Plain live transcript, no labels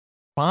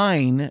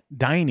Fine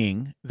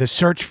Dining, the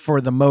search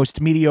for the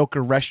most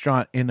mediocre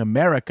restaurant in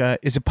America,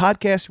 is a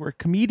podcast where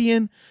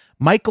comedian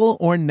Michael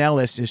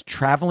Ornelas is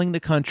traveling the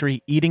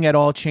country, eating at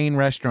all chain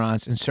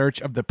restaurants in search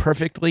of the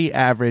perfectly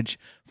average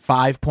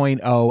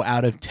 5.0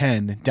 out of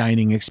 10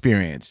 dining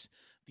experience,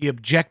 the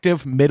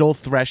objective middle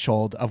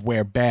threshold of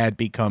where bad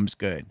becomes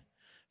good.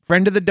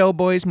 Friend of the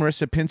Doughboys,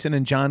 Marissa Pinson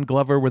and John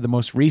Glover were the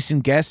most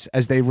recent guests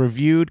as they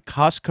reviewed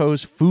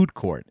Costco's food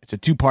court. It's a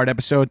 2-part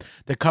episode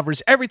that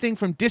covers everything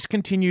from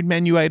discontinued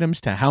menu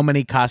items to how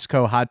many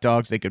Costco hot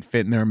dogs they could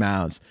fit in their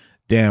mouths.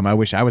 Damn, I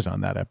wish I was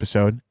on that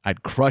episode.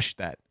 I'd crush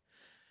that.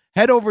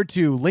 Head over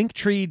to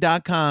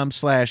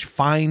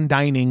linktree.com/fine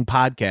dining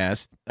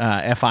podcast,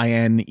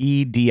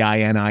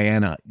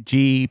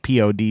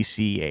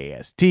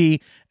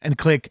 FINEDININGPODCAST, and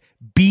click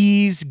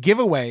Bees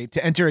Giveaway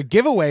to enter a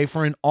giveaway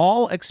for an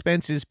all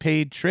expenses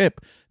paid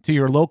trip to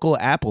your local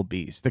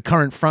Applebee's, the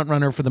current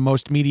frontrunner for the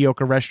most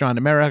mediocre restaurant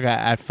in America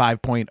at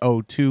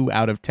 5.02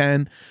 out of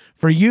 10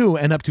 for you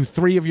and up to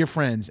 3 of your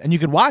friends. And you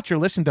can watch or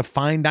listen to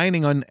Fine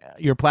Dining on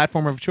your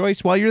platform of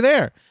choice while you're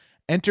there.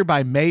 Enter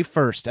by May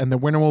 1st, and the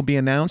winner will be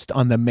announced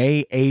on the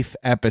May 8th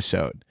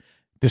episode.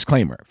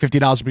 Disclaimer,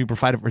 $50 will be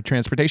provided for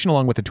transportation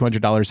along with a $200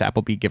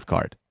 Applebee gift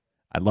card.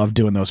 I love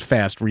doing those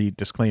fast read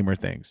disclaimer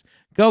things.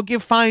 Go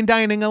give Fine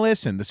Dining a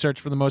listen. The search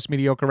for the most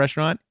mediocre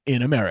restaurant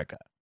in America.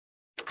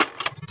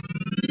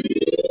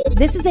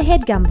 This is a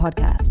HeadGum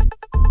podcast.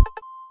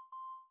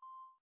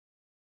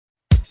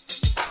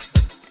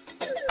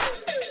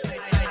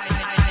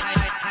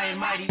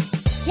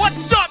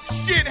 What's up,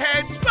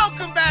 shitheads?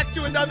 Welcome back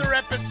to another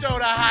episode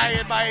of High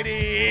and Mighty.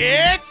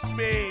 It's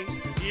me,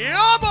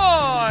 your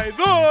boy,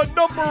 the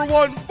number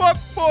one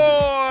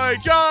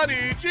fuckboy,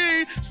 Johnny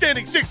G,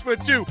 standing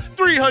 6'2",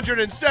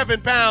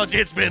 307 pounds.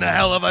 It's been a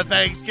hell of a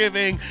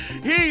Thanksgiving.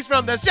 He's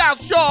from the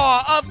South Shore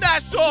of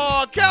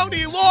Nassau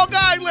County, Long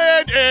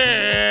Island.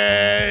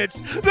 It's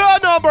the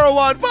number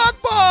one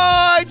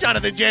fuckboy,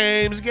 Jonathan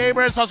James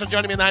Gabrus. Also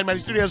joining me in the High and Mighty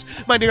Studios,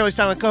 my nearly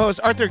silent co-host,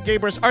 Arthur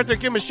Gabrus. Arthur,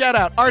 give him a shout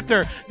out.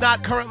 Arthur,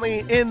 not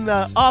currently in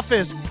the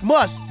office,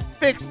 must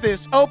fix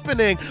this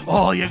opening.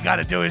 All you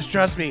gotta do is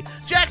trust me.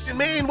 Jackson,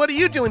 Maine, what are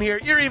you doing here?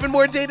 You're even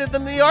more dated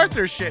than the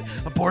Arthur shit.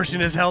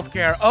 Abortion is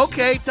healthcare.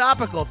 Okay,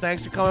 topical.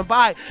 Thanks for coming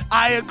by.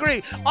 I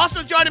agree.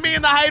 Also joining me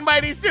in the High and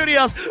Mighty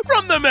Studios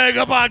from the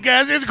Mega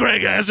Podcast is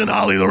Greg Hess and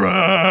Holly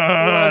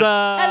Laurent.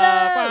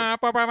 Hello.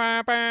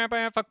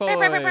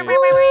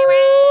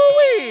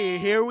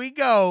 Here we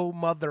go,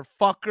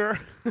 motherfucker.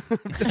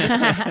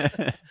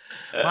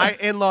 My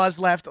in-laws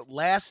left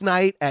last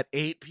night at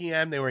 8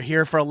 p.m. They were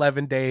here for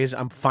 11 days.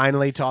 I'm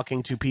finally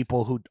talking to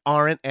people who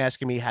aren't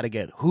asking me how to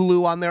get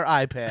Hulu on their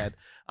iPad.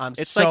 I'm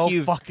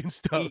fucking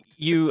stoked.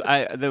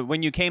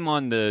 When you came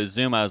on the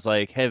Zoom, I was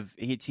like,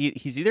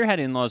 he's either had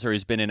in-laws or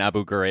he's been in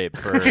Abu Ghraib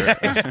for...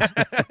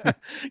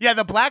 Yeah,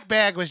 the black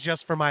bag was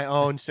just for my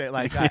own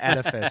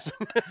edifice.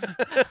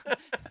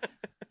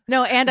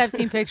 No, and I've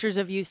seen pictures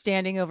of you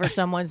standing over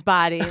someone's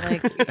body,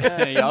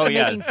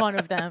 making fun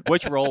of them.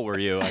 Which role were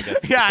you, I guess?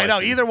 Yeah, I know.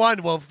 Either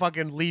one will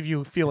fucking leave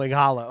you feeling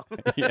hollow.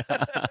 Yeah.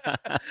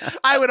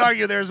 I would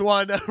argue there's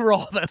one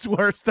role that's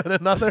worse than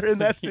another in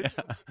that scene.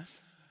 Yeah.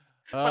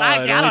 But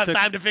I got on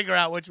time to figure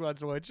out which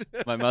one's which.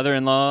 My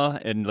mother-in-law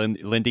and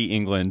Lindy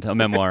England, a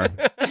memoir.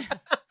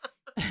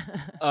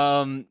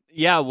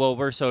 Yeah, well,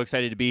 we're so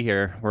excited to be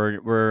here.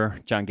 We're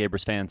John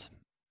Gabrus fans.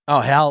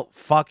 Oh, hell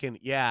fucking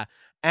yeah.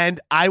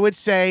 And I would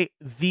say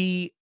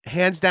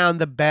hands down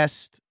the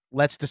best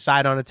let's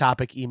decide on a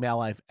topic email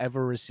I've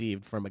ever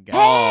received from a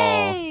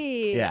guy.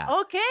 Hey! Yeah.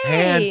 Okay.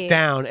 Hands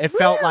down. It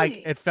felt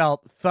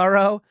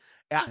thorough.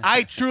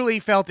 I truly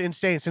felt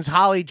insane. Since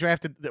Holly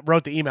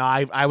wrote the email,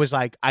 I was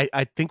like,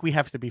 I think we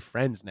have to be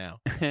friends now.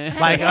 Based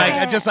on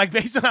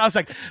that, I was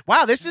like,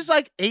 wow, this is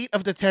like 8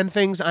 of the 10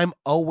 things I'm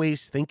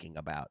always thinking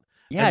about.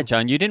 Yeah,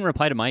 John, you didn't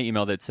reply to my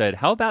email that said,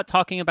 how about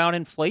talking about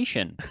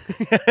inflation?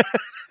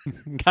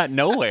 Got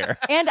nowhere.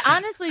 And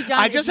honestly, John,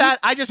 I just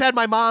had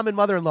my mom and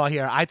mother-in-law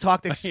here. I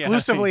talked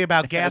exclusively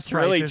about gas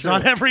prices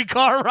on every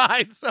car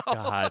ride. So.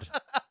 God.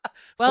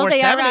 Well,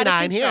 they are out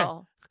of here.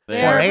 control.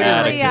 They're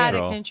really out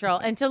of control.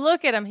 And to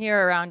look at them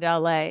here around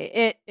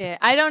LA,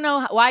 I don't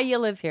know why you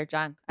live here,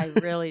 John. I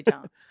really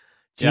don't.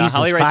 Jesus,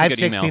 Holly writes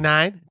a good email.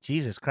 $5.69?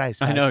 Jesus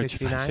Christ, $5.69? I know,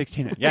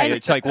 $5.69. Yeah,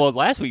 it's like, well,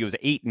 last week it was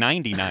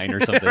 $8.99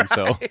 or something,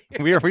 so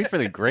we are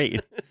really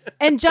great.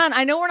 And John,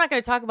 I know we're not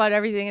going to talk about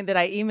everything that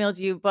I emailed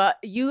you, but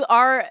you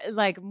are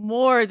like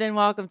more than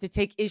welcome to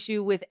take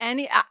issue with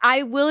any.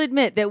 I will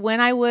admit that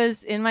when I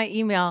was in my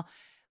email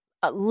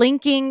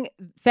linking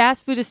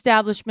fast food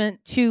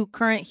establishment to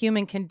current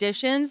human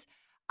conditions,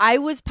 I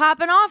was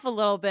popping off a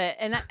little bit,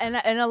 and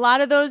a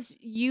lot of those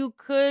you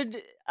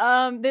could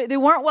they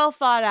weren't well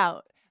thought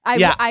out.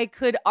 I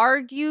could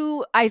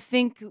argue. I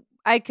think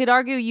I could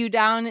argue you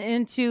down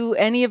into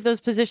any of those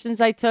positions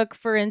I took.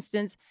 For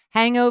instance,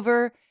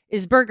 Hangover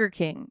is Burger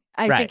King.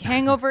 I think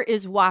Hangover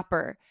is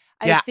Whopper.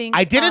 I think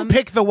I didn't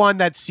pick the one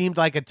that seemed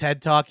like a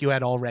TED Talk you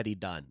had already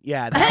done.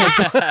 Yeah.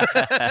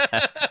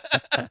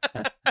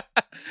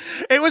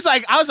 It was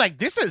like, I was like,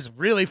 this is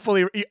really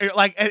fully,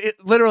 like, it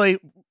literally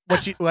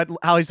what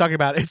Holly's talking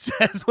about. It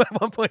says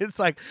at one point, it's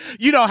like,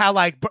 you know how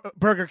like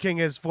Burger King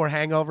is for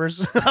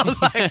hangovers. I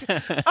was like,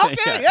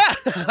 okay,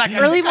 yeah. Like,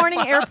 Early morning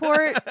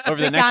airport,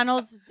 Over the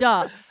McDonald's,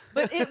 duh.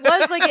 But it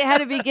was like it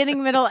had a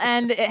beginning, middle,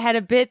 end. It had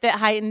a bit that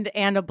heightened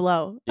and a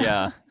blow.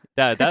 Yeah.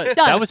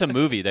 That was a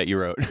movie that you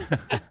wrote. So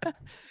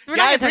we're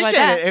Yeah, I not gonna talk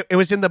appreciate about that. it. It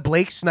was in the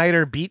Blake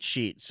Snyder beat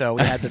sheet, so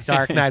we had the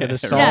Dark Knight of the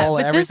Soul, Yeah,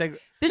 but everything.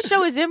 This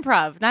show is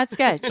improv, not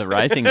sketch. The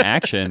rising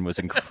action was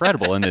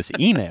incredible in this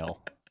email.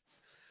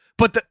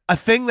 But a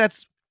thing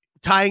that's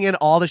tying in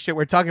all the shit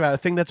we're talking about, a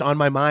thing that's on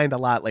my mind a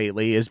lot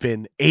lately has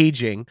been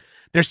aging.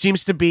 There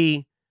seems to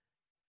be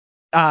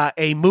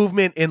a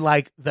movement in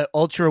like the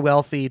ultra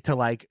wealthy to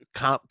like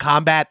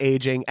combat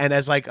aging, and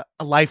as like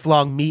a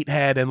lifelong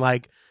meathead and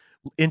like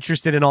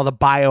interested in all the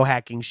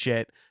biohacking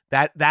shit,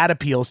 that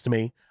appeals to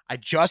me. I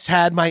just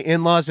had my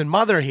in-laws and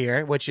mother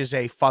here, which is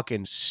a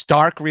fucking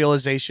stark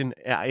realization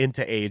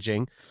into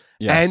aging.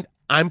 Yes. And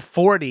I'm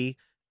 40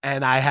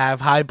 and I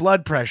have high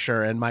blood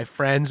pressure and my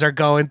friends are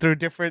going through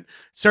different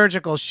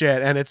surgical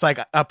shit and it's like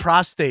a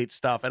prostate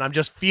stuff. And I'm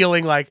just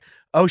feeling like,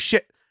 oh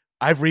shit,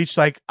 I've reached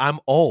like, I'm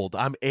old.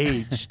 I'm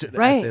aged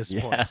Right. at this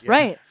point. Yeah.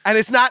 Right. And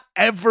it's not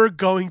ever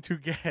going to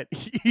get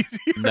easier.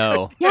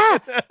 No. Yeah.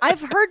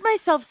 I've heard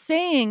myself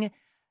saying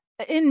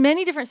in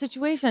many different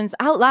situations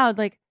out loud,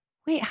 like,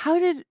 wait, how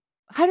did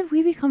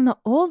we become the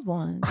old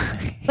ones?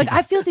 Like,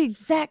 I feel the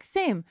exact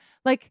same.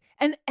 Like,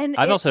 and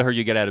I've also heard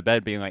you get out of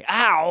bed being like,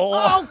 ow.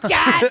 oh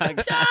God.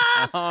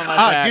 Oh, my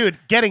Oh, back. dude,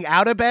 getting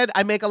out of bed,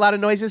 I make a lot of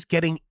noises.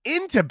 Getting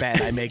into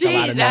bed, I make a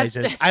lot of Jeez, that's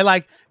noises. I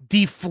like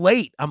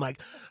deflate. I'm like,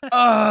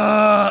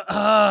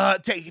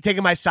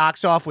 taking my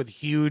socks off with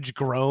huge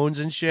groans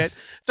and shit.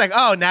 It's like,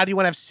 oh, now do you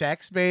want to have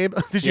sex, babe?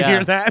 Did you Yeah.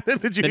 hear that?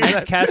 Did you The hear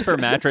next that? Casper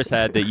mattress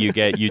ad that you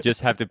get, you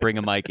just have to bring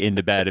a mic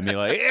into bed and be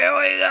like, here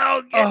we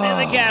go, getting in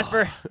the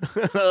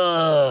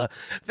Casper.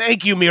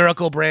 Thank you,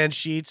 Miracle Brand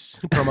Sheets.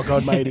 Promo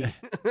code Mighty.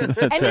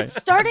 That's And right. it's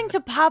starting to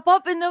pop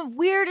up in the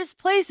weirdest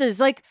places.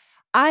 Like,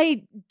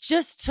 I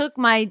just took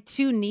my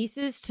 2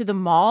 nieces to the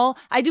mall.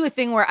 I do a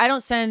thing where I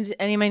don't send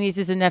any of my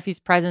nieces and nephews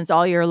presents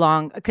all year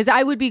long because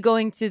I would be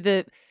going to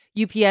the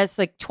UPS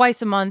like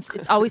twice a month.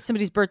 It's always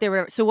somebody's birthday or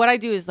whatever. So what I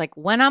do is like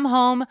when I'm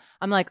home,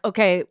 I'm like,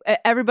 okay,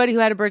 everybody who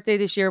had a birthday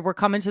this year, we're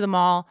coming to the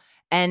mall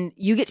and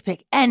you get to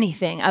pick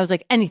anything. I was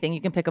like, anything.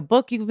 You can pick a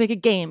book, you can pick a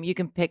game, you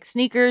can pick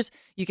sneakers,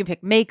 you can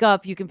pick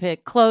makeup, you can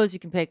pick clothes, you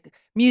can pick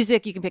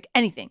music, you can pick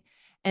anything.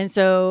 And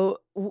so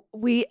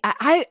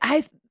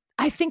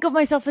I think of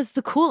myself as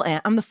the cool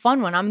aunt. I'm the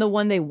fun one. I'm the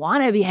one they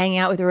want to be hanging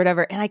out with or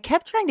whatever. And I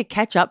kept trying to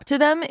catch up to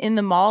them in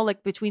the mall,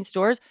 like between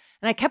stores.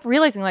 And I kept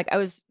realizing like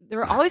they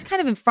were always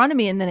kind of in front of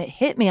me. And then it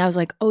hit me. I was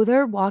like, oh,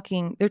 they're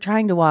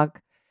trying to walk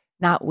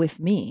not with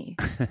me.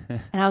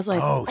 And I was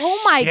like,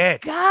 oh my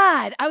shit.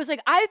 God. I was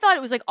like, I thought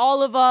it was like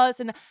all of us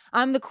and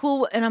I'm the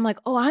cool. And I'm like,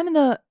 oh, I'm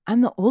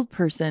the old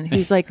person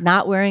who's like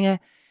not wearing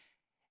a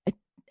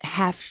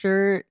half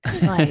shirt,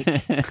 like,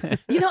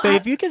 you know.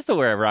 Babe, you can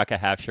still rock a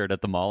half shirt at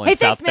the mall in Hey,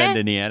 South thanks, man. Bend,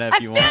 Indiana, if I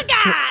you still want.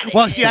 got it.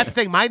 Well, see, that's the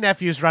thing. My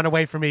nephews run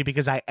away from me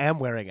because I am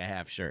wearing a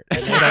half shirt.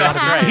 And they don't want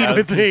to be Right, I seen was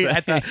with gonna me say.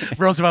 at the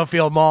Roosevelt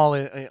Field Mall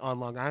on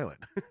Long Island.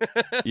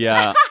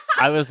 Yeah,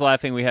 I was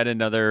laughing. We had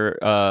another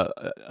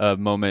a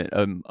moment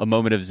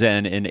of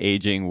zen in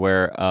aging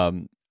where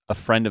a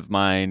friend of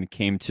mine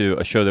came to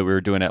a show that we were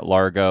doing at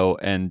Largo,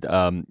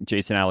 and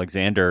Jason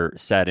Alexander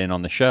sat in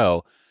on the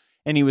show.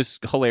 And he was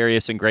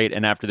hilarious and great.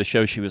 And after the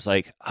show, she was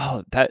like,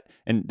 "Oh, that."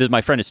 And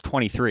my friend is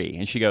 23,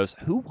 and she goes,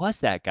 "Who was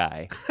that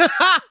guy?"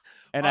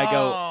 And I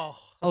go,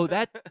 "Oh,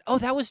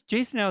 that was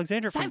Jason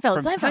Alexander from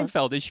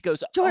Seinfeld." And she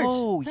goes, George,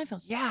 "Oh,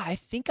 Seinfeld. yeah, I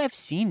think I've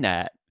seen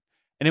that."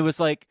 And it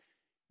was like,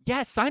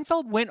 yeah,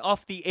 Seinfeld went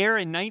off the air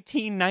in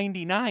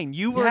 1999.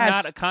 You were Yes.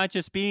 not a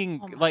conscious being.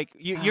 Oh my Like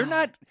you're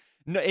not.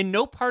 In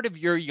no part of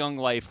your young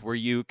life were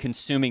you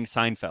consuming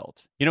Seinfeld.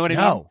 You know what I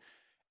mean? No.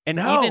 And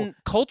No. even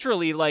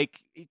culturally,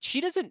 like,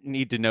 she doesn't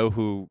need to know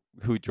who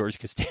George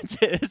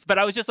Costanza is. But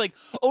I was just like,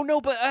 oh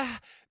no, but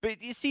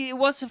you see, it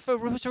was a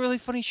really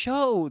funny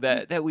show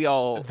that we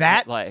all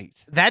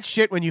liked. That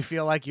shit when you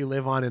feel like you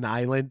live on an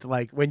island,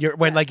 like when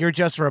like you're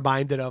just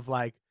reminded of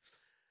like,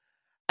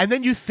 and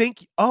then you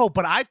think, oh,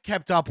 but I've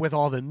kept up with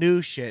all the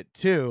new shit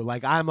too.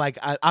 Like I'm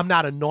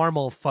not a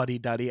normal fuddy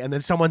duddy, and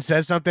then someone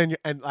says something,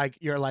 and like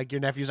you're like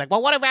your nephew's like,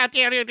 well, what about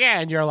the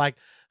and you're like,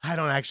 I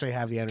don't actually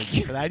have the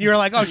energy for that. And you're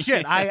like, oh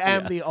shit, I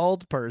am the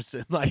old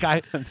person. Like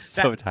I'm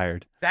so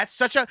tired. That's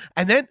such a.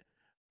 And then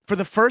for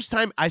the first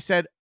time, I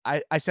said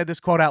this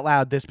quote out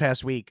loud this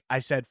past week. I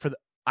said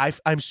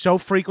I'm so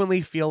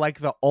frequently feel like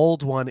the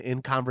old one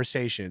in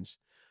conversations,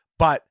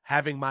 but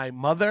having my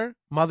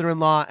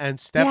mother-in-law, and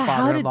stepfather-in-law.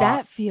 Yeah, how did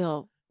that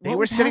feel? They What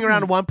were was sitting around at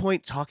happening? one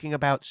point talking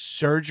about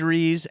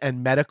surgeries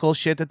and medical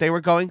shit that they were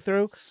going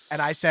through.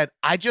 And I said,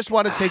 I just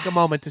want to take a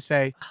moment to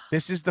say,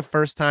 this is the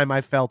first time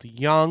I felt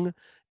young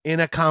in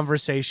a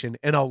conversation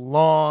in a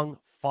long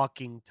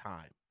fucking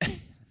time. And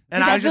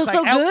Did I that was feel just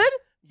so like, good?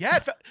 yeah,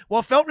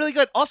 it felt really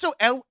good. Also,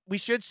 we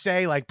should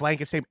say, like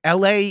blanket statement,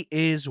 LA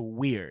is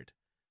weird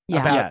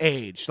Yeah. about Yes.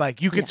 age.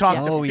 Like you could Yeah. talk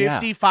Oh, to yeah.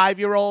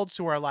 55-year-olds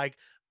who are like,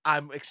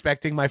 I'm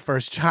expecting my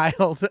first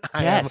child.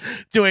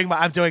 Yes.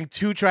 I'm doing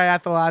 2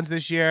 triathlons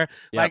this year.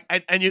 Yep.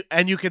 Like,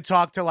 and you could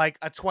talk to like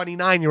a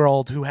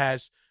 29-year-old who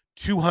has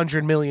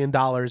 $200 million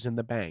in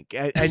the bank,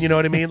 and you know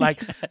what I mean.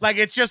 Like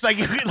it's just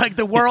like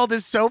the world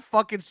is so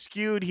fucking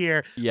skewed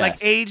here. Yes. Like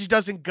age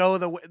doesn't go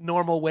the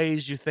normal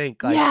ways you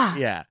think. Like,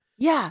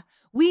 Yeah.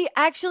 We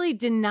actually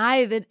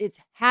deny that it's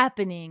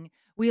happening.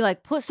 We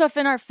like put stuff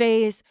in our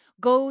face,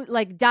 go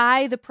like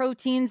dye the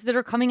proteins that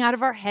are coming out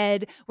of our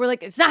head. We're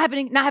like, it's not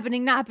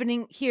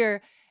happening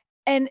here.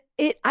 And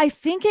I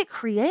think it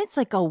creates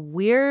like a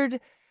weird,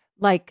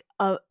 like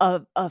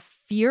a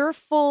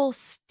fearful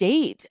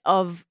state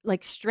of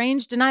like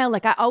strange denial.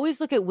 Like I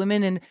always look at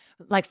women in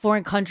like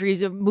foreign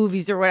countries or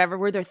movies or whatever,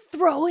 where they're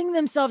throwing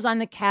themselves on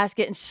the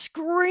casket and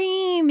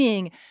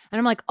screaming. And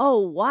I'm like, oh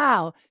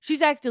wow,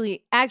 she's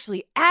actually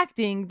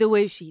acting the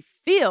way she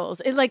feels.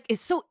 It like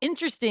it's so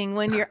interesting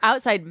when your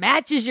outside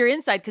matches your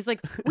inside, because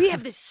like we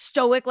have this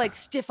stoic, like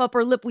stiff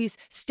upper lip. We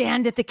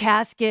stand at the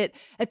casket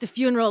at the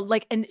funeral,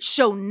 like, and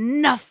show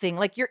nothing.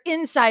 Like your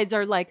insides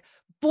are like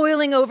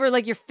boiling over,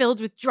 like you're filled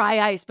with dry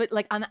ice, but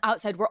like on the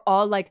outside we're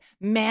all like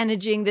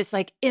managing this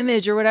like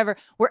image or whatever.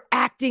 We're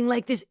acting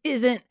like this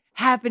isn't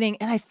happening.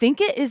 And I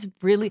think it is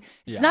really,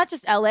 it's not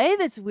just LA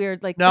that's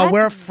weird. Like, no, that's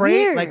we're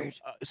afraid. weird. Like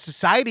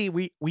society,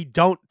 we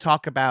don't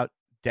talk about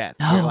death.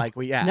 No. We're like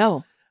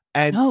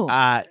and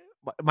No.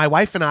 my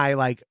wife and I,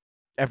 like,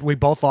 we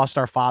both lost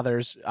our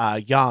fathers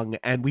young,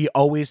 and we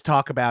always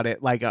talk about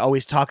it. Like,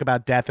 always talk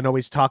about death, and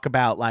always talk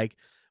about like,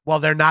 well,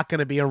 they're not going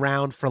to be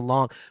around for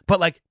long. But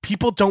like,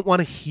 people don't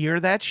want to hear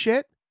that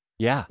shit.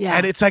 Yeah.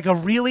 And it's like a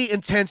really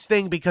intense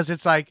thing, because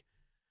it's like,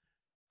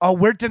 oh,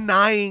 we're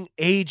denying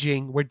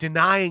aging, we're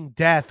denying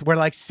death, we're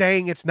like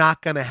saying it's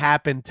not going to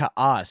happen to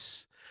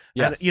us.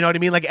 Yes. And, you know what I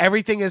mean? Like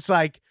everything is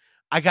like,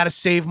 I got to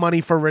save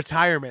money for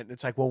retirement. And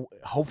it's like, well,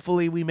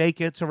 hopefully we make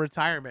it to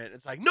retirement.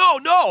 It's like,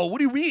 no, what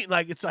do you mean?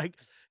 Like, it's like,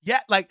 yeah,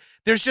 like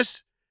there's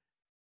just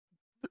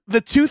the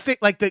two things,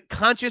 like the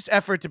conscious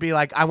effort to be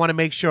like, I want to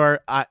make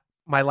sure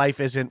my life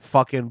isn't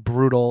fucking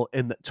brutal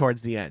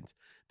towards the end.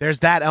 There's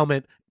that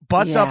element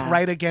butts up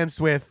right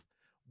against with,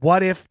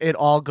 what if it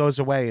all goes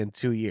away in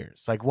 2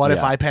 years? Like, what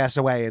if I pass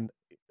away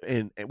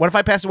what if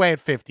I pass away at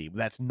 50?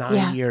 That's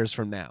 9 years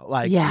from now.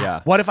 Like,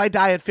 what if I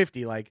die at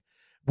 50? Like,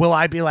 will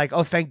I be like,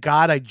 oh, thank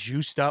God I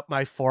juiced up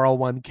my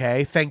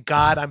 401k. Thank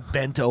God I'm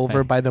bent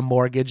over by the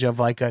mortgage of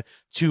like a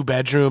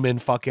 2-bedroom in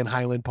fucking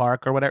Highland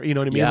Park or whatever. You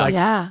know what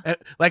I mean?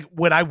 Like,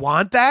 would I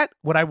want that?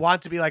 Would I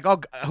want to be like, oh,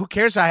 who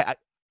cares? I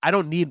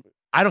don't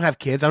have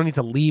kids. I don't need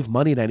to leave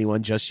money to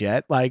anyone just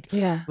yet. Like,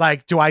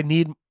 do I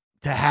need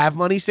to have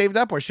money saved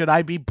up, or should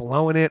I be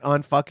blowing it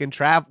on fucking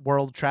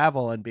world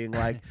travel and being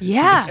like,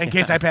 in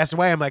case I pass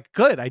away, I'm like,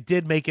 good, I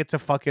did make it to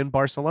fucking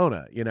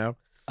Barcelona, you know?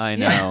 I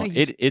know.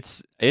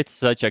 It's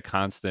such a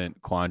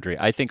constant quandary.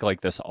 I think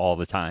like this all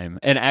the time.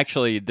 And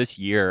actually this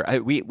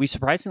year, we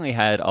surprisingly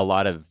had a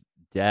lot of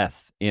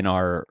death in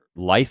our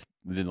life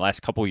in the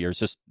last couple of years,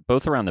 just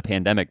both around the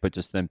pandemic, but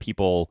just then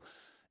people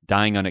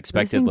dying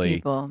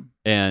unexpectedly.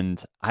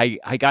 And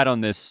I got on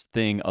this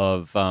thing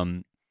of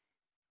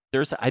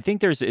there's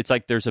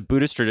a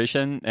Buddhist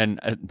tradition,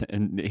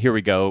 and here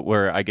we go,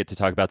 where I get to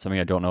talk about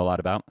something I don't know a lot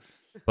about.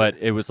 But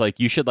it was like,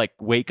 you should like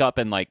wake up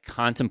and like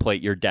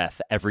contemplate your death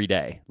every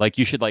day. Like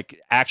you should like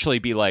actually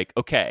be like,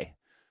 okay,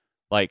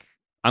 like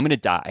I'm going to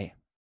die.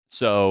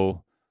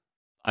 So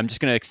I'm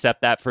just going to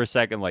accept that for a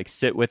second, like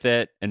sit with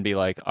it and be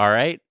like, all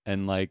right.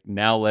 And like,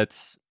 now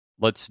let's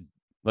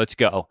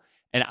go.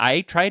 And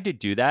I tried to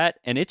do that,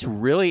 and it's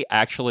really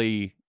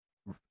actually,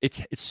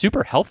 it's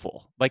super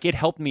helpful. Like it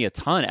helped me a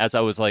ton as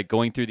I was like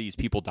going through these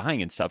people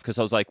dying and stuff. Cause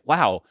I was like,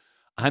 wow,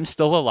 I'm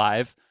still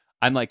alive.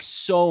 I'm like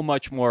so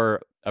much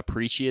more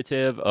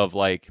appreciative of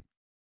like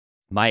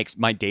my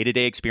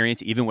day-to-day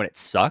experience, even when it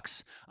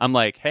sucks. I'm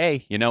like,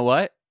 hey, you know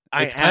what?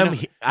 I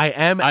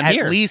am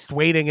at least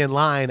waiting in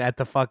line at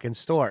the fucking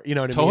store. You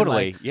know what I mean?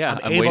 Totally. Like, yeah.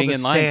 I'm waiting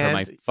in line for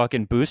my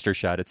fucking booster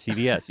shot at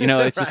CVS. You know,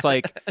 it's just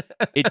like,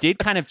 it did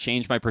kind of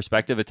change my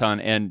perspective a ton.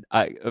 And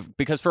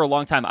because for a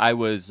long time I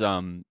was,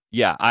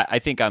 I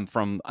think I'm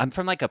from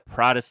like a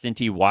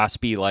Protestant-y,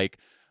 waspy, like,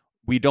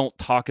 we don't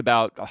talk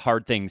about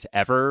hard things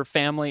ever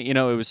family. You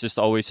know, it was just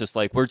always just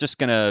like, we're just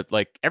going to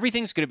like,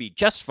 everything's going to be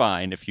just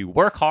fine if you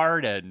work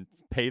hard and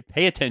pay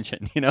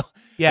attention, you know?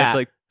 Yeah. It's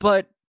like,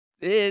 but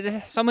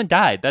someone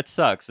died. That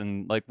sucks.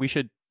 And like, we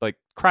should like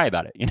cry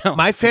about it, you know?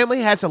 My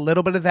family has a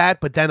little bit of that,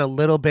 but then a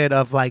little bit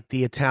of like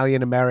the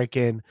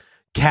Italian-American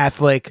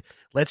Catholic,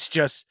 let's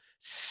just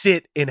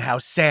sit in how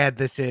sad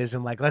this is,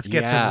 and like, let's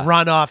get some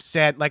runoff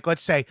sad. Like,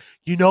 let's say,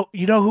 you know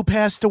who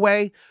passed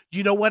away?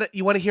 You know what?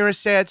 You want to hear a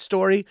sad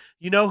story?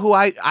 You know who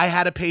I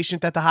had a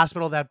patient at the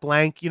hospital that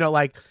blank, you know,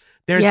 like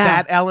there's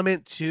that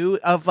element too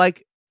of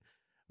like,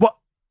 well,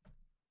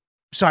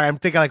 sorry, I'm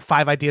thinking like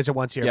 5 ideas at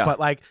once here, but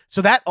like,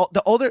 so that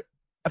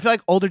I feel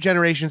like older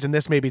generations, and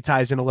this maybe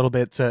ties in a little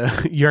bit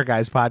to your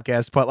guys'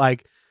 podcast, but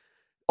like,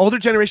 older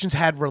generations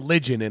had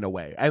religion in a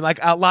way. And like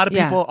a lot of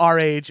people our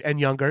age and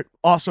younger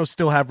also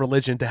still have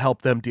religion to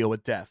help them deal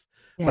with death.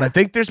 But I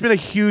think there's been a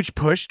huge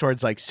push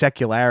towards like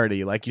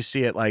secularity. Like you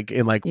see it like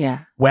in like Yeah.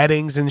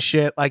 weddings and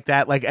shit like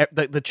that. Like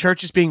the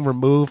church is being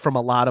removed from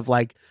a lot of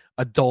like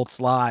adults'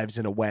 lives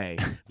in a way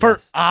for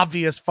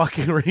obvious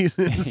fucking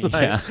reasons.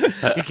 Like,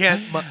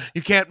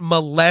 you can't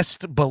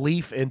molest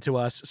belief into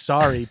us.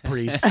 Sorry,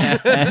 priest.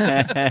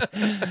 Try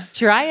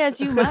as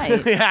you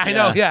might. Yeah, I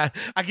know. Yeah,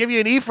 I give you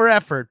an E for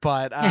effort,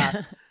 but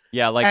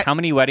yeah, like how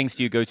many weddings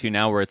do you go to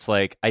now where it's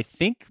like, I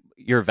think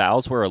your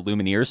vows were a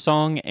Lumineers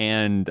song,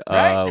 and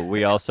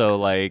we also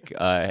like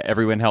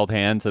everyone held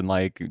hands and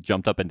like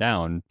jumped up and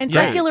down. And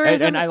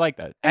secularism, and I like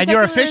that. And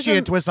your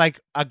officiant was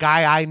like a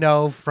guy I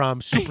know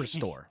from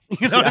Superstore.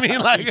 You know what I mean?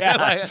 Like,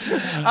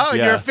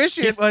 your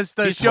officiant was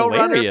the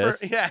showrunner.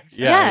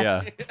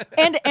 Yeah.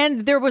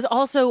 And there was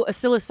also a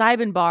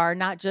psilocybin bar,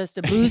 not just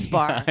a booze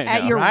bar,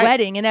 at your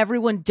wedding, and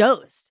everyone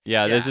dosed.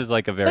 Yeah, this is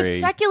like a very But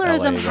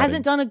secularism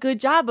hasn't done a good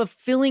job of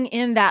filling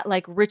in that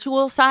like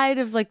ritual side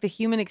of like the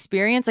human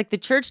experience. Like the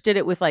church did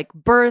it with like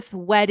birth,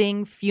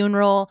 wedding,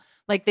 funeral.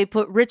 Like they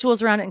put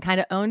rituals around it and kind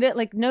of owned it.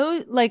 Like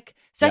no, like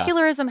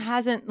secularism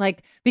hasn't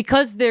like,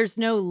 because there's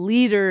no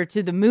leader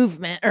to the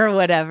movement or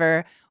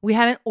whatever. We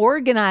haven't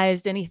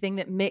organized anything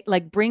that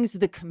like brings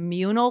the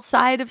communal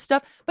side of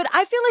stuff. But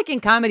I feel like in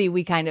comedy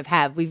we kind of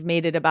have. We've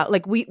made it about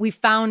like we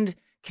found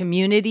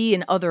community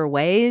in other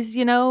ways,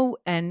 you know?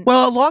 And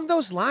well, along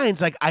those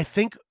lines, like I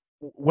think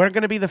we're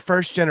going to be the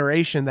first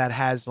generation that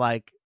has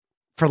like,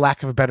 for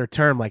lack of a better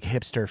term, like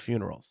hipster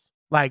funerals.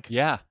 Like,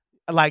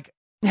 like,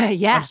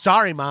 I'm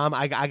sorry, Mom.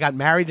 I got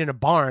married in a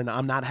barn.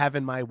 I'm not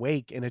having my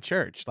wake in a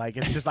church. Like,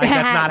 it's just like,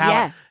 that's not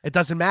how it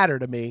doesn't matter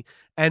to me.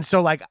 And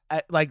so like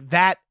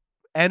that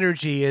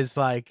energy is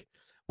like,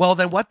 well,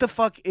 then what the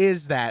fuck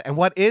is that? And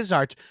what is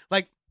our,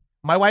 like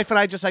my wife and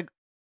I just like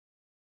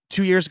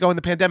 2 years ago in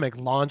the pandemic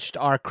launched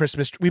our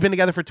Christmas. We've been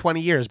together for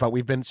 20 years, but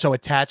we've been so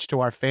attached to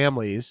our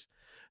families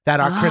that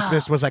our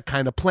Christmas was like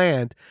kind of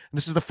planned. And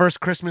this is the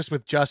first Christmas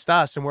with just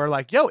us. And we're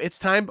like, yo, it's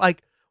time.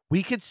 Like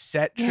we could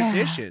set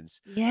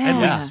traditions. And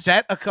we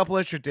set a couple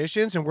of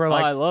traditions and we're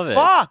like, I love it.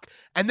 Fuck.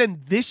 And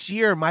then this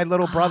year, my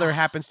little brother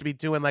happens to be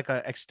doing like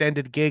an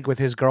extended gig with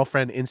his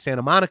girlfriend in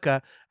Santa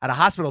Monica at a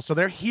hospital. So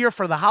they're here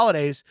for the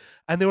holidays.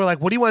 And they were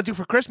like, what do you want to do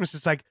for Christmas?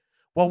 It's like,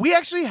 well, we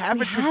actually have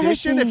a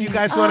tradition if you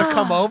guys want to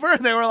come over.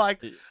 And they were like,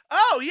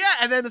 oh, yeah.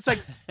 And then it's like,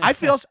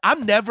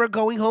 I'm never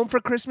going home for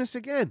Christmas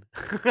again.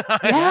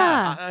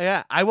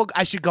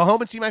 I should go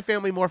home and see my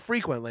family more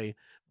frequently.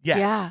 Yes.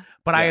 Yeah.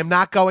 But I am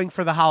not going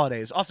for the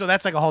holidays. Also,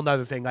 that's like a whole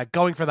nother thing. Like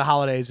going for the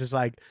holidays is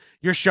like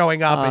you're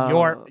showing up and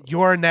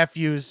your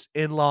nephew's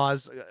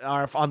in-laws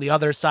are on the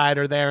other side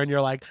or there. And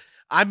you're like,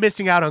 I'm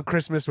missing out on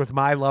Christmas with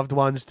my loved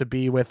ones to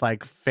be with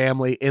like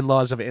family,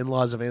 in-laws of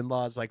in-laws of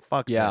in-laws. Like,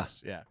 fuck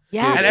this. Yeah.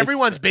 Yeah. And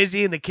everyone's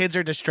busy and the kids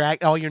are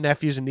distracted. All your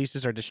nephews and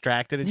nieces are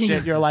distracted and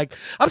shit. You're like,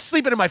 I'm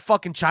sleeping in my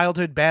fucking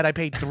childhood bed. I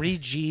paid 3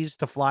 G's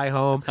to fly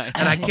home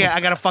and I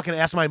got to fucking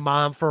ask my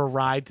mom for a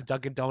ride to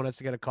Dunkin' Donuts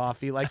to get a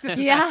coffee. Like, this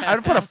is, I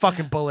would put a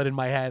fucking bullet in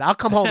my head. I'll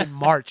come home in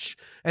March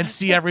and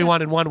see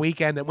everyone in one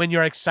weekend. And when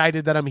you're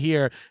excited that I'm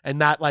here and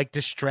not like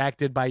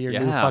distracted by your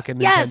new fucking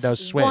Nintendo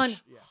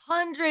Switch.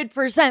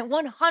 100%,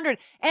 100.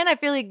 And I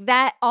feel like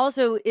that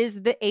also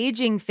is the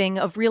aging thing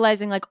of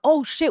realizing like,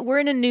 oh shit, we're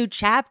in a new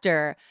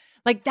chapter.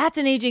 Like that's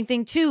an aging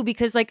thing too,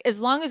 because like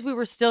as long as we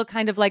were still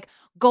kind of like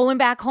going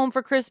back home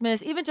for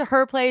Christmas, even to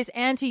her place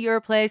and to your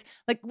place,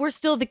 like we're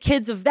still the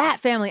kids of that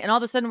family. And all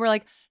of a sudden we're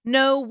like,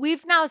 no,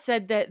 we've now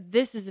said that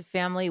this is a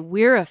family,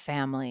 we're a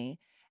family,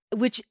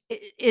 which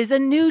is a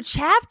new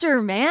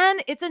chapter, man.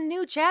 It's a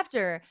new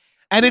chapter.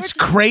 And it's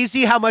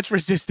crazy how much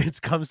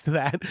resistance comes to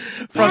that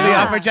from the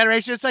upper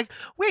generation. It's like,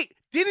 wait,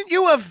 didn't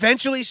you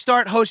eventually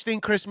start hosting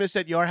Christmas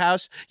at your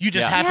house? You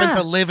just happen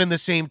to live in the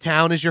same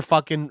town as your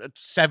fucking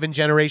 7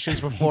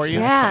 generations before you.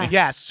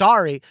 Yeah,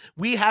 sorry.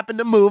 We happened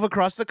to move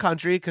across the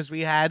country because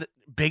we had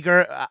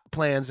bigger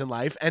plans in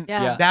life. And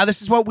now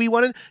this is what we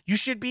wanted. You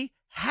should be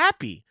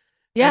happy.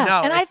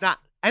 Yeah. And no, it's not.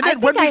 And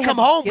then when we come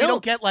home, we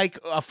don't get like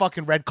a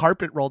fucking red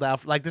carpet rolled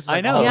out. Like this is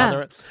like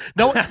they're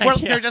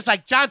just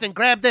like, Jonathan,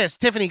 grab this.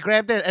 Tiffany,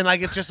 grab this. And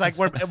like it's just like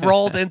we're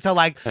rolled into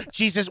like,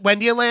 Jesus, when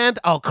do you land?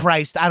 Oh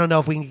Christ, I don't know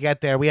if we can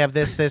get there. We have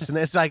this, and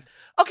it's like,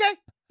 okay,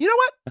 you know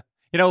what?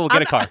 We'll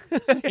get a car.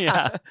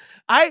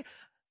 My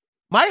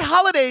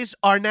holidays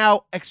are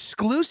now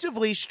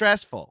exclusively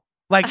stressful.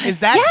 Like, is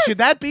that should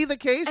that be the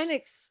case? And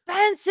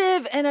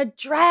expensive and a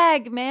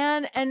drag,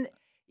 man. And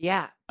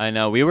I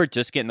know. We were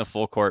just getting the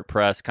full court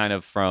press kind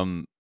of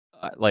from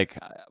like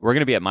we're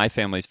going to be at my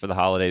family's for the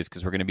holidays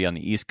because we're going to be on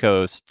the East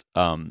Coast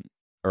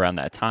around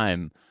that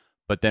time.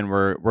 But then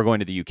we're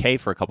going to the UK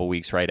for a couple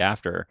weeks right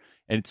after.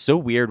 And it's so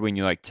weird when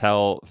you like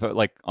tell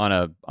like on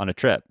a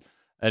trip.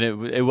 And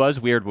it was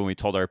weird when we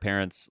told our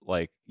parents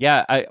like,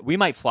 we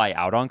might fly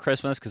out on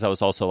Christmas because I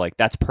was also like,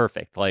 that's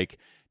perfect. Like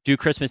do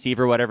Christmas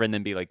Eve or whatever, and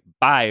then be like,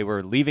 bye,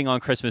 we're leaving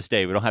on Christmas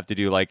Day. We don't have to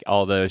do like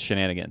all the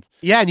shenanigans.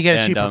 Yeah, and you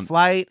get a cheaper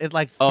flight at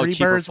like 3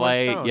 cheaper birds,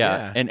 flight, one stone.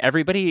 Yeah. And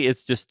everybody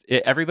is just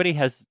everybody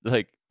has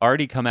like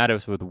already come at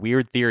us with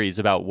weird theories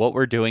about what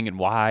we're doing and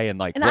why, and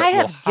like. And I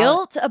have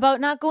guilt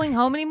about not going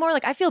home anymore.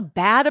 Like I feel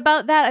bad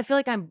about that. I feel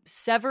like I'm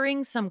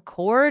severing some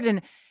cord,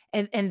 and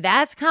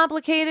that's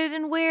complicated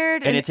and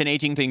weird. And it's an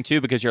aging thing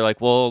too, because you're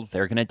like, well,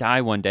 they're gonna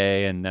die one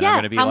day, and then I'm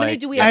gonna be how like, many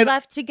do we have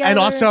left together? And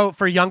also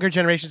for younger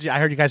generations, I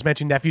heard you guys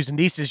mention nephews and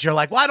nieces. You're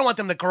like, well, I don't want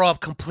them to grow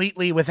up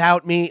completely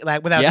without me,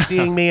 like without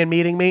seeing me and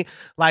meeting me.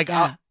 Like,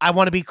 I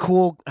want to be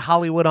cool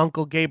Hollywood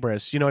Uncle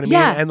Gabrus. You know what I mean?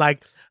 And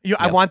like,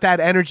 I want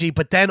that energy.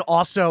 But then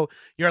also,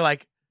 you're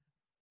like,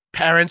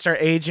 parents are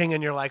aging,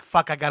 and you're like,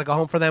 fuck, I gotta go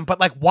home for them. But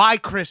like, why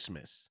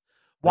Christmas?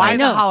 Why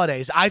the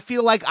holidays? I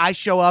feel like I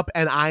show up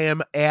and I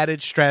am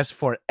added stress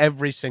for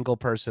every single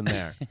person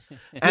there.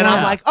 And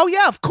I'm like, oh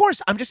yeah, of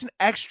course. I'm just an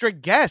extra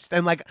guest.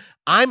 And like,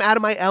 I'm out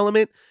of my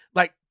element.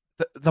 Like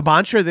the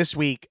mantra this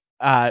week,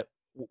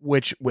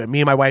 which when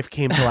me and my wife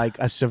came to like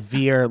a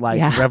severe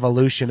like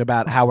revolution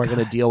about how we're going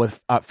to deal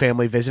with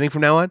family visiting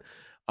from now on.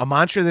 A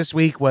mantra this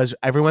week was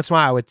every once in a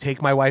while I would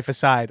take my wife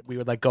aside. We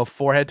would like go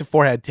forehead to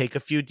forehead, take a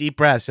few deep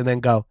breaths, and then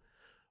go,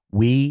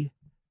 we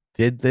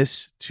did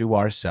this to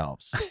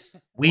ourselves.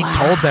 We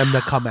told them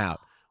to come out.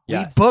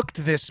 Yes. We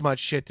booked this much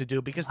shit to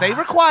do because they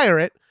require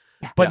it.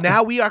 But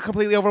now we are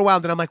completely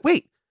overwhelmed. And I'm like,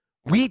 wait,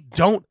 we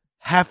don't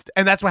have to.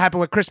 And that's what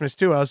happened with Christmas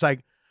too. I was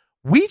like,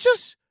 we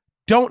just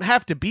don't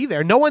have to be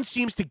there. No one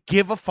seems to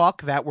give a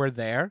fuck that we're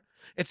there.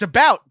 It's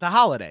about the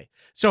holiday.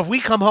 So if we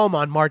come home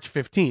on March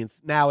 15th,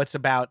 now it's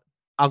about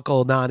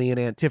Uncle Nani and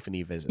Aunt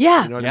Tiffany visit.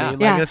 Yeah. You know what I mean?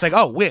 Like, and it's like,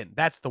 oh, win.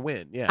 That's the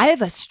win. Yeah. I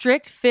have a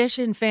strict fish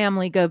and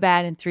family go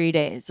bad in 3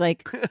 days.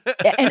 Like,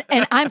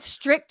 and I'm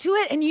strict to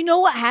it. And you know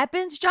what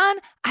happens, John?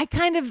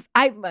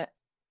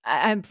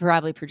 I'm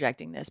probably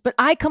projecting this, but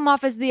I come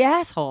off as the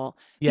asshole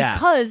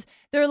because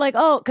they're like,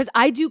 oh, because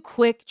I do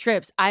quick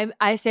trips.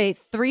 I say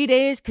 3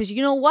 days because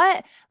you know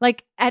what?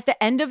 Like at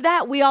the end of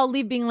that, we all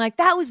leave being like,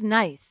 that was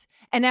nice.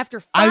 And after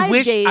 5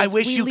 days, I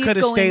wish you could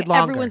have stayed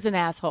longer. Everyone's an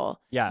asshole.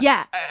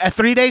 Yeah. At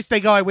 3 days, they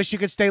go, I wish you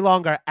could stay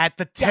longer. At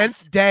the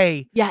 10th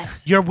day,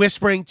 you're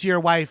whispering to your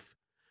wife.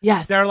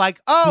 Yes. They're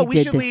like, oh,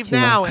 we should leave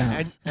now.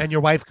 And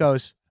your wife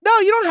goes, no,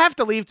 you don't have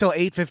to leave till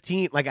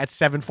 8:15, like at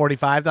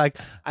 7:45. Like,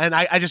 and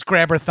I just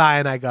grab her thigh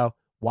and I go,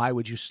 why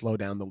would you slow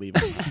down the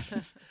leaving?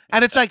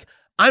 And it's like,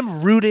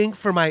 I'm rooting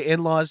for my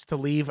in-laws to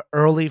leave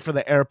early for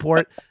the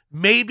airport.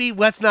 Maybe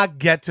let's not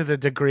get to the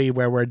degree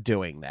where we're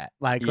doing that.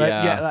 Like,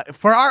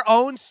 for our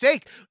own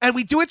sake. And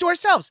we do it to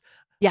ourselves.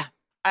 Yeah.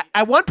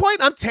 At one point,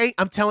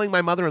 I'm telling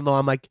my mother-in-law,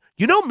 I'm like,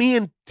 you know, me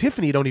and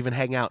Tiffany don't even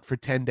hang out for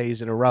 10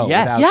 days in a row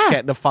without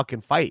getting a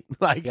fucking fight.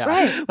 Like,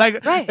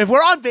 if we're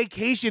on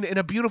vacation in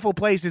a beautiful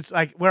place, it's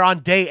like we're on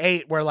day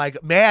 8, we're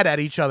like mad at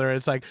each other.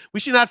 It's like, we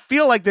should not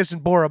feel like this in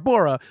Bora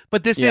Bora,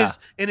 but this is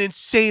an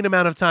insane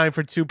amount of time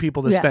for two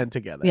people to spend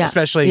together,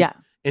 especially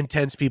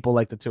intense people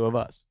like the two of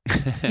us.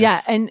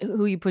 And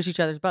who you push each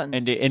other's buttons.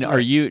 And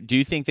do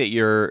you think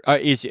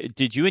that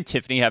did you and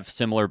Tiffany have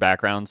similar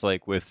backgrounds,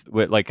 like with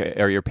like,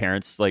 are your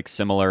parents like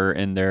similar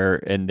in their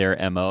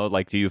MO?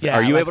 Like,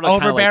 are you able to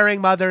overbearing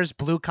mothers,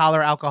 blue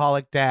collar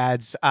alcoholic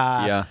dads,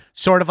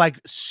 sort of like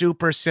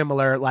super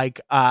similar,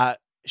 like,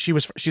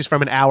 she's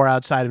from an hour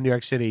outside of New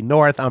York City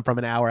north. I'm from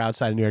an hour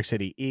outside of New York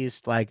City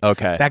east. Like,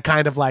 that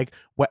kind of like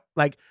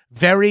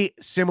very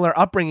similar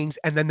upbringings.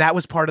 And then that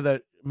was part of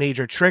the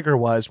major trigger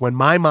was when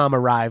my mom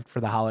arrived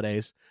for the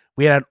holidays.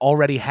 We had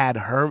already had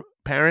her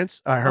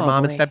parents, her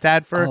mom and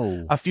stepdad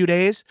for a few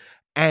days.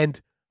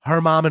 And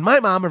her mom and my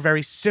mom are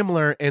very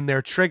similar in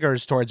their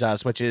triggers towards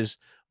us, which is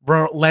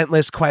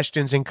relentless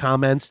questions and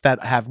comments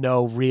that have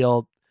no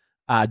real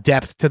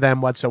depth to them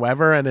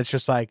whatsoever. And it's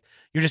just like,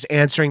 you're just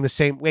answering the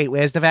same, wait,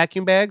 where's the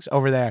vacuum bags?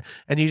 Over there.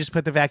 And you just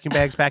put the vacuum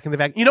bags back in the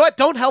vacuum. You know what?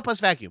 Don't help us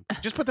vacuum.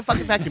 Just put the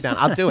fucking vacuum down.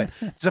 I'll do it.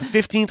 It's a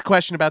 15th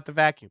question about the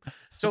vacuum.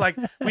 So like,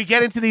 we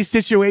get into these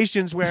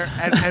situations where,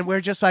 and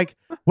we're just like,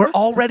 we're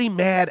already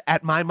mad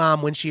at my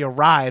mom when she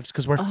arrives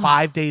because we're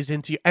 5 days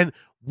into, and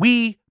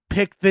we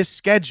picked this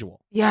schedule.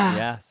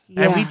 And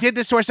we did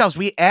this to ourselves.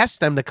 We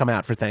asked them to come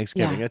out for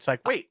Thanksgiving. It's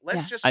like, wait,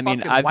 let's just I've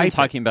been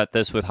talking about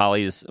this with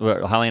Holly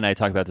and I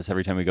talk about this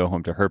every time we go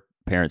home to her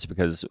parents,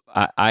 because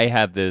I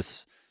have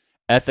this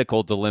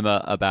ethical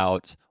dilemma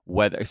about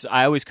whether, so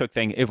I always cook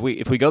things. If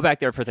we go back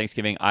there for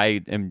Thanksgiving,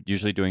 I am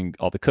usually doing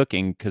all the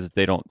cooking because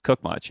they don't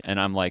cook much. And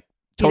I'm like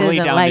totally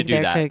down to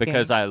do that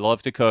because I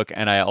love to cook,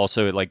 and I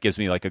also, it like gives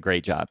me like a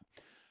great job.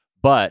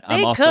 But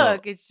I'm also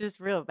cook. It's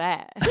just real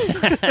bad.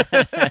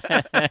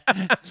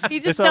 You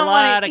just don't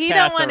want to. You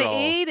don't want to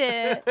eat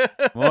it.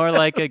 More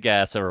like a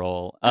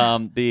casserole.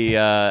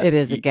 It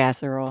is a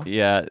casserole.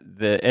 Yeah.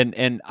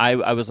 And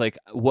I was like,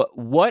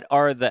 what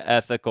are the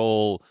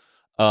ethical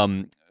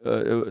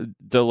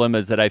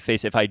dilemmas that I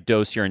face if I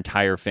dose your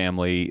entire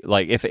family?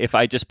 Like if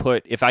I just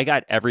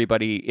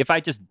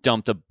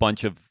dumped a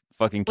bunch of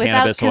fucking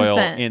cannabis oil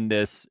in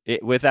this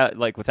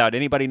without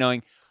anybody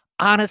knowing.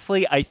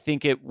 Honestly, I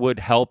think it would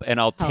help, and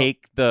I'll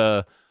take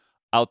the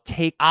I'll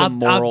take the I'll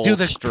moral do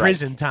the strike.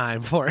 prison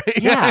time for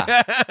it.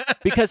 Yeah.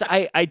 Because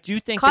I do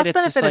think Cost that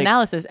it's just benefit like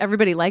analysis.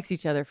 Everybody likes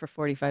each other for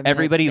 45 minutes.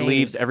 everybody maybe.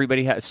 leaves,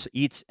 everybody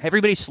eats,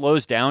 everybody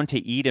slows down to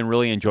eat and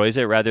really enjoys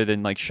it rather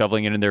than like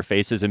shoveling it in their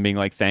faces and being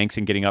like thanks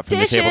and getting up from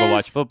the table to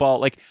watch Dishes. football.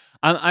 Like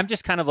I'm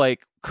just kind of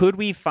like, could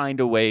we find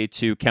a way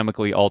to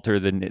chemically alter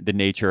the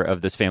nature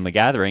of this family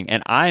gathering?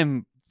 And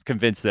I'm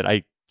convinced that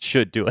I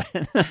should do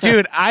it.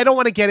 Dude, I don't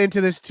want to get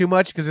into this too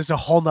much because it's a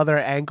whole nother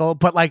angle,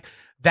 but like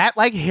that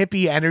like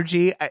hippie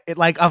energy,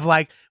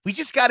 we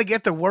just got to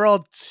get the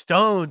world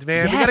stoned,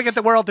 man. We got to Yes. get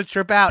the world to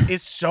trip out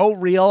is so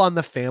real on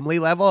the family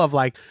level of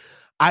like,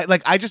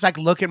 I just like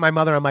look at my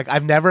mother. I'm like,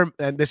 I've never,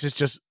 and this is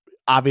just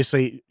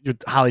obviously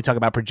Holly talk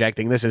about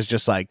projecting. This is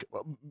just like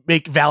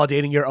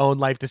validating your own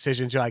life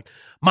decisions. You're like,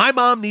 my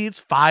mom needs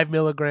 5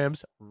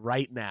 milligrams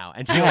right now,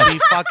 and she'll be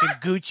fucking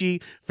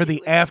Gucci for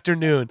the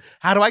afternoon.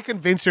 How do I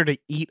convince her to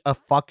eat a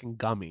fucking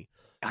gummy?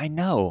 I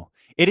know.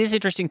 It is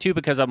interesting, too,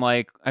 because I'm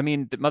like, I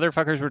mean, the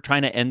motherfuckers were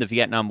trying to end the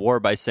Vietnam War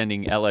by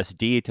sending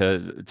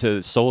LSD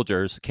to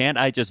soldiers. Can't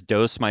I just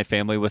dose my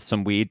family with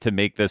some weed to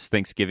make this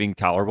Thanksgiving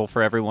tolerable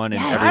for everyone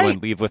and everyone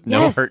leave with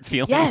no hurt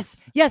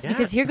feelings? Yes,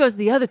 because here goes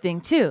the other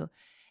thing, too,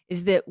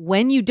 is that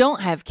when you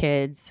don't have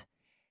kids,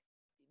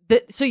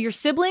 so your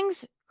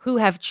siblings who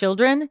have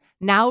children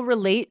now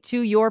relate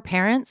to your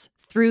parents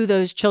through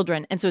those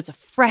children. And so it's a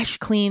fresh,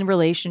 clean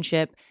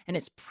relationship, and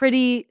it's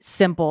pretty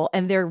simple,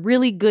 and they're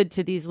really good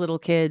to these little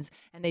kids,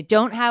 and they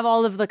don't have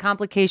all of the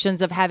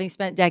complications of having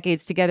spent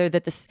decades together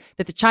that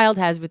the child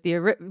has with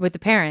the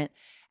parent.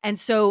 And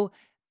so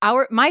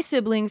my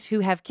siblings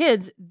who have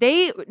kids,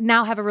 they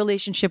now have a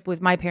relationship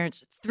with my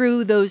parents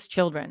through those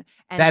children.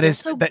 And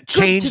that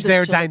changed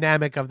their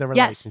dynamic of the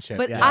relationship.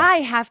 Yes, but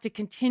I have to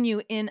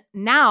continue in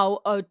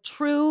now a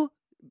true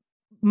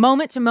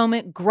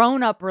moment-to-moment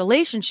grown-up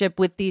relationship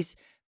with these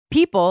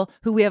people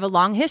who we have a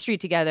long history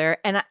together,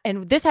 and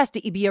this has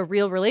to be a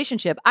real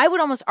relationship. I would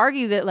almost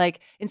argue that, like,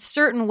 in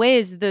certain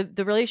ways,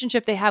 the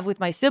relationship they have with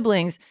my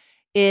siblings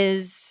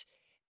is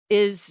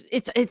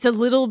it's a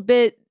little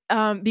bit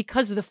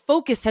because the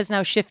focus has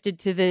now shifted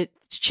to the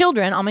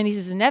children, all my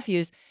nieces and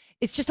nephews.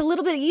 It's just a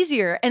little bit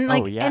easier, and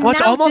like, and well,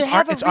 it's now almost to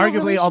have a it's real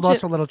arguably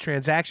almost relationship- a little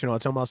transactional.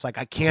 It's almost like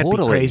I can't be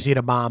crazy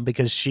to mom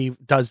because she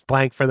does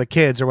blank for the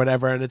kids or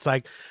whatever, and it's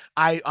like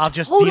I'll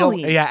just deal.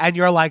 Yeah, and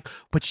you're like,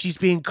 but she's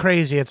being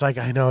crazy. It's like,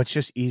 I know, it's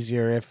just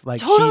easier if like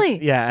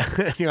yeah,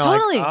 you're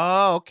Totally. like,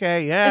 oh,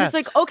 okay, yeah, And it's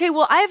like, okay,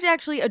 well, I have to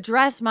actually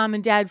address mom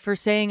and dad for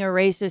saying a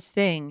racist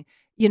thing,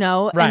 you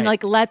know, Right. and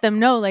like let them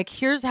know, like,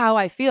 here's how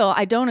I feel.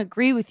 I don't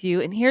agree with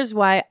you. And here's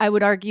why I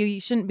would argue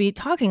you shouldn't be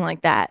talking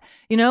like that,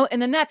 you know?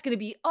 And then that's going to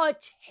be a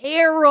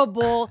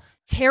terrible,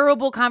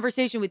 terrible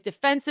conversation with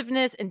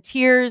defensiveness and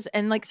tears.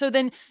 And like, so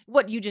then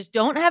what, you just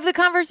don't have the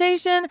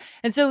conversation?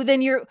 And so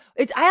then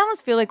I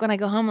almost feel like when I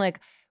go home,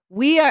 like,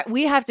 we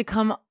have to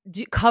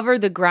cover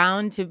the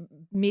ground to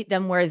meet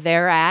them where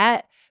they're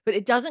at, but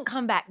it doesn't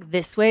come back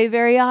this way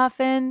very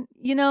often,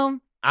 you know?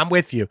 I'm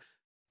with you.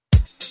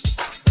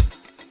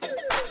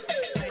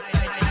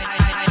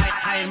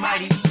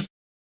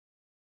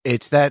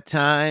 It's that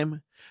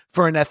time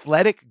for an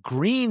Athletic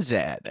Greens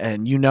ad.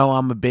 And you know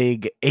I'm a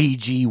big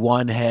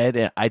AG1 head,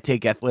 and I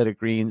take Athletic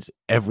Greens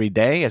every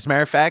day. As a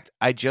matter of fact,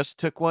 I just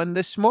took one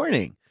this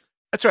morning.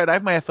 That's right, I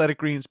have my Athletic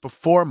Greens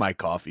before my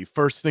coffee,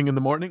 first thing in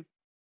the morning,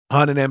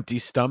 on an empty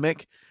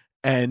stomach.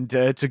 And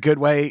it's a good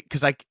way,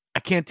 because I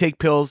can't take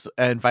pills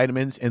and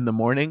vitamins in the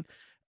morning,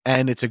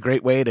 and it's a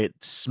great way to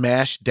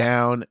smash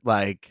down,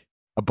 like,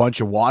 a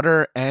bunch of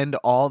water and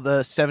all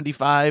the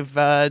 75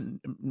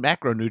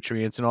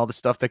 macronutrients and all the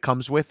stuff that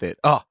comes with it.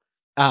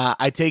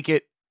 I take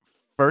it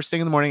first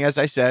thing in the morning, as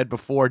I said,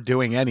 before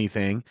doing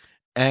anything,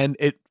 and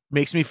it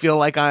makes me feel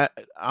like I'm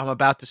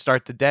about to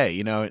start the day.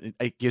 You know,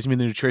 it gives me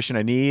the nutrition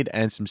I need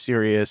and some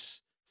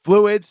serious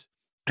fluids,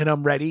 and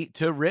I'm ready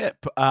to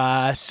rip.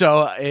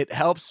 So it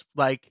helps,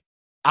 like,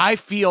 I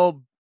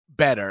feel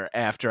better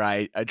after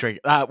I drink.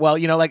 Well,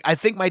 you know, like, I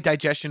think my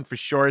digestion for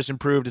sure has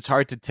improved. It's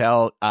hard to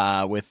tell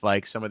with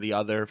like some of the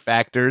other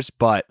factors,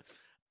 but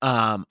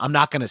I'm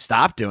not going to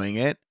stop doing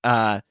it.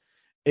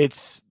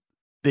 It's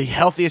the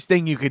healthiest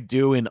thing you could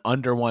do in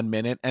under 1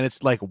 minute, and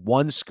it's like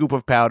 1 scoop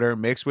of powder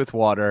mixed with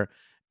water.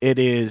 It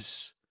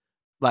is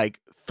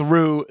like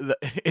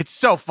it's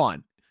so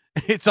fun.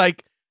 It's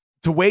like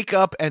to wake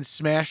up and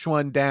smash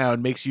one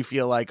down makes you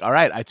feel like, all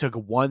right, I took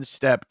 1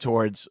 step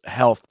towards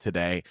health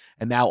today,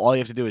 and now all you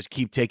have to do is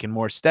keep taking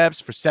more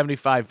steps for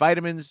 75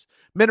 vitamins,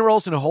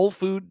 minerals, and whole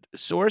food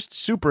sourced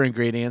super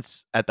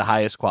ingredients at the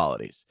highest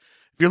qualities.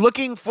 If you're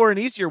looking for an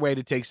easier way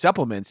to take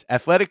supplements,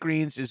 Athletic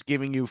Greens is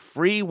giving you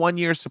free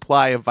 1-year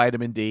supply of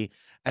vitamin D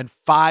and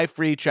 5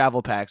 free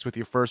travel packs with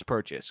your first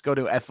purchase. Go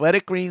to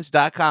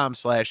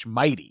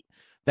athleticgreens.com/mighty.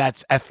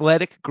 That's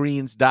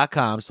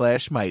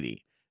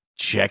athleticgreens.com/mighty.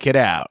 Check it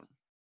out.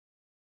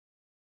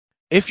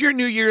 If your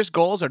New Year's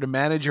goals are to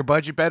manage your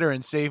budget better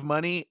and save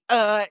money,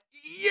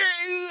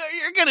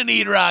 you're going to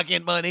need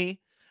Rocket Money.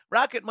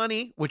 Rocket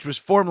Money, which was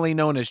formerly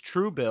known as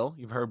Truebill,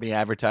 you've heard me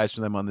advertise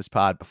for them on this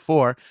pod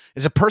before,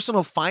 is a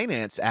personal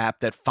finance app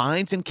that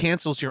finds and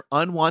cancels your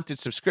unwanted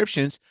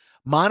subscriptions,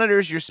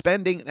 monitors your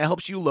spending, and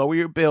helps you lower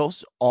your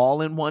bills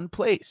all in one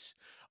place.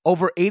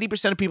 Over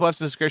 80% of people have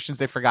subscriptions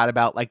they forgot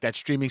about, like that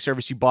streaming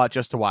service you bought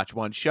just to watch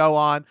one show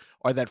on,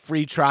 or that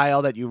free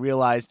trial that you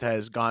realized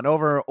has gone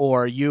over,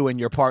 or you and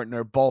your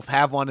partner both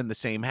have one in the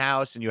same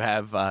house and you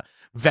have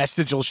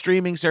vestigial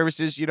streaming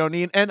services you don't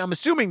need. And I'm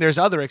assuming there's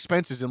other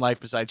expenses in life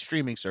besides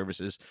streaming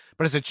services,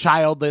 but as a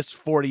childless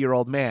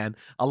 40-year-old man,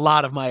 a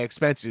lot of my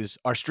expenses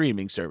are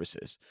streaming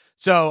services.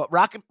 So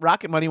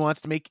Rocket Money wants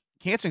to make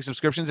canceling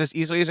subscriptions as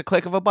easily as a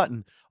click of a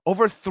button.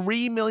 Over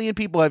 3 million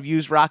people have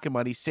used Rocket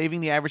Money,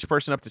 saving the average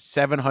person up to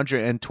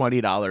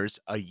 $720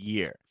 a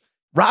year.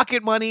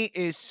 Rocket Money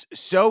is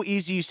so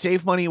easy. You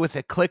save money with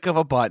a click of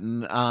a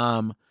button.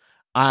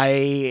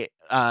 I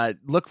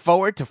look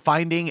forward to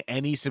finding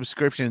any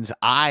subscriptions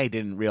I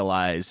didn't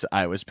realize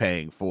I was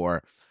paying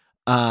for.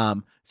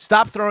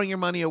 Stop throwing your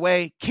money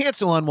away,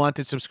 cancel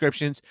unwanted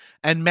subscriptions,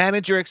 and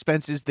manage your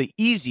expenses the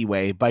easy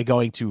way by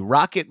going to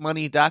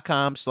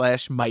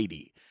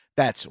rocketmoney.com/mighty.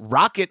 That's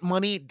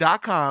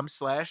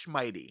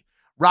rocketmoney.com/mighty.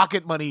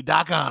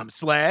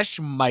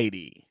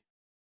 rocketmoney.com/mighty.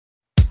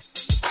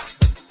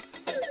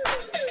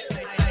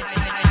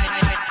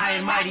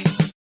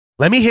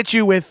 Let me hit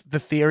you with the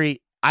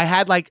theory.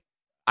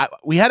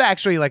 We had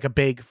actually like a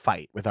big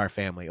fight with our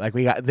family. Like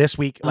we got this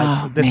week,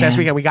 past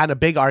weekend, we got in a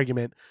big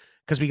argument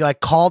because we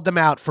like called them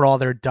out for all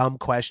their dumb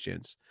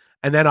questions.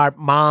 And then our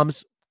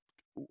moms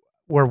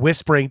were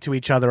whispering to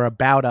each other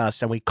about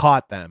us and we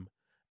caught them.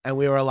 And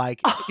we were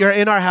like, you're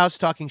in our house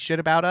talking shit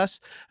about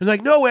us. And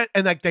like, no,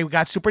 and like they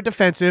got super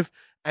defensive.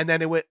 And then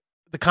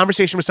the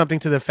conversation was something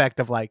to the effect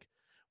of like,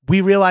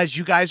 we realize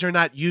you guys are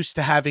not used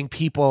to having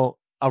people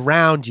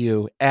around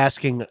you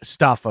asking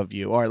stuff of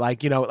you, or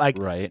like, like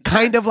right.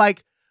 kind of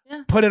like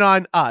put it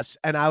on us.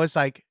 And I was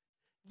like,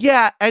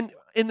 yeah. And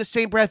in the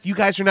same breath, you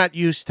guys are not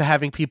used to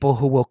having people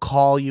who will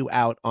call you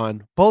out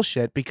on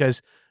bullshit,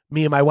 because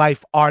me and my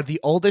wife are the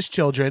oldest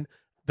children,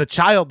 the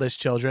childless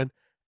children,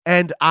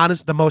 and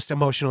the most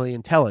emotionally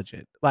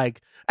intelligent.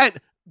 Like, and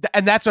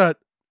that's not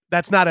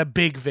a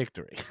big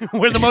victory.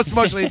 We're the most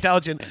emotionally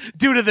intelligent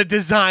due to the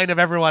design of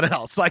everyone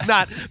else. Like,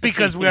 not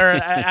because we're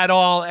at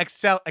all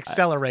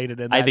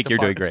accelerated in that I think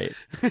department. you're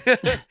doing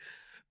great.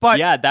 But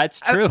yeah, that's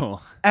true.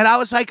 And I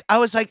was like,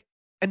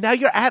 and now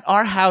you're at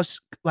our house.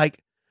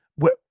 Like,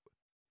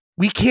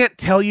 we can't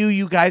tell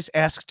you guys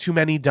ask too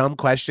many dumb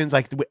questions.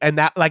 Like, and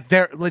that, like,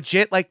 they're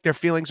legit, like their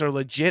feelings are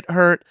legit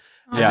hurt.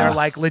 And they're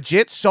like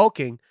legit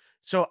sulking.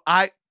 So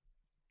I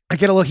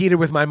get a little heated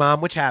with my mom,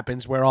 which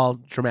happens. We're all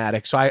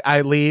dramatic. So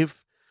I leave,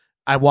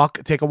 I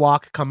take a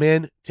walk, come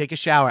in, take a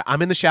shower.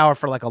 I'm in the shower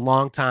for like a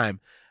long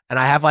time, and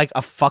I have like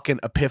a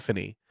fucking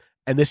epiphany.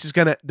 And this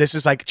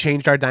is like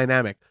changed our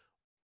dynamic.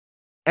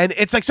 And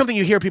it's like something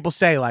you hear people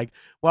say, like,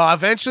 well,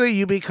 eventually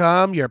you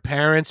become your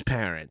parents'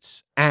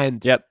 parents.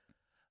 And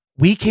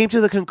we came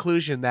to the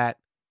conclusion that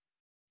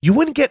you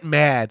wouldn't get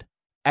mad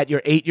at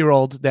your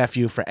 8-year-old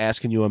nephew for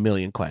asking you a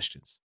million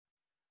questions.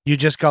 You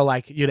just go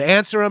like, you'd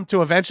answer them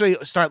to eventually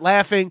start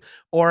laughing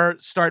or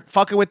start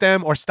fucking with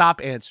them or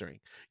stop answering.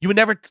 You would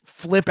never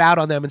flip out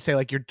on them and say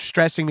like, you're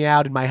stressing me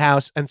out in my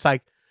house. And it's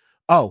like,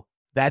 oh,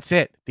 that's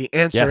it. The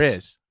answer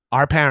is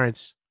our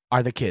parents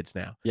are the kids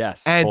now.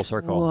 Yes. And full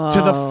circle. Whoa.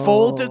 to the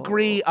full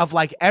degree of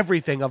like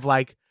everything of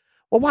like,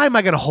 well, why am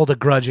I going to hold a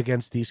grudge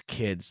against these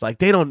kids? Like,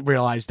 they don't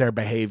realize their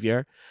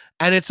behavior.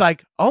 And it's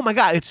like, oh my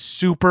God, it's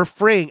super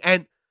freeing.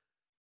 And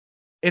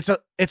it's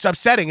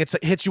upsetting. It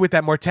hits you with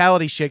that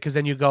mortality shit, because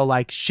then you go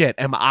like, shit,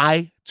 am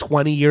I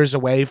 20 years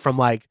away from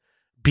like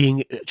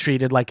being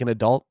treated like an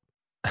adult?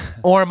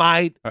 Or am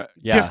I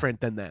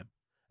different than them?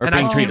 Or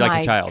being treated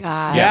like a child.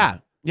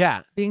 God.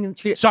 Yeah. Being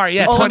treated. Sorry,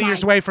 20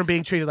 years away from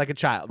being treated like a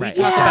child. We Right.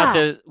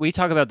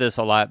 talk about this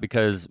a lot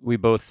because we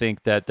both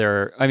think that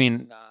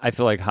I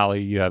feel like,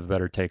 Holly, you have a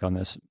better take on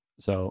this.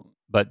 So,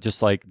 but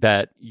just like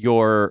that,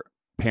 your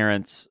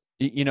parents,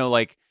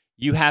 like,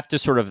 you have to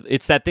sort of,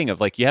 it's that thing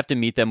of like, you have to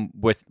meet them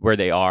with where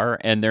they are,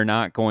 and they're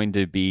not going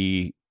to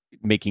be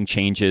making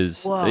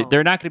changes. Whoa.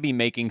 They're not going to be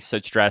making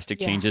such drastic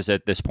changes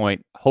at this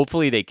point.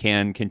 Hopefully they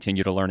can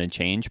continue to learn and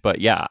change.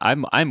 But yeah,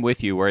 I'm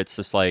with you where it's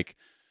just like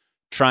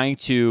trying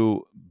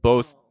to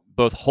both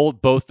hold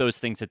both those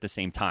things at the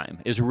same time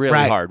is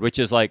really hard, which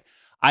is like,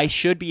 I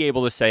should be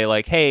able to say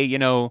like, hey,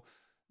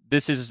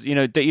 this is, you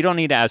don't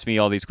need to ask me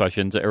all these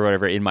questions or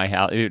whatever in my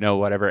house,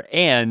 whatever.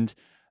 And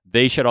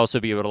they should also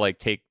be able to like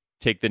take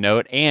the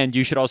note, and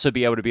you should also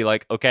be able to be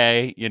like,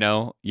 okay,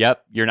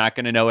 yep, you're not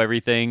going to know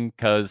everything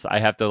because I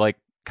have to like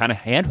kind of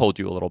handhold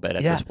you a little bit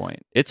at this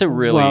point. It's a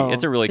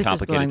really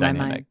complicated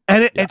dynamic.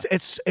 And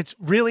it's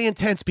really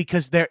intense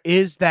because there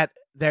is that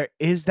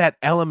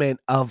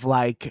element of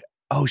like,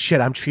 oh shit,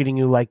 I'm treating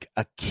you like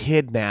a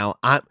kid now.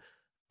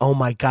 Oh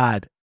my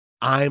God,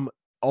 I'm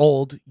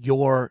old.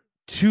 You're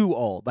too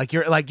old. Like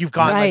you've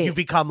gone, like you've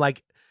become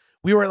like,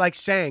 we were like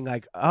saying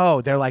like,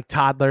 oh, they're like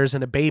toddlers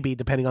and a baby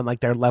depending on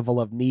like their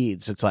level of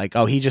needs. It's like,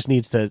 oh, he just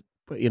needs to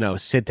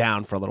sit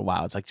down for a little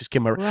while. It's like, just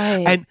give them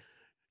Right. and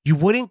you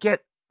wouldn't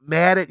get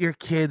mad at your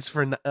kids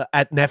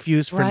at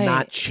nephews for Right.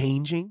 not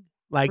changing.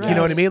 Like, you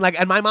know what I Right. mean? Like,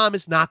 and my mom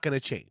is not going to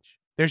change.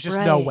 There's just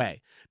no Right.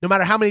 way. No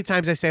matter how many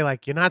times I say,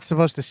 like, you're not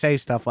supposed to say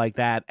stuff like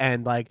that.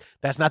 And like,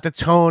 that's not the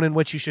tone in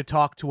which you should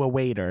talk to a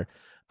waiter.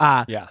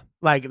 Yeah.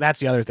 Like, that's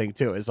the other thing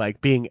too, is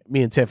like me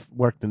and Tiff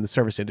worked in the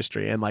service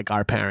industry, and like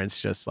our parents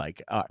just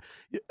like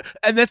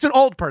and that's an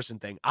old person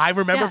thing. I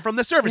remember from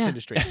the service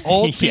industry.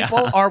 Old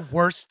people are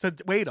worse to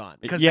wait on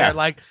because they're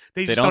like,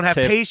 they just don't have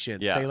tip.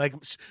 patience. Yeah.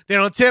 They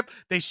don't tip.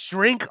 They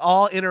shrink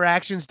all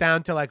interactions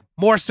down to like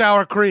more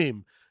sour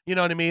cream. You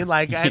know what I mean?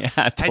 Like, and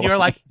you're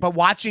like, but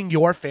watching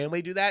your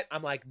family do that,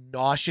 I'm like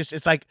nauseous.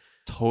 It's like,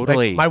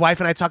 Totally. like, my wife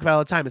and I talk about it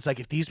all the time. It's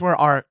like, if these were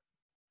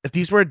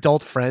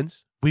adult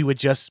friends, we would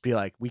just be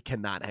like, we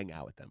cannot hang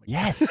out with them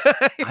again. Yes,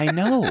 I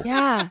know.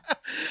 Yeah.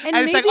 And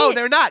it's like, oh,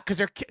 they're not, because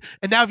they're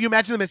and now if you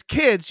imagine them as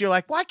kids, you're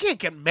like, well, I can't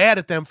get mad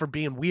at them for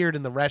being weird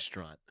in the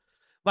restaurant.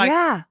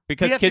 Like,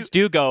 because kids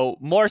do go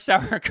more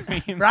sour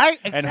cream, right?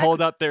 And Exactly.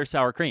 hold up their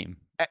sour cream.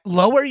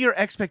 Lower your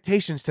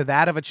expectations to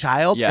that of a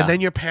child, Yeah. and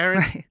then your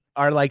parents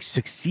are like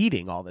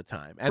succeeding all the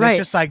time. And Right. it's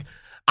just like,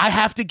 I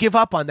have to give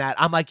up on that.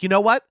 I'm like, you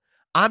know what?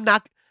 I'm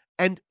not.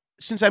 And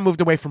since I moved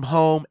away from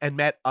home and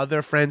met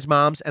other friends'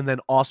 moms, and then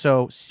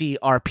also see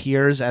our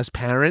peers as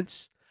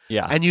parents,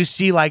 Yeah. and you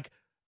see like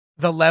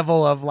the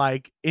level of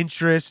like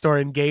interest or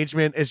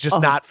engagement is just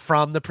not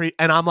from the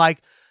and I'm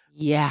like,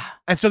 yeah.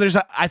 and so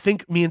I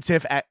think me and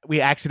Tiff,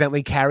 we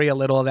accidentally carry a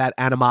little of that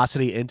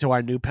animosity into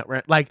our new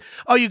parent. Like,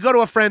 oh, you go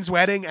to a friend's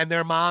wedding and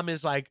their mom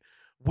is like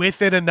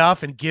with it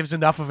enough and gives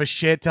enough of a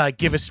shit to like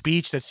give a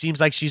speech that seems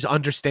like she's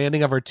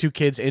understanding of her two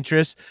kids'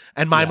 interests.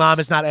 And my mom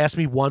has not asked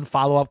me one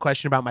follow-up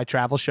question about my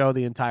travel show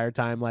the entire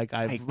time. Like,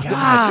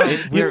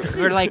 God,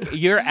 we're like,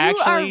 you're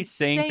actually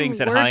saying things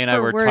that Holly and I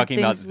were talking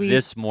about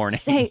this morning.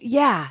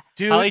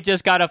 Dude, Holly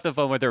just got off the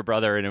phone with her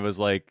brother, and it was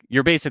like,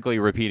 you're basically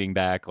repeating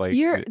back. Like,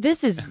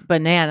 this is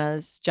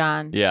bananas,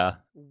 John. Yeah.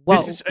 Whoa.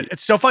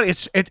 It's so funny.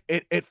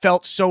 It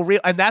felt so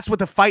real, and that's what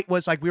the fight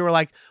was. Like, we were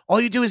like,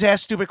 all you do is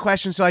ask stupid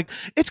questions. So like,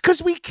 it's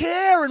because we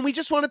care and we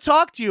just want to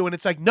talk to you. And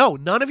it's like, no,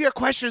 none of your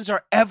questions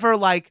are ever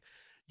like,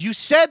 you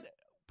said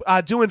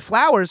doing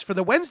flowers for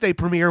the Wednesday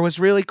premiere was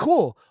really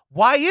cool.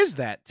 Why is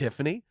that,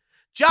 Tiffany?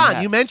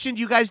 John, you mentioned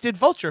you guys did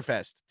Vulture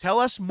Fest. Tell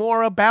us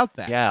more about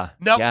that. Yeah.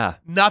 No, Yeah.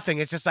 nothing.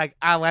 It's just like,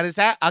 what is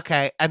that?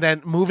 Okay, and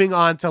then moving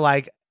on to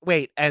like,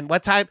 wait, and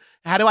what time?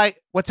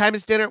 What time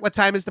is dinner? What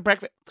time is the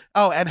breakfast?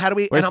 Oh, and how do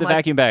we? Where's the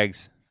vacuum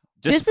bags?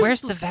 This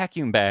Where's the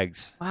vacuum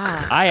bags?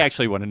 Wow. I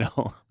actually want to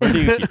know. Where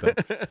do you keep them?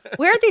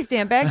 Where are these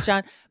damn bags,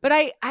 John?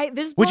 But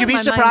this is Would you be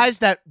blowing my mind.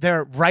 surprised that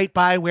they're right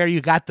by where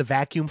you got the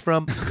vacuum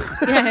from?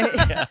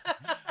 Yeah.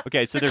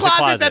 Okay, so there's a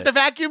closet that the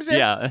vacuum's in?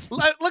 Yeah.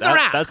 Look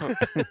around. That's what...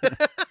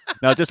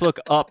 Now just look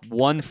up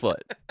 1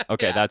 foot.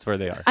 Okay, that's where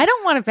they are. I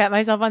don't want to pat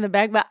myself on the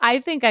back, but I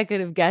think I could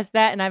have guessed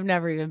that, and I've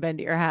never even been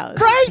to your house.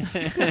 Right.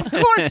 Of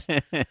course.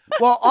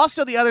 Well,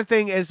 also the other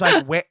thing is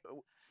like, where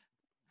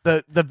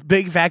the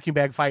big vacuum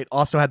bag fight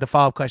also had the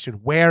follow-up question,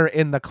 where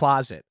in the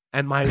closet?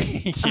 And I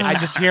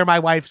just hear my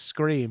wife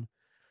scream,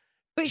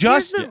 But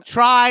just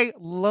try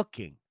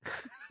looking.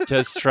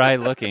 Just try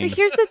looking. But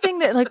here's the thing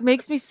that like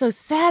makes me so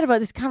sad about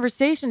this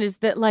conversation is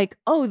that like,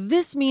 oh,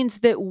 this means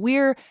that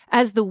we're,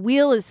 as the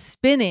wheel is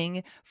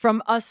spinning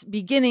from us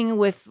beginning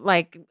with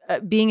like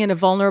being in a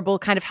vulnerable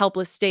kind of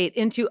helpless state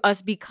into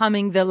us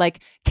becoming the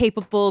like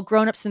capable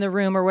grown-ups in the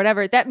room or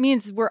whatever. That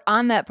means we're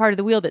on that part of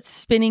the wheel that's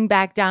spinning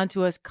back down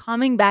to us,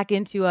 coming back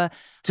into a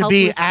to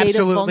be helpless state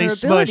of absolutely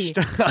vulnerability.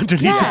 smushed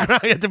underneath.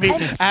 Yes. Right? To be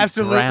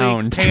absolutely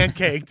drowned.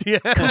 pancaked. Yeah.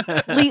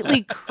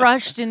 Completely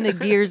crushed in the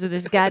gears of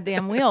this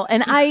goddamn wheel.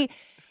 And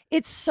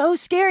it's so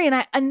scary.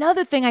 And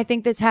another thing I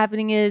think that's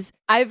happening is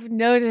I've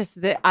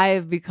noticed that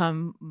I've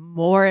become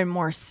more and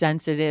more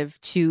sensitive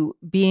to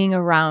being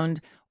around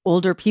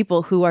older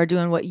people who are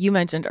doing what you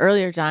mentioned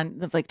earlier, John,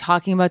 of like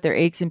talking about their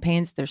aches and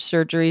pains, their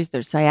surgeries,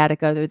 their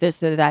sciatica, their this,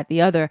 their that,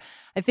 the other.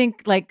 I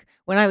think like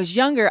when I was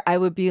younger, I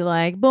would be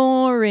like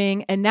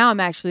boring. And now I'm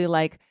actually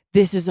like,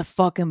 this is a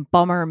fucking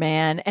bummer,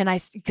 man. And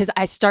because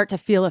I start to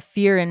feel a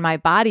fear in my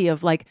body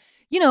of like,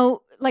 you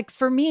know, like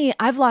for me,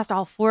 I've lost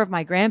all 4 of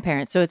my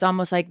grandparents. So it's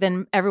almost like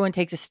then everyone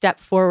takes a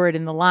step forward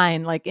in the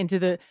line, like into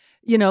the,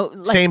 you know,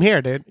 like, same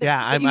here, dude.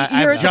 Yeah, you're I'm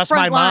at the just my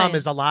front mom line.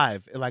 is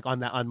alive, like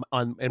on that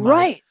in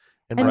right. My,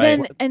 in And my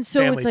then, and so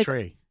family it's like,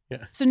 tree.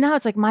 Yeah. so now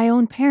it's like my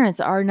own parents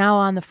are now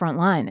on the front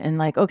line and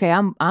like, okay,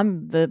 I'm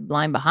the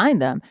line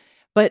behind them.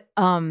 But,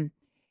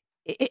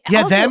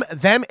 yeah, also,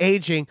 them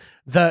aging,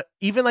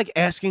 even like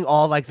asking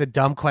all like the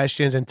dumb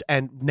questions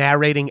and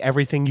narrating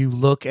everything you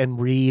look and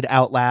read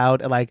out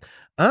loud, and like,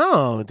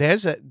 oh,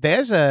 there's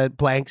a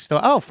blank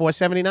store. Oh,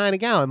 $4.79 a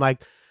gallon.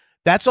 Like,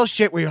 that's all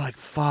shit where you're like,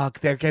 fuck,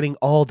 they're getting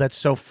old. That's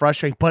so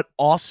frustrating. But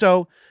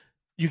also,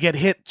 you get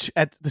hit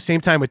at the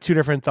same time with 2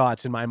 different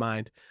thoughts in my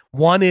mind.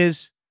 One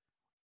is,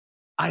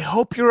 I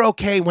hope you're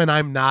okay when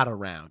I'm not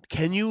around.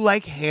 Can you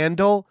like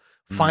handle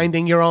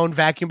finding your own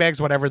vacuum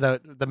bags, whatever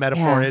the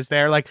metaphor is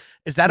there. Like,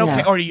 is that okay?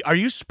 Yeah. Or are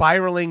you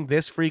spiraling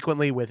this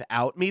frequently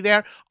without me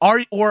there?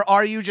 Or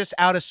are you just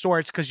out of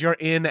sorts because you're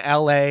in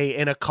LA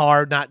in a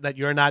car, not that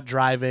you're not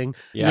driving?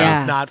 Yeah.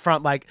 It's not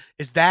from, like,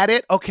 is that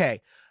it?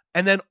 Okay.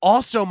 And then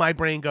also my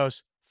brain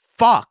goes,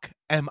 fuck,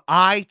 am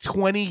I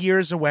 20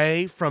 years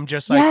away from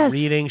just like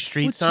reading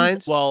street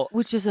signs?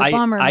 Which is a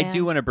bummer. I man.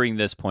 do want to bring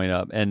this point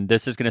up, and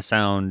this is going to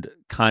sound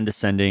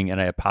condescending,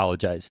 and I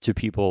apologize to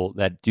people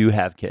that do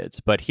have kids.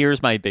 But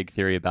here's my big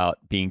theory about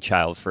being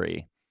child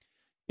free: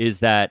 is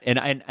that, and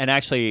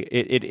actually,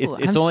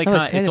 it's only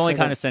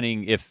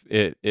condescending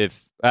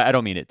if I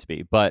don't mean it to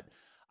be, but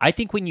I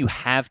think when you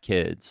have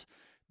kids.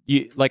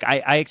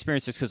 I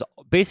experienced this because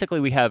basically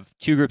we have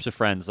two groups of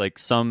friends, like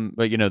some,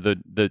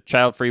 the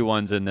child-free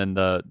ones and then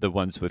the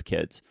ones with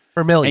kids.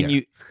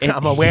 Familiar.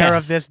 I'm aware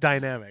of this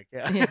dynamic.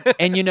 Yeah.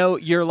 And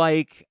you're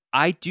like,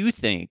 I do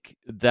think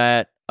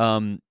that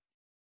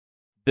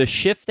the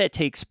shift that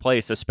takes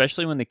place,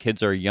 especially when the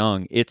kids are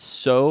young, it's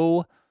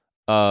so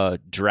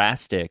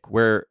drastic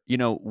where,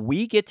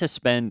 we get to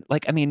spend,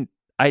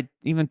 I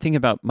even think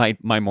about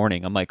my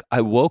morning. I'm like, I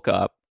woke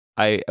up,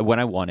 when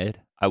I wanted,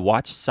 I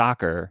watched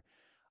soccer,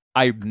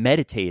 I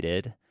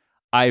meditated,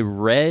 I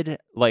read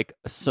like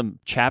some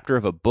chapter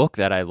of a book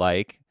that I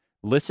like,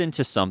 listened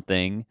to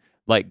something,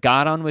 like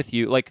got on with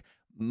you. Like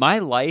my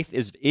life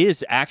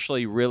is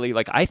actually really,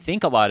 like, I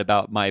think a lot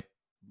about my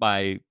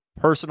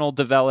personal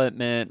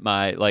development,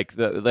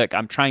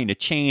 I'm trying to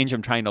change,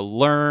 I'm trying to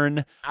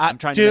learn, I'm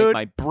trying to make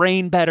my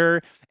brain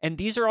better. And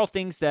these are all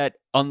things that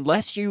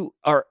unless you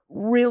are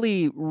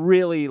really,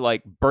 really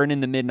like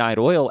burning the midnight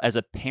oil as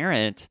a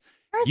parent,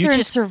 you're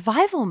in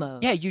survival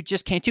mode. Yeah, you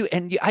just can't do it.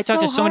 And I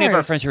talked to so many of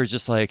our friends who are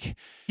just like...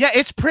 Yeah,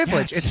 it's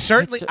privilege. It's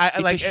certainly...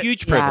 It's a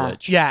huge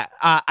privilege. Yeah.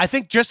 I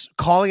think just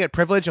calling it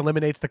privilege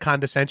eliminates the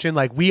condescension.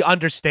 Like, we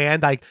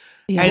understand, like...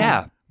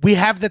 And we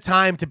have the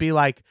time to be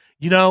like,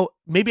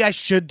 maybe I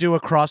should do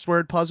a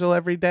crossword puzzle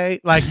every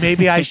day. Like,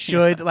 maybe I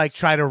should, like,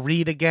 try to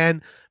read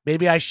again.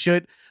 Maybe I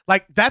should...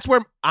 Like, that's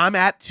where I'm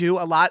at, too,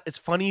 a lot. It's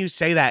funny you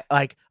say that.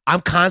 Like,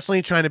 I'm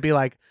constantly trying to be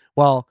like,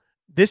 well...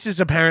 This is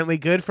apparently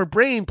good for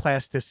brain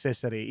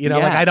plasticity.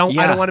 Like I don't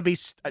want to be,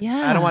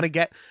 I don't want to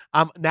get,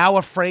 I'm now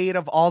afraid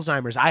of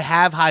Alzheimer's. I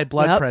have high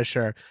blood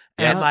pressure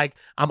and like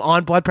I'm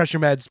on blood pressure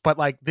meds, but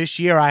like this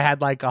year I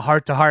had like a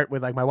heart to heart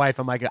with like my wife.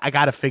 I'm like, I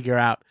got to figure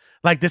out,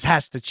 like, this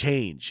has to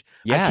change.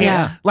 Yeah. I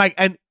can't, like,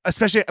 and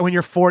especially when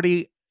you're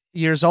 40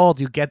 years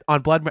old, you get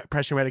on blood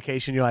pressure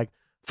medication. You're like,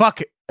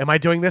 fuck it. Am I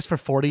doing this for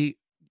 40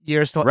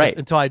 years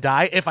until I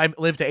die if I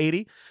live to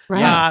 80?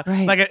 Right.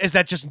 Like, is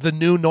that just the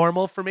new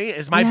normal for me?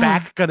 Is my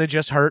back gonna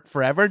just hurt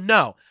forever?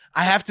 No,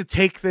 I have to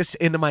take this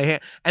into my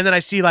hand. And then I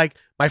see like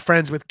my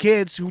friends with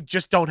kids who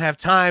just don't have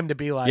time to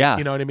be like,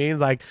 you know what I mean?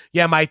 Like,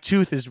 my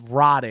tooth is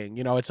rotting.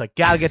 It's like,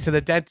 gotta get to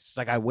the dentist. It's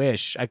like, I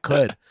wish I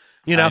could,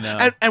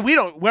 and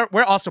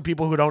we're also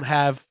people who don't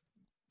have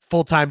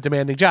full-time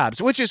demanding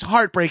jobs, which is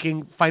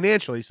heartbreaking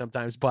financially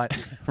sometimes, but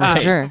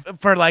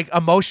for like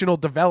emotional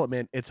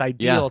development, it's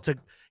ideal to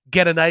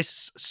get a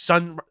nice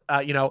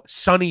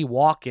sunny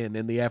walk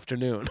in the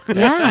afternoon.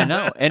 Yeah, I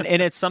know. And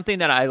it's something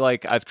that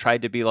I've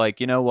tried to be like,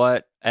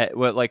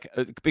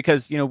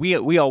 because,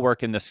 we all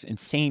work in this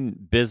insane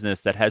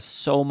business that has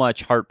so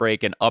much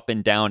heartbreak and up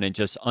and down and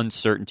just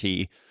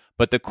uncertainty.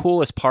 But the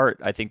coolest part,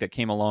 I think, that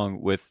came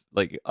along with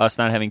like us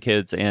not having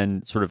kids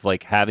and sort of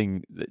like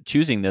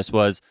choosing this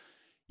was,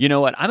 you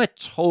know what? I'm a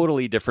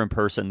totally different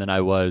person than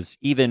I was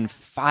even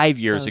 5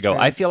 years ago.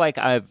 True. I feel like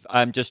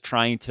I'm just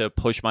trying to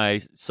push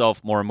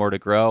myself more and more to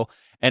grow.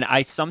 And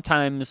I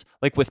sometimes,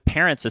 like with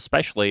parents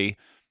especially,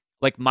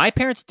 like my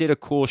parents did a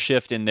cool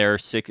shift in their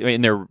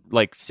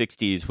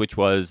 60s, which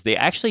was they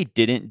actually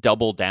didn't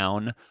double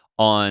down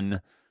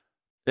on.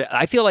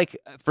 I feel like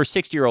for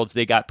 60-year-olds,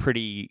 they got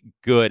pretty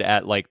good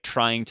at like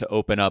trying to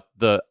open up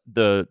the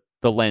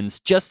lens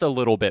just a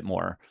little bit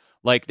more.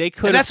 Like they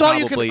could. That's all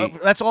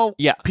That's all.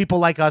 People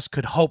like us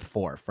could hope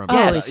for from.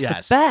 It's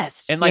the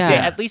best. And like they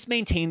at least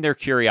maintain their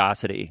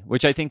curiosity,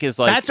 which I think is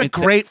like that's a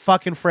great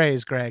fucking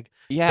phrase, Greg.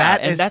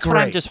 Yeah, that's what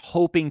I'm just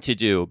hoping to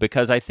do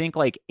because I think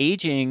like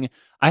aging.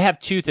 I have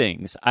two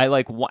things.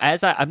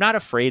 I'm not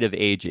afraid of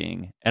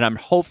aging, and I'm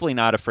hopefully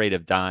not afraid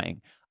of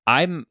dying.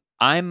 I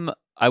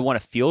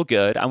want to feel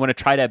good. I want to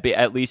try to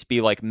at least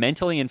be like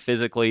mentally and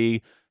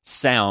physically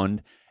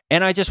sound.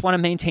 And I just want to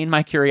maintain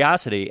my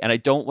curiosity. And I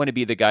don't want to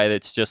be the guy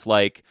that's just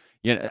like,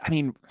 we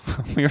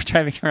were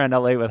driving around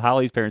LA with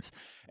Holly's parents.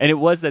 And it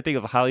was that thing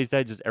of Holly's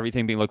dad, just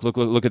everything being like,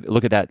 look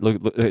at that. Look,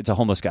 it's a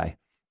homeless guy.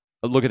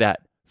 Look at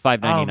that.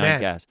 $5.99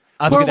 gas.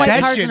 Four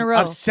white cars in a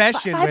row.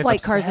 Obsession. Five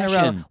white cars in a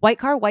row. White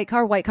car, white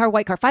car, white car,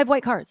 white car. 5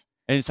 white cars.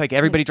 And it's like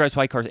everybody drives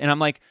white cars. And I'm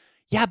like,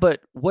 yeah,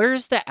 but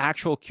where's the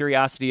actual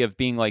curiosity of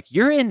being like,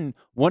 you're in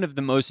one of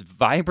the most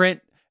vibrant,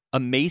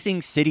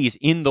 amazing cities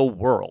in the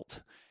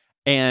world.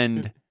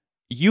 And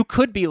you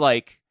could be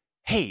like,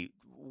 hey,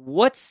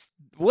 what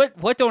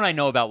don't I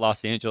know about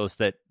Los Angeles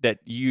that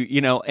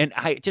and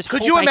I just could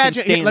hope you I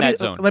imagine? can stay in that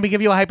zone. Let me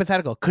give you a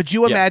hypothetical. Could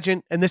you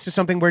imagine? And this is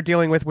something we're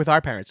dealing with our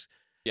parents.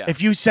 Yeah.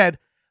 If you said,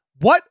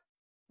 what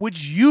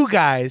would you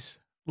guys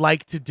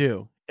like to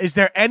do? Is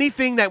there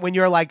anything that when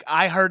you're like,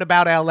 I heard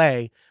about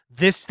LA,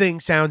 this thing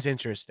sounds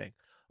interesting?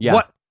 Yeah.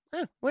 What?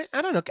 Wait,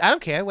 I don't know. I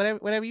don't care.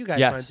 Whatever you guys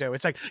want to do.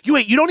 It's like,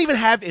 you don't even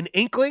have an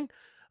inkling.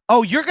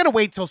 Oh, you're going to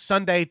wait till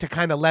Sunday to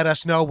kind of let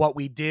us know what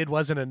we did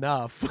wasn't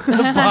enough. but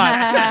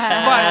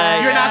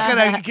you're not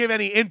going to give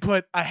any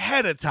input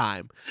ahead of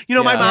time.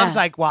 My mom's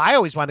like, well, I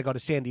always want to go to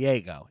San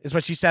Diego, is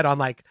what she said on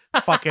like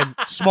fucking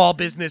Small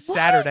Business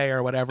Saturday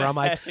or whatever. I'm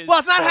like, well,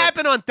 it's not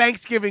happening on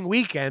Thanksgiving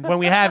weekend when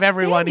we have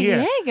everyone San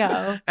here.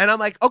 Diego. And I'm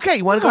like, okay,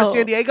 you want to go to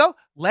San Diego?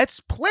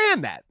 Let's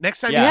plan that. Next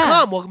time you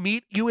come, we'll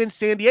meet you in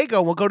San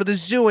Diego. We'll go to the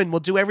zoo and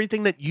we'll do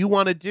everything that you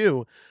want to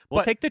do.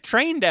 We'll take the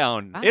train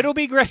down. It'll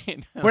be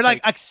great. We're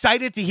like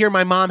excited to hear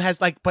my mom has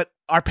but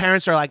our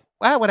parents are like,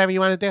 well, whatever you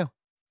want to do.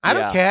 I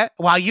don't care.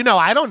 Well,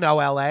 I don't know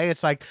LA.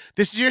 It's like,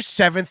 this is your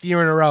 7th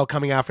year in a row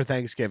coming out for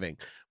Thanksgiving.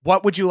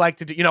 What would you like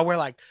to do? We're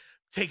like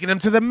taking them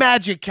to the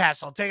Magic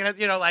Castle, taking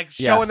them, like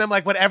showing them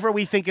like whatever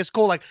we think is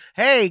cool. Like,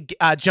 hey,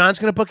 John's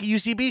going to book a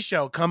UCB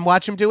show. Come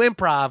watch him do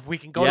improv. We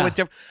can go to a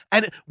different,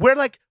 and we're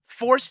like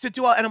forced to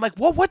do all, and I'm like,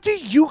 well, what do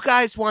you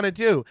guys want to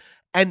do?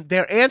 And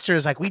their answer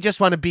is like, we just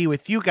want to be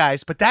with you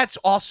guys. But that's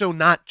also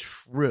not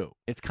true.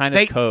 It's kind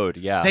of code.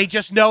 Yeah. They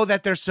just know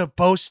that they're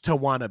supposed to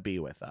want to be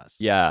with us.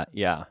 Yeah.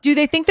 Yeah. Do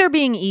they think they're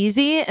being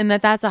easy and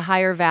that's a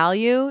higher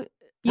value?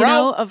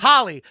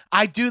 Holly,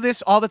 I do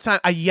this all the time.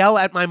 I yell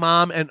at my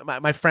mom and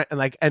my friend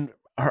and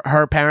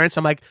her parents.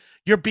 I'm like,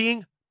 you're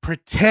being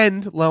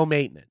pretend low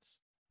maintenance.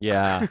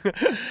 Yeah.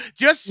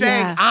 Just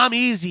saying I'm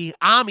easy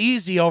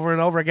over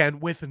and over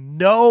again with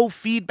no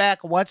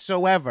feedback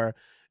whatsoever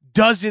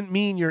doesn't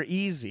mean you're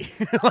easy.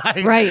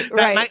 Right.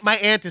 My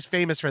aunt is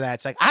famous for that.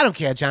 It's like, I don't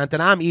care,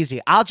 Jonathan. I'm easy.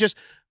 I'll just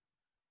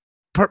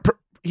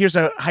here's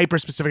a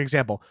hyper-specific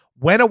example.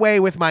 Went away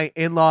with my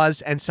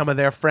in-laws and some of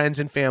their friends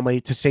and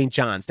family to St.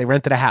 John's. They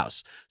rented a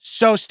house.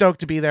 So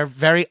stoked to be there.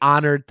 Very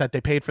honored that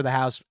they paid for the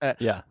house.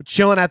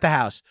 Chilling at the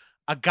house.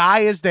 A guy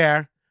is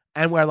there,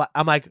 and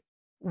I'm like,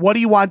 what do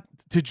you want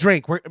to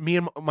drink? Me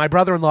and my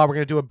brother-in-law, we're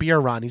going to do a beer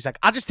run. He's like,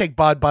 I'll just take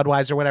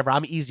Budweiser, whatever.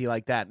 I'm easy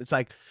like that. And it's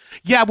like,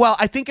 yeah, well,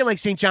 I think in like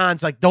St.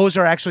 John's, like those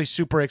are actually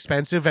super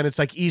expensive and it's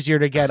like easier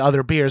to get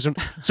other beers. And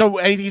so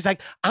he's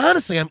like,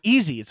 honestly, I'm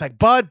easy. It's like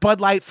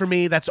Bud Light for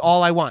me. That's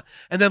all I want.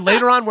 And then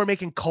later on, we're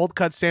making cold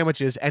cut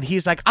sandwiches and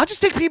he's like, I'll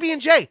just take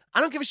PB&J. I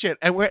don't give a shit.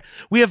 And I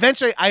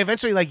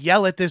eventually like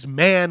yell at this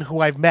man who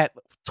I've met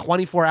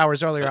 24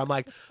 hours earlier. I'm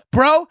like,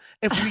 bro,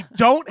 if we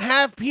don't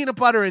have peanut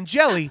butter and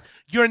jelly,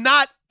 you're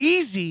not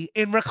easy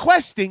in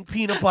requesting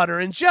peanut butter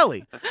and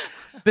jelly.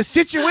 The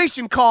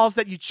situation calls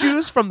that you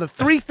choose from the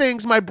 3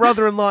 things my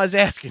brother-in-law is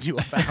asking you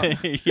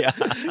about.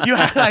 You're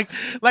like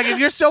if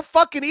you're so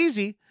fucking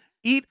easy,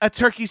 eat a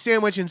turkey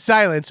sandwich in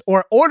silence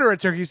or order a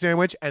turkey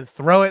sandwich and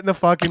throw it in the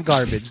fucking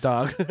garbage,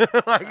 dog.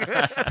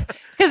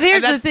 Because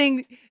here's the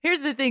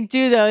thing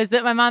too, though, is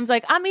that my mom's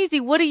like, I'm easy.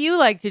 What do you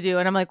like to do?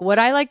 And I'm like, what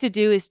I like to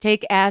do is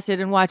take acid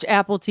and watch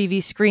Apple TV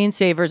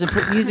screensavers and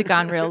put music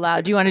on real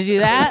loud. Do you want to do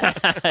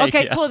that?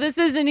 Okay, cool. This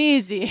isn't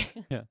easy.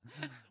 Yeah.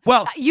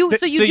 Well, you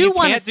want to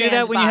can't do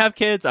that when you have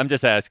kids? I'm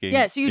just asking.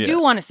 Yeah, so you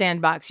do want a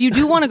sandbox. You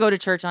do want to go to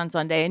church on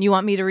Sunday, and you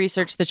want me to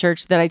research the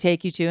church that I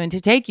take you to and to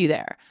take you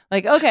there.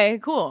 Like, okay,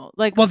 cool.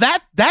 Like, well,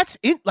 that's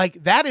it.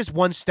 Like, that is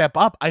one step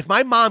up. If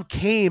my mom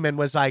came and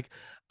was like,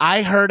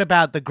 I heard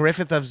about the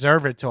Griffith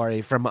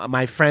Observatory from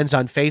my friends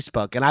on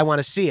Facebook, and I want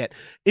to see it,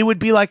 it would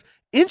be like,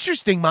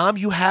 interesting, Mom,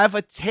 you have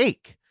a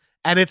take.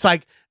 And it's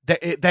like,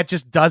 that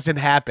just doesn't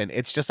happen.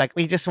 It's just like,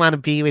 we just want to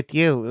be with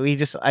you. We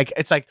just like,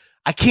 it's like,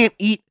 I can't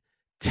eat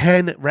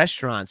 10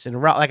 restaurants in a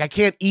row. Like, I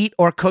can't eat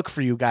or cook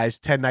for you guys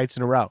 10 nights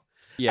in a row.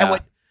 Yeah.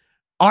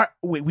 And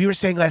we were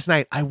saying last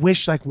night, I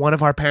wish like one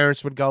of our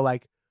parents would go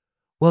like,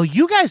 well,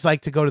 you guys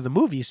like to go to the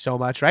movies so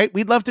much, right?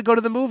 We'd love to go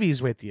to the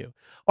movies with you.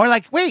 Or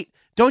like, wait,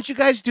 don't you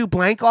guys do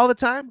blank all the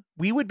time?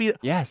 We would be.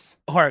 Yes.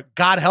 Or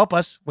God help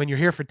us when you're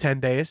here for 10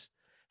 days.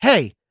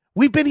 Hey,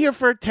 we've been here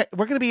we're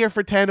going to be here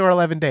for 10 or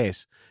 11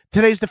 days.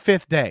 Today's the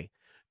 5th day.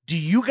 Do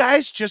you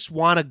guys just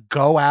want to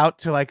go out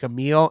to like a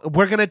meal?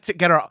 We're going to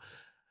get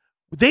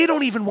they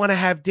don't even want to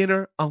have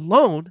dinner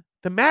alone,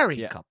 the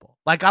married couple.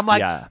 Like, I'm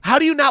like, how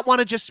do you not want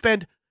to just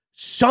spend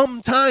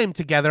some time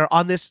together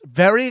on this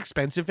very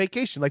expensive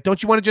vacation? Like,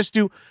 don't you want to just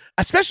do,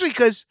 especially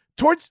because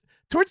towards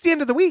the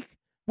end of the week,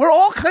 we're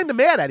all kind of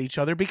mad at each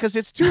other because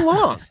it's too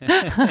long.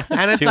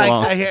 And it's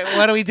like,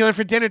 what are we doing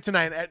for dinner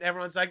tonight? And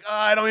everyone's like, oh,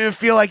 I don't even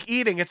feel like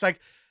eating. It's like,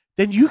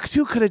 then you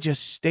two could have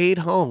just stayed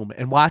home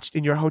and watched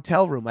in your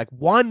hotel room, like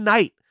one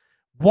night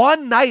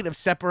of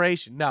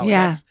separation.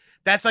 No,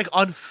 that's like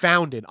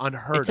unfounded,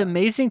 unheard of. It's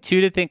amazing, too,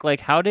 to think, like,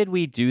 how did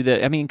we do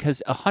that? I mean,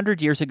 because 100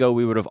 years ago,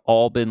 we would have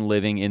all been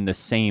living in the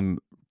same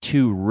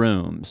 2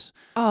 rooms.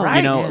 Oh,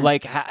 right. You know,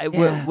 like,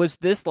 was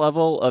this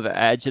level of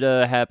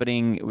agita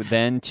happening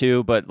then,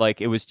 too? But, like,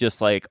 it was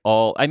just, like,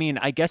 all... I mean,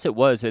 I guess it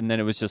was, and then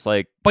it was just,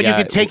 like... But you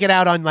could take it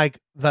out on, like,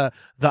 the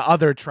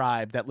other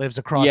tribe that lives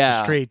across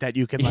the street that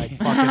you can like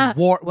fucking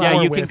war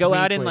you with can go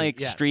out and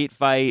weekly. like street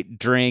fight,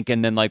 drink,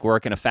 and then like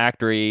work in a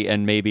factory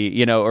and maybe,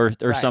 you know,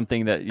 or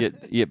something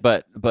that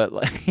but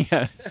like,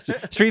 yeah,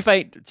 street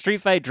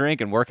fight,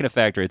 drink, and work in a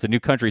factory. It's a new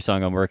country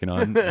song I'm working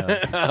on.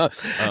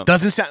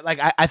 Doesn't sound like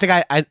I think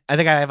I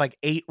have like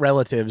 8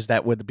 relatives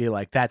that would be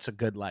like, that's a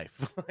good life.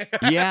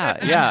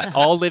 yeah,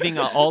 all living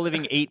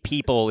 8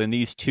 people in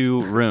these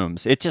 2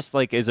 rooms. It just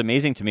like is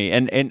amazing to me,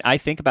 and I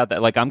think about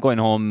that. Like I'm going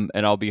home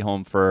and I'll be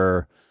home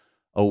for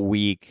a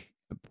week.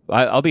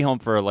 I'll be home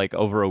for like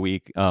over a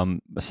week.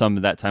 Some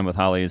of that time with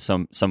Holly, and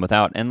some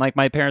without. And like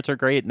my parents are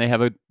great, and they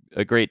have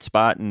a great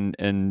spot,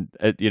 and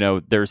you know,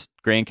 there's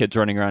grandkids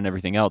running around and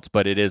everything else.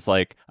 But it is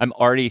like I'm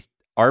already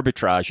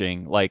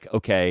arbitraging. Like,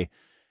 okay,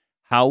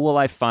 how will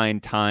I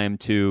find time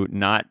to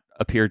not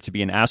appear to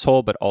be an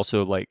asshole, but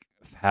also like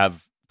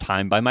have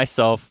time by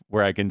myself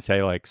where I can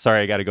say like,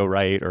 sorry, I got to go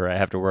write, or I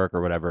have to work,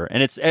 or whatever.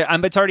 And it's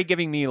already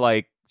giving me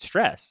like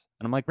stress,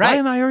 and I'm like, why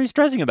am I already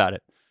stressing about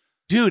it,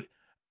 dude?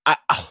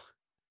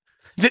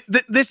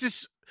 This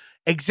is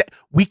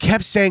we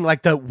kept saying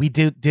like we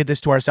did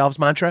this to ourselves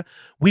mantra.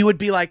 We would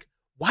be like,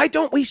 why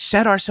don't we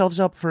set ourselves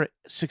up for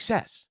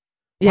success?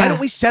 Why don't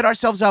we set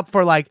ourselves up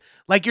for like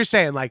you're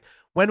saying, like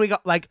when we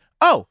got like,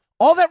 oh,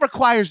 all that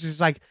requires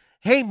is like,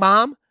 hey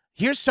mom,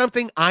 here's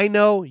something I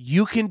know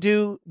you can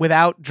do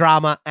without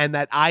drama and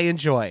that I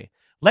enjoy.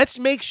 Let's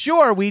make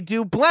sure we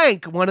do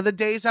blank one of the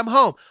days I'm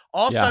home.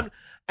 All of a sudden,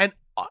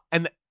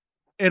 and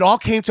it all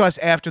came to us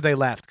after they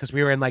left, because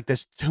we were in like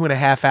this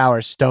 2.5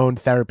 hour stoned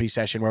therapy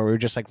session where we were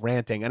just like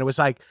ranting. And it was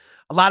like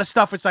a lot of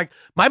stuff. It's like,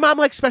 my mom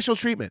likes special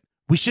treatment.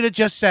 We should have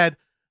just said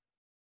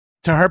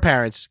to her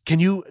parents, can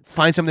you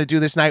find something to do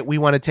this night? We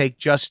want to take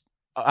just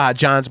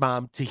John's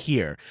mom to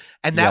here.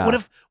 And that would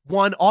have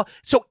won all.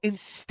 So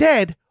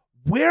instead,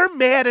 we're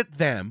mad at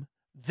them.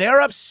 They're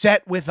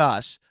upset with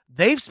us.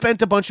 They've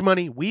spent a bunch of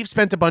money. We've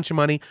spent a bunch of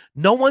money.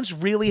 No one's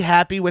really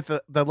happy with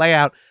the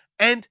layout.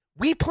 And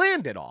we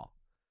planned it all.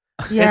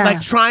 And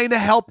like trying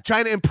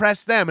to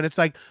impress them. And it's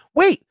like,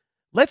 wait,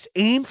 let's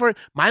aim for,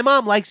 my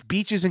mom likes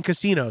beaches and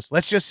casinos.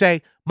 Let's just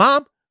say,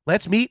 mom,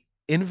 let's meet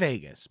in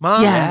Vegas.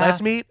 Mom,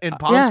 let's meet in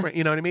Palm Springs.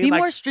 You know what I mean? Be like,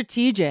 more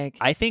strategic.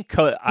 I think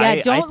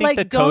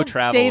don't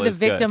stay the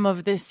victim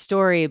of this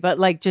story, but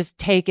like just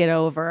take it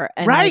over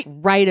and like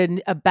write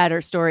a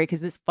better story,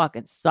 because this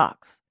fucking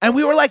sucks. And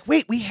we were like,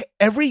 wait,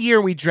 every year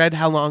we dread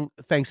how long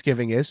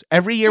Thanksgiving is.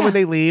 Every year when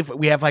they leave,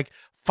 we have like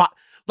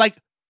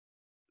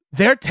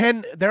their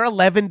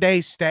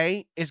 11-day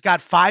stay is got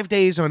 5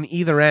 days on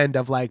either end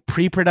of like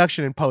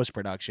pre-production and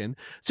post-production.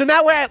 So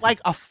now we're at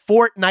like a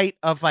fortnight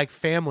of like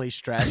family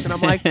stress. And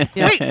I'm like,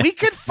 wait, we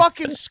could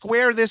fucking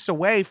square this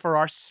away for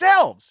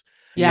ourselves.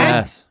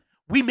 Yes.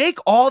 And we make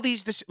all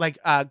these, like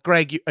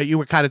Greg, you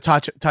were kind of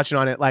touching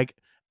on it, like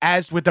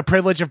as with the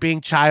privilege of being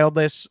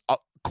childless,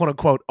 quote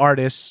unquote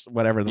artists,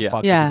 whatever the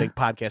fuck you think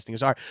podcasting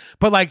is art.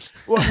 But like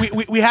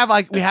we have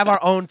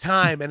our own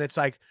time, and it's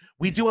like,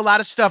 we do a lot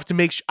of stuff to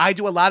make I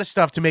do a lot of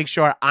stuff to make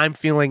sure I'm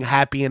feeling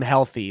happy and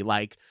healthy.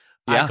 Like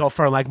I go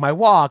for like my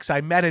walks, I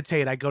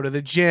meditate, I go to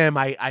the gym,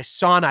 I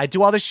sauna, I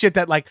do all this shit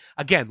that like,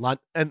 again,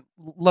 and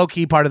low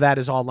key part of that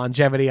is all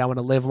longevity. I want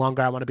to live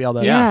longer. I want to be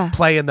able to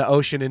play in the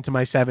ocean into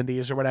my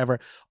 70s or whatever.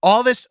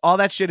 All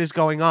that shit is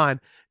going on.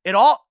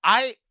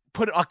 I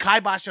put a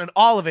kibosh on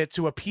all of it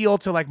to appeal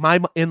to like my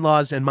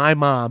in-laws and my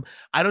mom.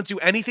 I don't do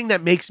anything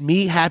that makes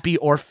me happy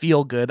or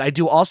feel good. I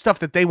do all stuff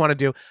that they want to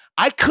do.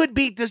 I could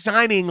be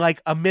designing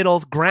like a middle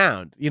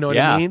ground. You know what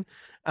I mean?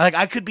 Like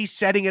I could be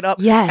setting it up.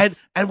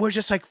 Yes. And we're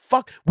just like,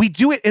 fuck, we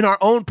do it in our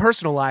own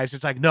personal lives.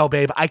 It's like, no,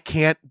 babe, I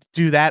can't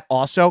do that.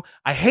 Also,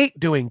 I hate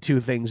doing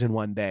 2 things in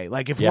one day.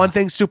 Like if one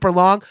thing's super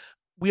long,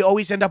 we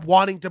always end up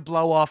wanting to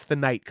blow off the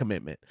night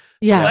commitment.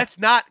 So let's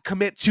not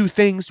commit 2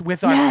 things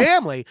with our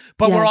family,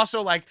 but we're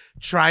also like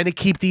trying to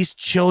keep these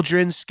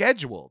children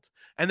scheduled.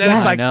 And then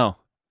it's like,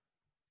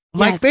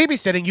 like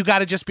babysitting, you got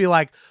to just be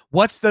like,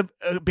 what's the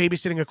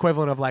babysitting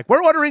equivalent of like,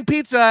 we're ordering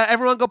pizza,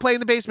 everyone go play in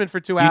the basement for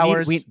 2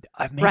 hours.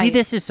 Maybe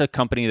this is a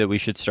company that we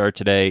should start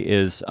today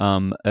is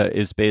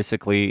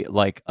basically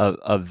like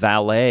a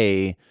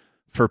valet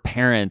for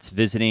parents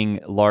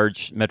visiting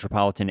large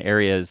metropolitan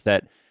areas,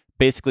 that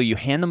basically you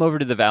hand them over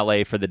to the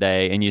valet for the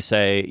day and you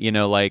say, you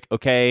know, like,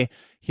 okay,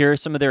 here are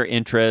some of their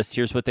interests.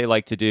 Here's what they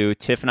like to do.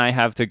 Tiff and I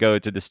have to go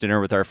to this dinner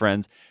with our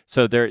friends.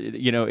 So they're,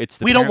 you know, it's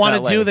the we don't want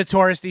to do the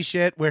touristy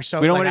shit. We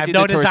don't I have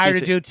no desire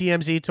to do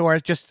TMZ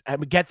tours. Just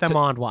get them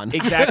on one.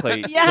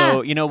 Exactly.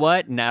 So you know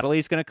what?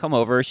 Natalie's going to come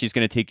over. She's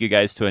going to take you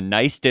guys to a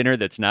nice dinner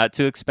that's not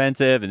too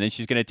expensive, and then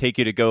she's going to take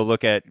you to go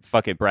look at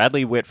fucking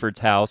Bradley Whitford's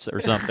house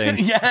or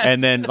something.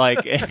 And then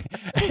like,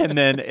 and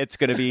then it's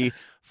going to be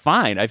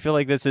fine. I feel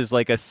like this is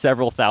like a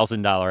several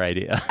 $1,000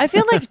 idea. I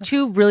feel like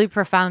 2 really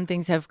profound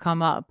things have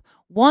come up.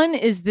 One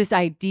is this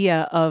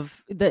idea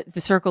of the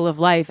circle of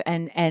life,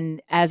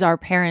 and as our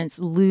parents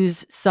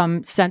lose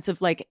some sense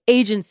of like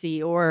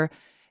agency, or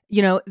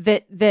you know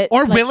that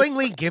or like,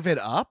 willingly give it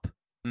up.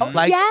 Mhm.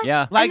 Like,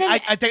 Yeah. Like, And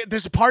then- I think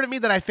there's a part of me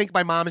that I think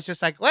my mom is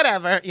just like,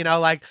 whatever,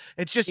 like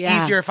it's just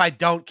easier if I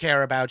don't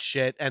care about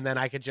shit, and then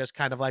I could just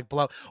kind of like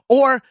blow.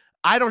 Or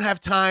I don't have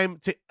time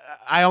to.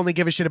 I only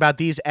give a shit about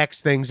these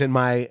X things in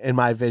my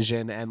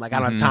vision, and like I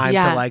don't have time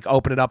to like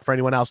open it up for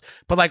anyone else.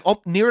 But like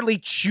nearly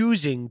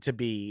choosing to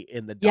be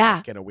in the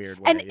dark in a weird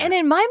way. And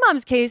in my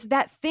mom's case,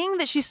 that thing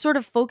that she's sort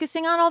of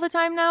focusing on all the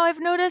time now, I've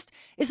noticed,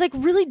 is like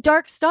really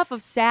dark stuff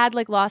of sad,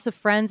 like loss of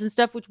friends and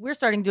stuff, which we're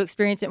starting to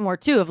experience it more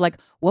too. Of like,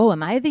 whoa,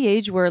 am I the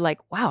age where like,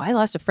 wow, I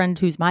lost a friend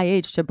who's my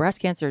age to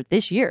breast cancer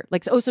this year?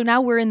 Like, so now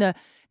we're in the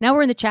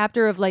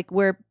chapter of like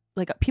where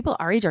like people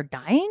our age are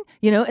dying,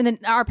 and then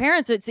our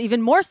parents, it's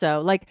even more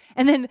so. Like,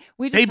 and then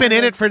they've been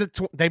in it for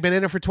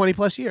 20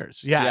 plus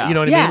years. Yeah. You know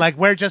what I mean? Like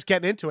we're just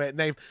getting into it,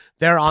 and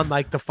they're on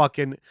like the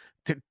fucking.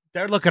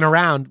 They're looking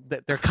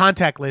around. Their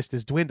contact list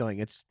is dwindling.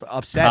 It's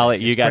upsetting.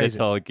 Holly, you got to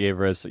tell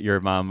Gabrus,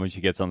 your mom, when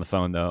she gets on the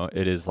phone, though.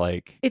 It is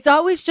like... It's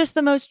always just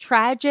the most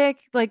tragic,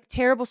 like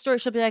terrible story.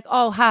 She'll be like,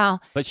 oh,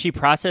 how? But she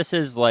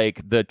processes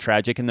like the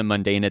tragic and the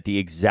mundane at the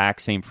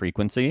exact same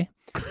frequency.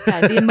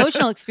 Yeah, the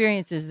emotional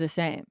experience is the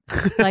same.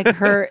 Like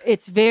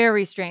it's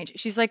very strange.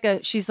 She's like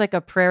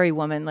a prairie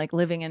woman, like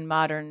living in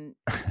modern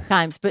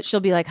times. But she'll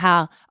be like,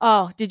 how?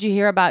 Oh, did you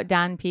hear about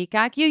Don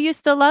Peacock? You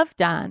used to love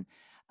Don.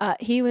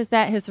 He was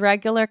at his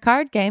regular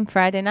card game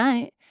Friday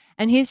night,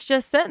 and he's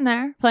just sitting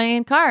there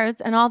playing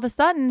cards, and all of a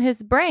sudden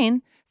his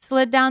brain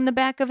slid down the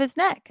back of his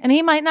neck, and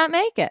he might not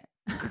make it.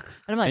 And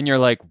I'm like, and you're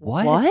like,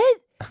 what?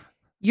 What?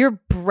 Your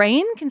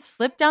brain can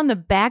slip down the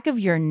back of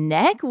your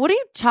neck? What are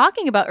you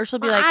talking about? Or she'll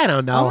be like, I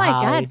don't know. Oh my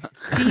Holly. God.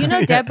 Do you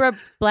know Deborah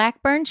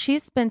Blackburn?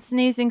 She's been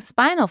sneezing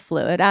spinal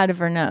fluid out of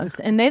her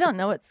nose, and they don't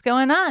know what's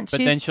going on. But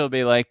then she'll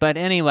be like, but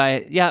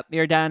anyway, yep,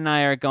 your dad and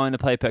I are going to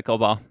play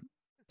pickleball.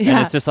 Yeah.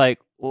 And it's just like,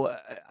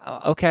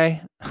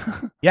 okay.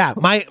 Yeah,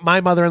 my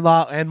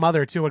mother-in-law and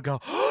mother too would go,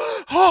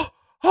 oh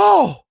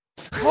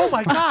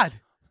my God.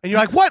 And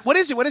you're like, what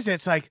is it? What is it?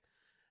 It's like,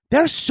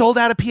 they're sold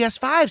out of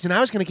PS5s, and I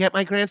was going to get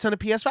my grandson a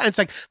PS5. It's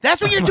like,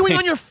 that's what you're doing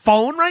on your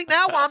phone right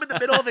now while I'm in the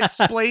middle of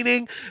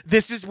explaining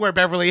this is where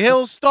Beverly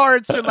Hills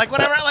starts and like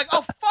whatever. I'm like,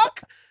 oh,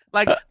 fuck.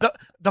 Like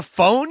the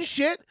phone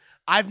shit.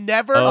 I've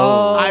never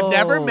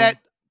met,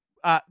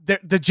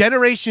 the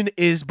generation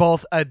is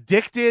both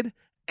addicted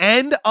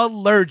and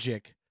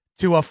allergic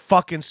to a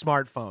fucking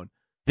smartphone.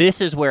 This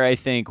is where I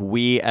think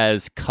we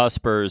as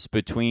cuspers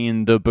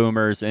between the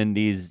boomers and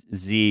these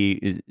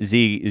Z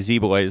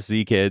boys,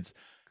 Z kids,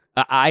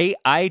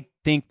 I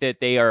think that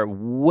they are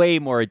way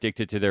more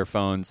addicted to their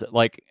phones.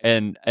 Like,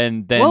 and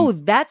then whoa,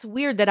 that's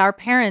weird that our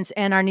parents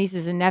and our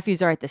nieces and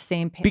nephews are at the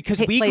same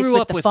because we place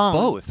grew up with phone,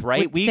 both,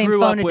 right? We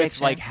grew up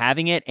with like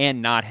having it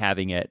and not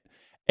having it.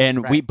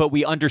 And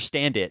we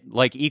understand it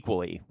like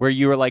equally, where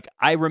you were like,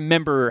 I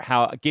remember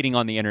how getting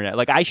on the internet,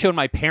 like I showed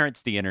my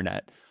parents the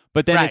internet,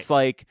 but then it's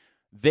like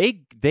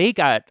they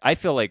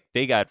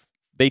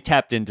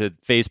tapped into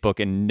Facebook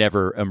and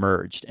never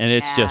emerged. And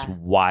it's just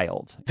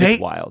wild.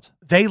 It's wild.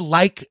 They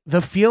like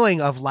the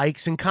feeling of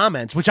likes and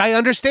comments, which I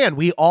understand.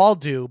 We all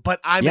do. But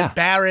I'm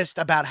embarrassed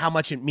about how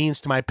much it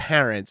means to my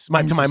parents,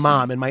 to my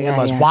mom and my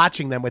in-laws.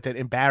 Watching them with it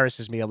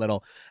embarrasses me a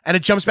little. And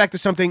it jumps back to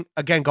something,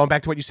 again, going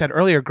back to what you said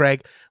earlier,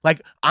 Greg.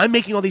 Like, I'm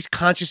making all these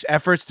conscious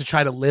efforts to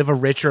try to live a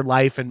richer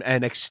life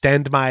and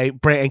extend my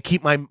brain and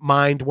keep my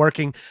mind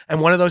working.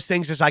 And one of those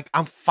things is like,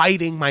 I'm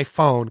fighting my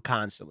phone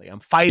constantly.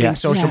 I'm fighting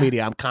social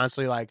media. I'm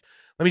constantly like,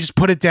 let me just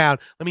put it down.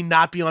 Let me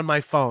not be on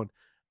my phone.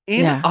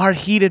 In our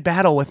heated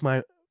battle with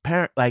my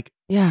parent, like,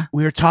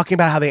 we were talking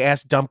about how they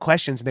asked dumb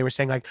questions, and they were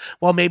saying like,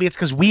 well, maybe it's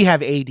because we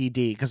have ADD,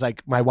 because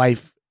like my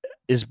wife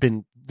has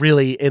been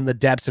really in the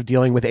depths of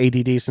dealing with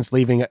ADD since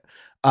leaving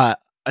a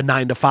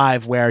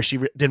 9-to-5, where she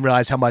didn't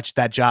realize how much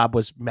that job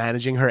was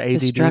managing her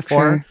ADD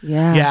for her.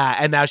 Yeah.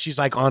 And now she's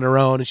like on her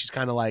own, and she's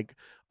kind of like,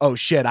 oh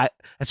shit. And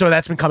so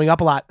that's been coming up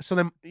a lot. So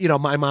then,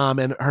 my mom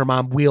and her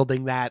mom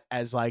wielding that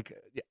as like,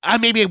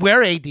 maybe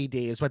we're ADD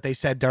is what they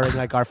said during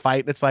like our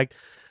fight. And it's like,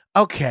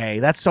 okay,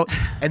 that's so.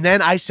 And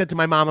then I said to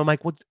my mom, I'm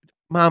like, well,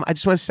 Mom, I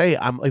just want to say,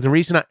 I'm like, the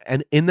reason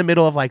and in the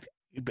middle of like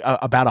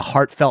about a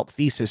heartfelt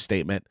thesis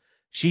statement,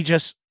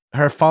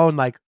 her phone,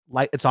 like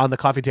it's on the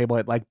coffee table.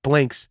 It like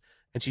blinks,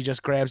 and she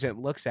just grabs it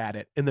and looks at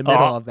it in the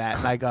middle of that.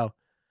 And I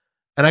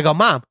go,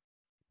 Mom,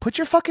 put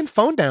your fucking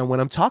phone down when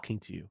I'm talking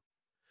to you.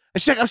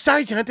 And she's like, I'm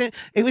sorry, Jonathan.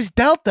 It was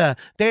Delta.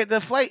 The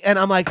flight. And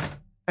I'm like,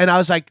 and I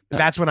was like,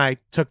 that's when I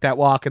took that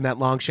walk and that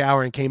long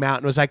shower and came out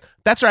and was like,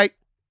 that's right.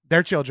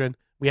 They're children.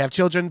 We have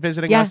children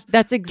visiting us. Yeah,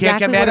 that's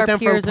exactly what our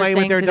peers are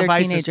saying to their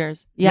devices.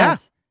 teenagers.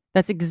 Yes,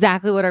 that's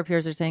exactly what our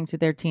peers are saying to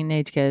their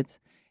teenage kids.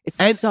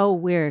 It's so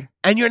weird.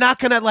 And you're not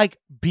going to like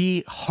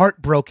be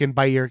heartbroken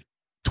by your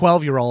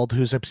 12-year-old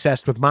who's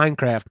obsessed with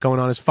Minecraft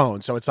going on his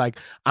phone. So it's like,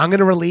 I'm going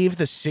to relieve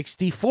the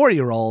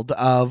 64-year-old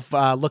of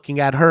looking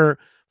at her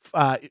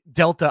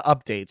Delta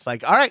updates.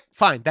 Like, all right,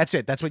 fine. That's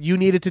it. That's what you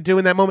needed to do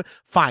in that moment.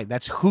 Fine.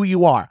 That's who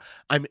you are.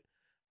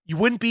 You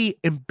wouldn't be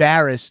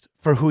embarrassed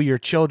for who your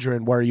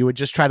children were. You would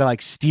just try to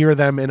like steer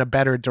them in a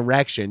better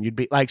direction. You'd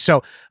be like,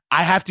 so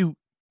I have to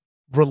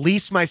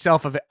release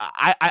myself of it.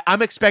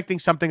 I'm expecting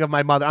something of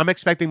my mother. I'm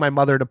expecting my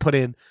mother to put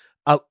in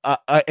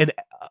an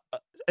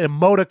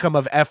modicum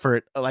of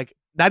effort, like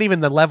not even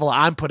the level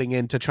I'm putting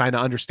into trying to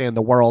understand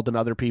the world and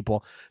other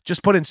people.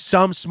 Just put in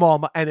some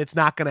small, and it's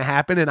not going to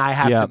happen, and I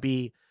have to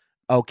be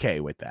okay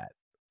with that.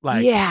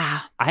 Like,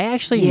 yeah, I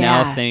actually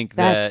now think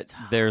that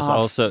there's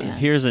also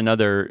here's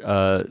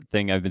another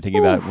thing I've been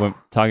thinking about when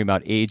talking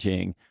about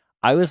aging.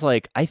 I was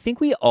like, I think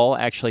we all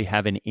actually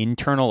have an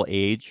internal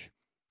age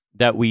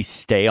that we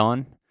stay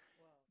on,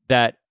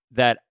 that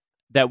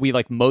we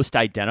like most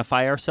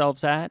identify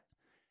ourselves at.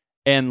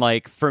 And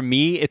like for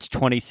me, it's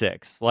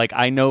 26. Like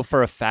I know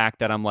for a fact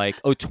that I'm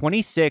like,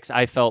 26.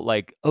 I felt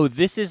like,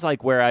 this is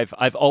like where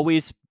I've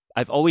always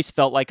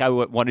felt like I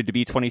wanted to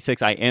be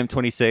 26. I am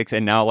 26,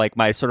 and now like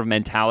my sort of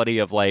mentality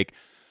of like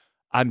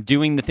I'm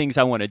doing the things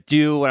I want to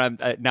do when I'm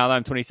now that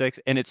I'm 26,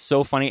 and it's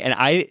so funny.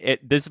 And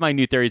this is my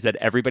new theory, is that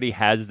everybody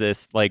has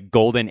this like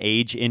golden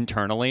age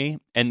internally,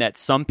 and that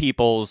some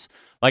people's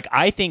like,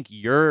 I think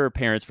your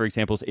parents, for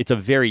example, it's a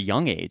very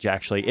young age.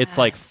 Actually, it's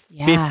like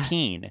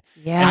 15.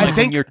 Yeah, and like I think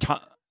when you're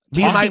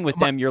talking with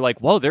them, you're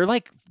like, whoa, they're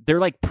like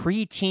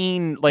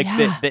preteen. Like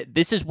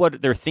this is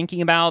what they're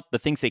thinking about. The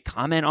things they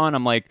comment on.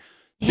 I'm like,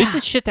 this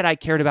is shit that I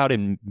cared about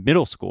in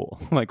middle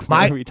school. Like,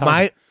 what are we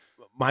talking?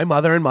 My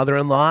mother and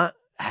mother-in-law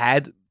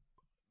had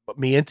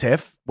me and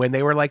Tiff when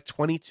they were like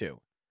 22.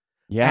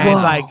 Yeah,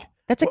 and like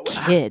that's a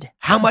kid.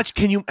 How much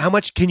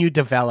can you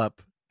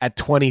develop at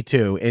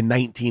 22 in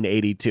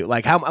 1982?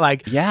 Like how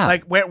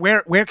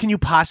where can you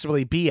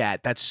possibly be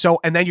at? That's so,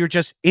 and then you're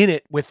just in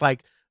it with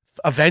like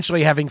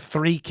eventually having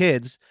 3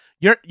 kids.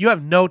 You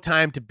have no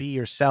time to be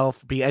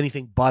yourself, be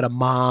anything but a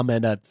mom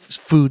and a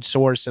food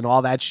source and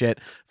all that shit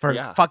for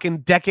a fucking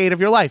decade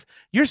of your life.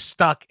 You're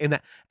stuck in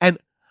that. And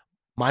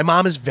my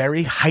mom is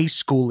very high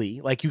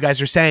schooly, like you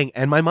guys are saying,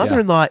 and my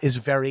mother-in-law is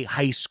very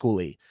high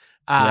schooly.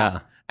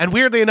 And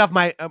weirdly enough,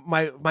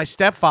 my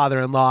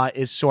stepfather-in-law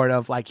is sort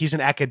of like, he's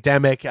an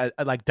academic,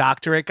 like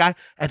doctorate guy,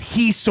 and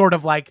he's sort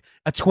of like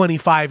a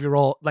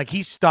 25-year-old. Like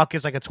he's stuck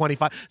as like a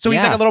 25. So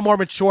he's like a little more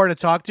mature to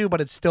talk to, but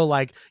it's still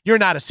like, you're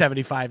not a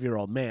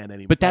 75-year-old man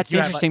anymore. But that's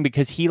interesting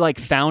because he like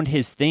found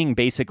his thing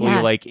basically.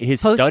 Like his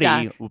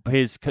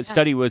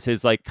study was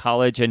his like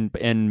college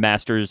and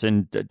master's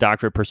and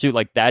doctorate pursuit.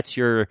 Like that's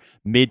your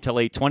mid to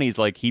late 20s.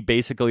 Like he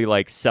basically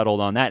like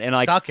settled on that. And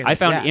like I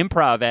found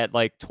improv at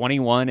like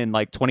 21 and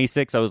like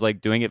 26. I was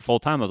like doing it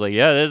full time. I was like,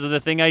 this is the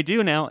thing I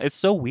do now. It's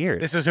so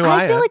weird. This is who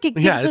I am. I feel like it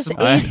gives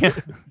us age.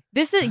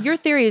 This is your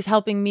theory is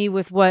helping me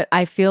with what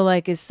I feel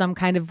like is some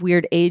kind of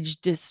weird age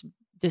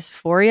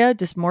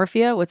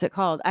dysmorphia. What's it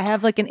called? I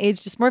have like an age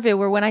dysmorphia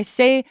where when I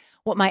say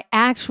what my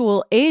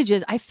actual age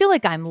is, I feel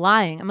like I'm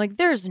lying. I'm like,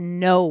 there's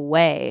no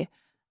way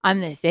I'm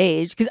this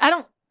age, because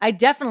I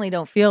definitely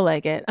don't feel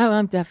like it.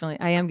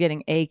 I am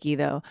getting achy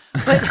though.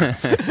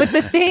 But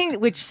the thing,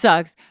 which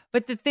sucks,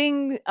 but the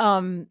thing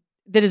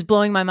that is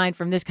blowing my mind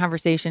from this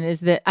conversation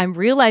is that I'm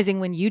realizing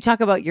when you talk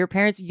about your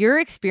parents, your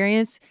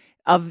experience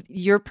of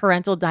your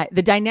parental,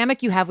 the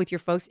dynamic you have with your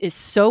folks is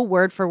so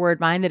word for word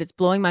mine that it's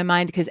blowing my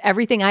mind, because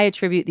everything I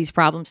attribute these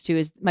problems to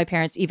is my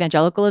parents'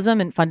 evangelicalism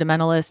and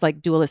fundamentalist,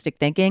 like dualistic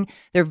thinking.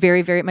 They're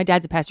very, very, my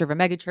dad's a pastor of a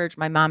megachurch.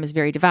 My mom is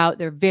very devout.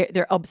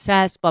 They're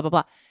obsessed, blah, blah,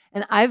 blah.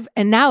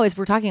 And now as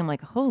we're talking, I'm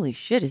like, holy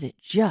shit, is it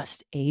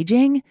just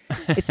aging?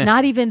 It's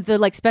not even the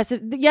like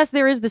yes,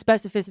 there is the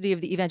specificity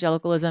of the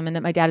evangelicalism and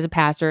that my dad is a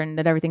pastor and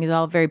that everything is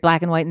all very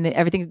black and white and that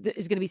everything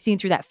is going to be seen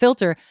through that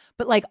filter.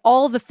 But like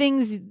all the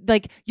things,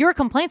 like your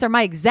complaints are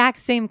my exact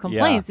same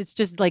complaints. It's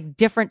just like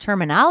different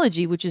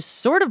terminology, which is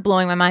sort of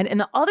blowing my mind. And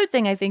the other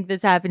thing I think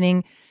that's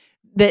happening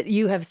that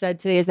you have said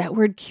today is that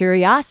word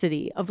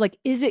curiosity of like,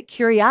 is it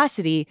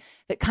curiosity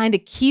that kind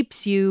of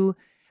keeps you?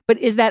 But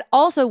is that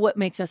also what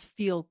makes us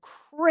feel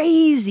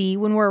crazy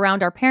when we're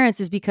around our parents?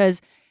 Is because,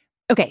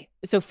 okay,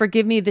 so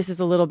forgive me, this is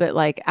a little bit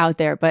like out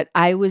there, but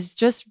I was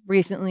just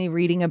recently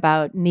reading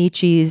about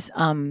Nietzsche's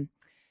the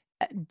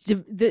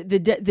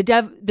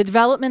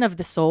development of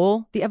the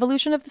soul, the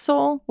evolution of the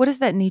soul. What is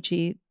that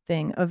Nietzsche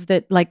thing of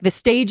the like the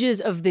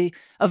stages of the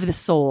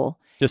soul?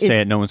 Just say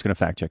it. No one's going to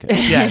fact check it.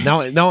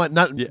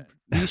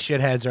 These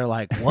shitheads are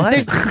like, what?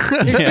 There's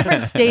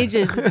different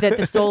stages that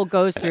the soul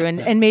goes through.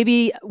 And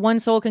maybe one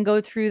soul can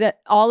go through that,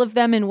 all of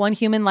them in one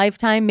human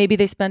lifetime. Maybe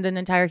they spend an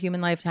entire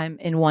human lifetime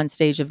in one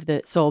stage of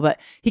the soul. But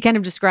he kind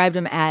of described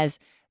them as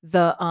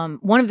the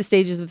one of the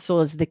stages of the soul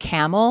is the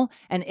camel.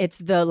 And it's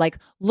the like,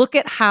 look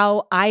at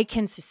how I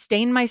can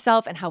sustain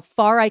myself and how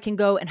far I can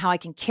go and how I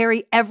can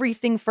carry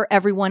everything for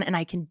everyone. And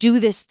I can do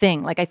this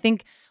thing. Like, I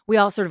think we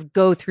all sort of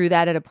go through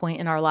that at a point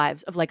in our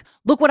lives of like,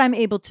 look what I'm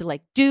able to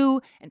like do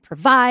and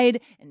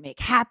provide and make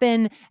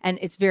happen. And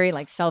it's very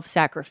like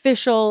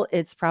self-sacrificial.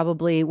 It's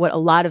probably what a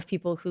lot of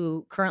people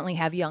who currently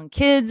have young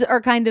kids are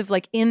kind of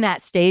like in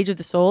that stage of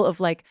the soul of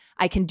like,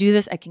 I can do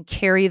this. I can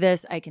carry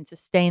this. I can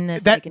sustain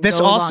this. I can this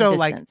go also long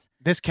like distance.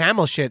 This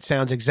camel shit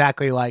sounds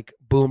exactly like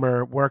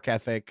boomer work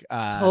ethic.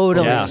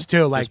 Totally.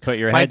 Too. Like just put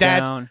your head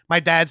down.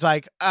 My dad's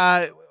like,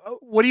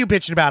 what are you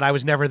bitching about? I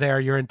was never there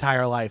your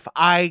entire life.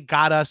 I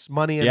got us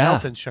money and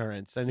health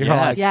insurance. And you're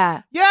like,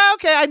 yeah,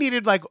 okay, I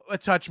needed like a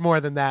touch more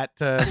than that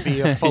to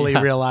be a fully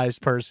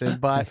realized person.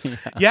 But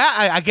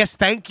I guess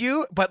thank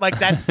you. But like,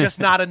 that's just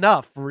not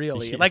enough,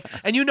 really. Like,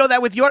 and you know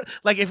that with your,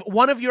 like, if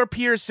one of your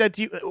peers said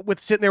to you,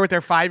 with sitting there with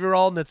their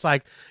 5-year-old, and it's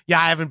like, yeah,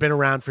 I haven't been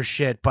around for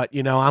shit, but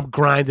you know, I'm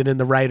grinding in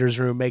the writer's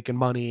room making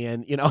money.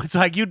 And you know, it's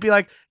like, you'd be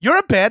like, you're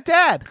a bad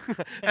dad.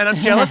 And I'm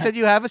jealous that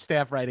you have a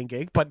staff writing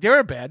gig, but you're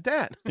a bad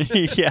dad.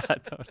 Yeah,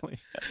 totally.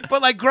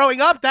 But like growing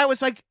up,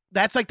 that's like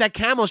that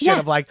camel shit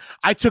of like,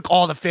 I took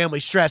all the family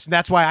stress, and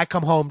that's why I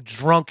come home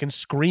drunk and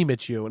scream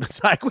at you. And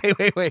it's like,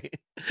 wait.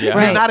 Yeah.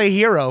 You're not a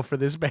hero for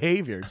this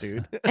behavior,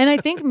 dude. And I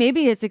think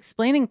maybe it's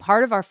explaining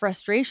part of our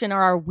frustration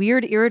or our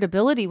weird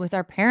irritability with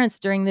our parents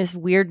during this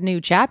weird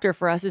new chapter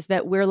for us, is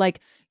that we're like,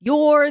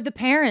 you're the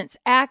parents,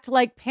 act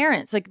like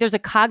parents. Like there's a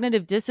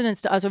cognitive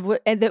dissonance to us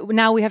and that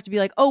now we have to be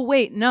like, oh,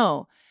 wait,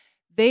 no.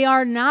 They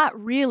are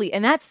not really.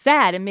 And that's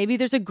sad. And maybe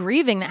there's a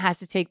grieving that has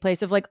to take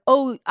place of like,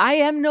 oh, I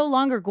am no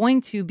longer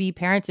going to be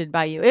parented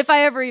by you. If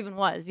I ever even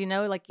was, you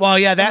know, like. Well,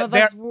 yeah,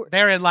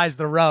 therein lies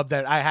the rub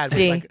that I had.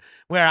 See, like,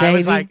 where I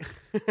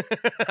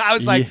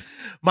was like,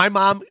 my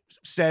mom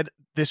said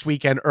this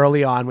weekend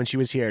early on when she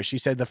was here, she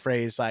said the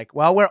phrase like,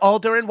 well, we're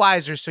older and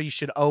wiser, so you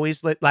should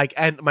always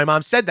and my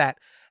mom said that.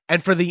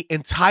 And for the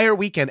entire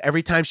weekend,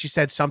 every time she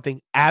said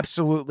something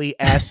absolutely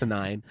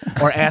asinine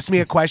or asked me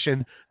a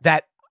question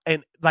that,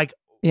 and like,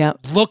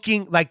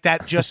 looking like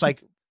that, just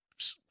like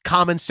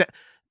common sense.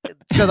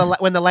 So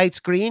when the light's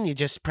green, you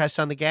just press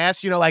on the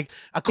gas, you know, like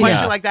a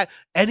question like that.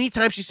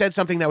 Anytime she said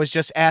something that was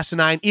just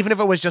asinine, even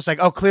if it was just like,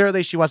 oh,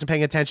 clearly she wasn't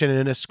paying attention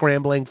and is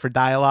scrambling for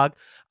dialogue,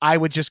 I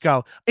would just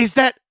go, is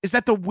that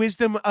the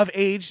wisdom of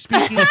age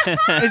speaking?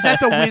 Is that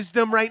the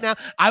wisdom right now?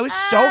 I was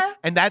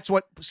and that's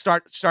what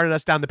started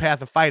us down the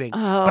path of fighting.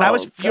 But I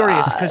was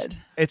furious because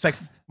it's like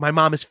my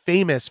mom is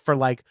famous for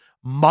like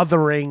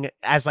mothering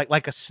as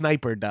like a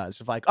sniper does,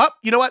 of like, oh,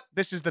 you know what,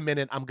 this is the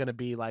minute I'm gonna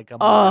be like a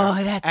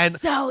mother.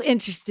 That's so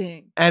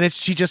interesting. And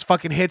she just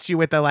fucking hits you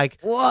with the like,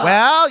 whoa,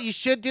 well, you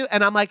should do.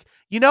 And I'm like,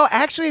 you know,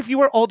 actually, if you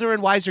were older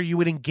and wiser, you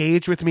would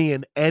engage with me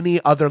in any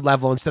other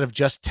level instead of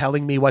just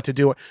telling me what to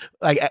do,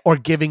 or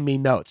giving me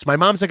notes. My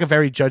mom's like a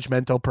very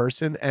judgmental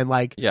person, and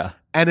like,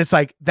 and it's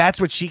like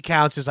that's what she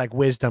counts as like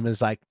wisdom,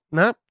 is like,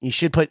 no, you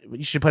should put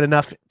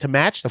enough to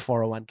match the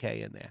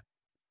 401k in there.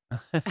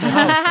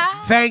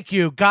 Thank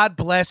you. God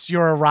bless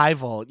your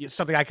arrival.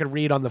 Something I could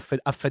read on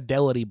a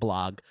Fidelity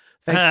blog.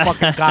 Thank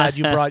fucking God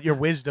you brought your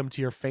wisdom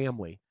to your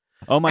family.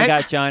 Oh my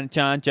God,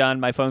 John,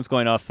 my phone's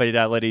going off.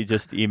 Fidelity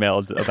just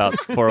emailed about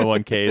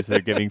 401ks. They're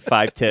giving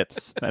 5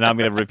 tips, and I'm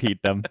going to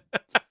repeat them.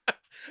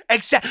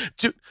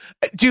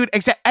 Dude,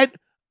 and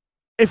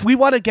if we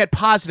want to get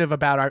positive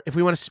about if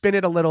we want to spin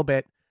it a little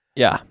bit,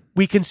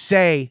 we can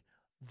say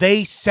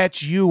they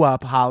set you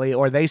up, Holly,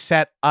 or they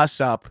set us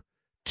up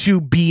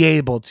to be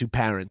able to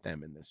parent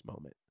them in this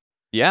moment.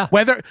 Yeah.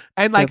 Whether,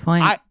 and like,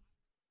 I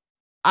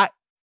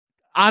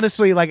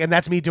honestly, like, and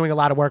that's me doing a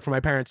lot of work for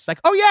my parents. It's like,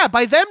 oh yeah,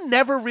 by them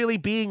never really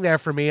being there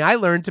for me, I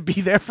learned to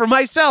be there for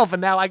myself,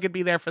 and now I can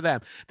be there for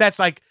them. That's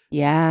like,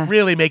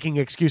 really making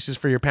excuses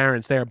for your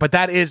parents there. But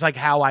that is like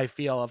how I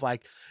feel, of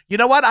like, you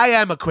know what? I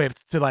am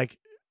equipped to like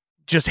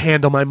just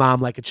handle my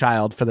mom like a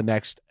child for the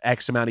next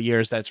X amount of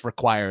years that's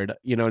required.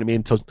 You know what I mean?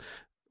 Until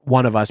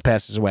one of us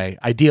passes away.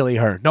 Ideally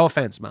her. No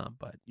offense, Mom,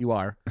 but you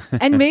are.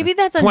 And maybe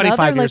that's another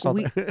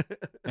like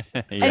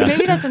and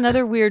maybe that's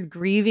another weird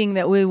grieving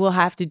that we will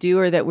have to do,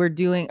 or that we're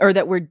doing, or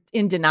that we're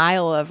in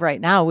denial of right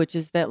now, which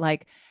is that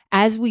like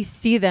as we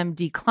see them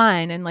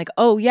decline, and like,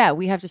 oh yeah,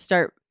 we have to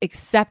start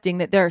accepting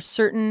that there are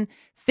certain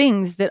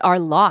things that are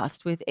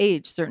lost with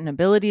age, certain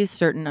abilities,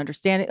 certain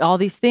understanding, all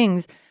these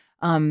things.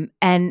 And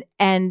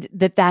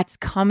that's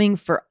coming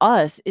for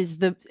us is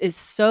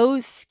so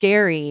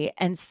scary,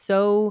 and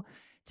so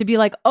to be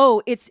like,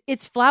 oh,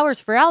 it's flowers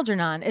for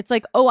Algernon. It's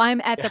like, oh,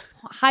 I'm at the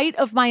height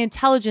of my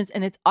intelligence,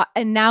 and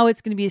now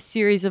it's going to be a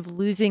series of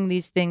losing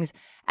these things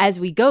as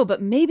we go.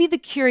 But maybe the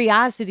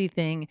curiosity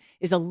thing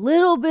is a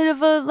little bit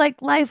of a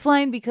like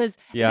lifeline, because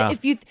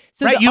if you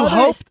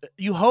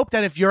you hope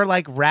that if you're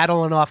like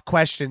rattling off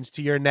questions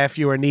to your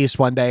nephew or niece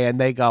one day, and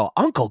they go,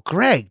 Uncle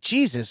Greg,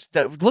 Jesus,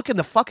 look in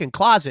the fucking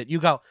closet. You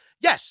go,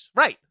 yes,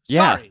 right.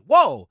 Sorry.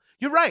 Whoa,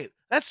 you're right.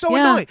 That's so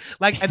annoying.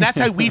 Like, and that's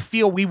how we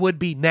feel we would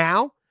be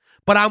now.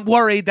 But I'm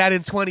worried that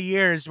in 20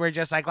 years, we're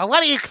just like, well,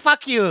 what do you,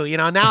 fuck you? You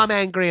know, now I'm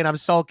angry and I'm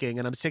sulking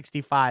and I'm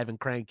 65 and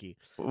cranky.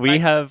 We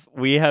have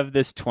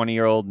this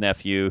 20-year-old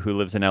nephew who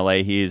lives in LA.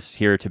 He's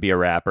here to be a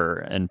rapper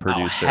and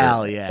producer. Oh,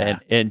 hell yeah.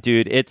 And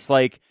dude, it's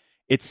like,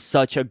 it's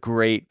such a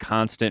great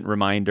constant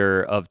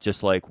reminder of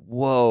just like,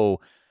 whoa,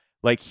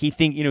 like he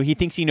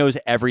thinks he knows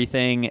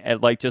everything, at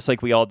like just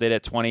like we all did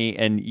at 20,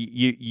 and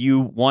you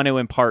want to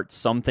impart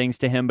some things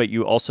to him, but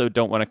you also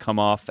don't want to come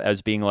off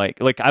as being like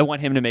I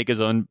want him to make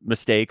his own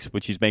mistakes,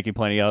 which he's making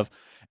plenty of,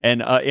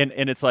 and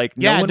it's like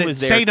no one was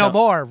there. Say no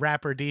more,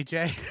 rapper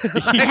DJ.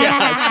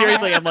 Yeah,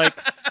 seriously, I'm like,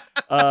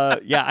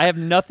 Yeah, I have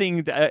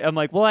nothing. I'm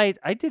like, well,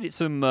 I did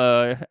some.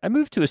 I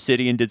moved to a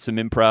city and did some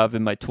improv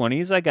in my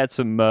 20s. I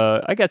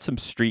got some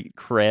street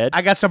cred.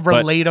 I got some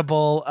but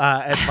relatable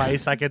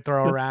advice I could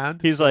throw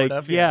around. He's sort like,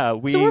 of, yeah,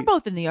 we. So we're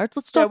both in the arts.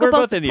 Let's Yeah, talk we're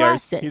about both in the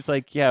arts. process. He's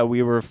like, yeah,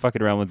 we were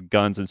fucking around with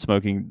guns and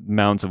smoking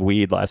mounds of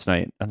weed last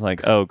night. I was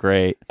like, oh,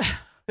 great.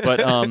 But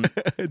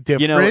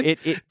different, you know, it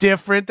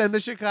different than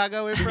the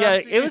Chicago improv. yeah,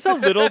 scene. it was a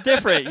little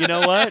different. You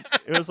know what?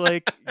 It was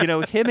like, you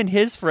know, him and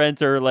his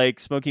friends are like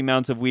smoking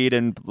mounds of weed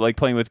and like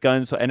playing with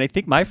guns. And I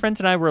think my friends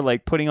and I were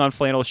like putting on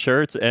flannel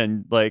shirts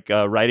and like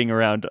riding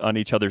around on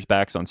each other's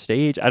backs on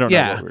stage. I don't know.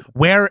 Yeah,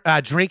 we're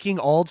drinking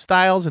old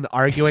styles and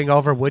arguing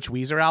over which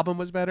Weezer album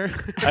was better.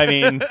 I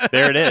mean,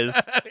 there it is.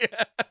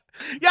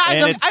 Yeah, I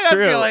And it's have a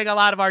true. feeling a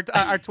lot of our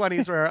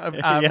 20s were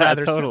Yeah,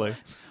 rather totally.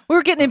 we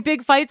were getting in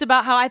big fights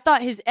about how I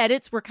thought his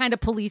edits were kind of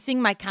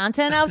policing my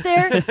content out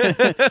there.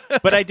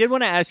 But I did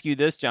want to ask you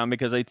this, John,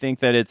 because I think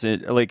that it's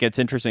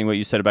interesting what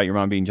you said about your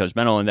mom being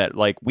judgmental, and that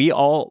like we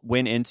all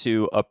went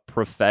into a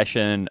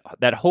profession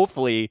that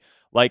hopefully,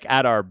 like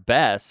at our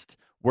best,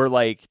 we're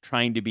like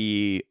trying to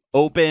be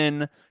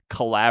open,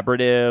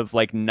 collaborative,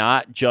 like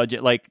not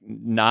judgmental,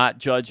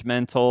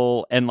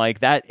 and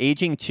like that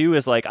aging too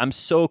is like I'm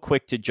so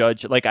quick to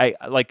judge. Like I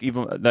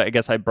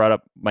guess I brought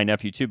up my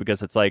nephew too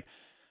because it's like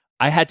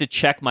I had to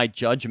check my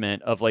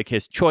judgment of like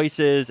his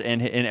choices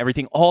and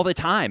everything all the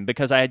time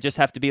because I just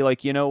have to be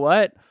like, you know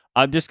what?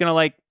 I'm just gonna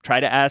like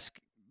try to ask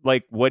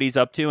like what he's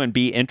up to and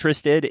be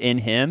interested in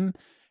him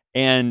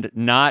and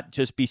not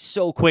just be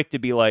so quick to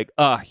be like,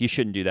 you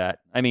shouldn't do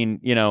that. I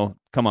mean, you know,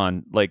 come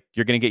on, like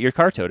you're gonna get your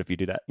car towed if you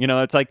do that. You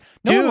know, it's like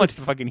no one wants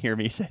to fucking hear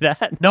me say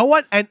that. No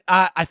one, and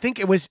I think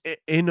it was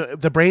in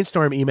the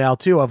brainstorm email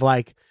too of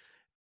like,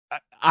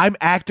 I'm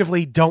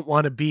actively don't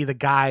want to be the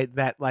guy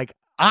that like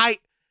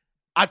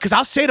because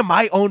I'll say to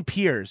my own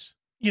peers,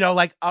 you know,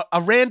 like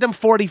a random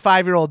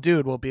 45-year-old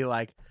dude will be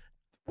like,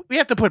 we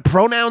have to put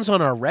pronouns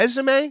on our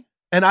resume.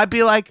 And I'd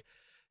be like,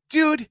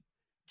 dude,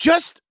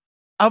 just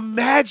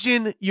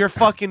imagine you're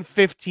fucking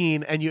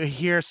 15 and you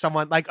hear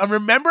someone like,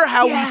 remember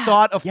how we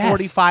thought of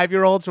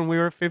 45-year-olds when we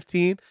were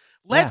 15?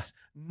 Let's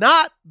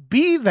not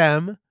be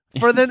them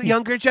for the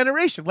younger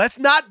generation. Let's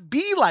not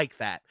be like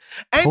that.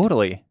 And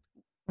totally.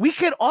 We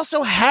can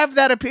also have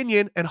that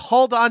opinion and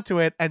hold on to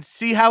it and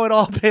see how it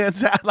all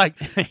pans out. Like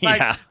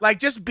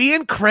just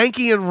being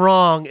cranky and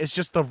wrong is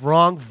just the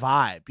wrong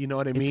vibe. You know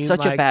what I mean? It's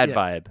such a bad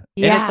vibe.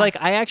 Yeah. And it's like,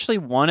 I actually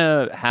want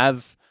to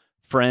have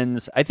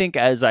friends. I think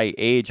as I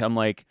age, I'm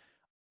like,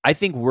 I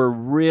think we're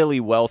really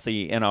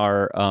wealthy in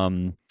our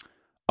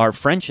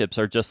friendships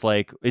are just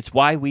like, it's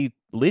why we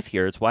live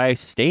here. It's why I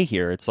stay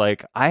here. It's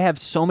like, I have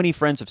so many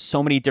friends of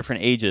so many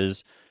different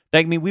ages.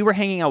 I mean, we were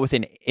hanging out with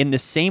in the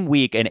same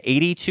week an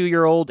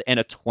 82-year-old and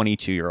a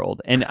 22-year-old,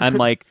 and I'm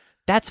like,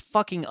 that's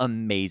fucking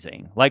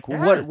amazing. Like,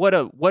 what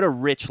a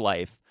rich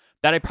life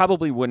that I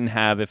probably wouldn't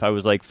have if I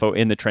was like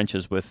in the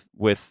trenches with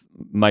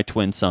my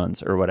twin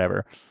sons or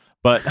whatever.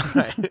 But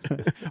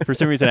for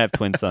some reason, I have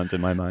twin sons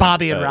in my mind.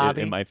 Bobby and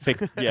Robbie. In my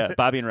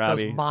Bobby and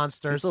Robbie. Those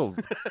monsters. Those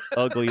little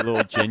ugly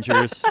little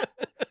gingers.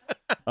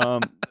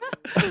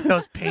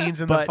 Those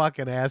pains in the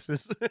fucking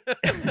asses.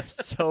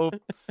 So.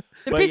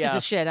 They're pieces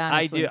of shit,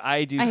 honestly.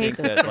 I do think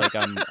that, like,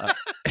 I'm.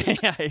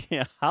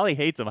 Holly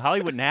hates them.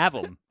 Holly wouldn't have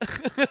them.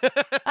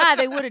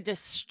 They would have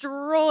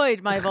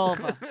destroyed my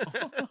vulva.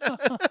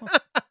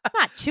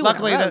 Not two.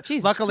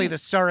 Luckily, the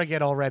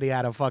surrogate already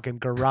had a fucking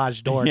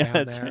garage door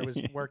down there. It was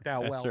worked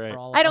out well right. for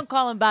all. I don't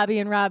call him Bobby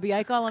and Robbie.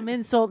 I call him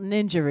insult and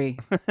injury.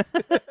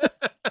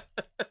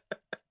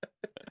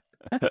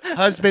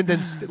 Husband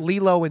and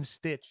Lilo and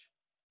Stitch.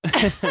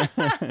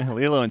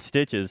 Lilo and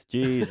Stitches.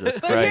 Jesus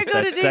But here Christ. go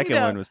That the second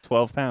thing, one though. was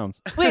 12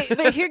 pounds. Wait,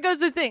 but here goes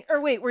the thing. Or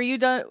wait, were you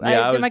done?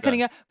 Yeah, I was am I cutting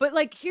done. out? But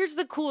like, here's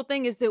the cool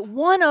thing is that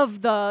one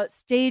of the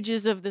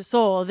stages of the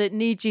soul that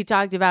Nietzsche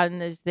talked about in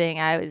this thing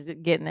I was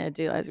getting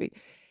into last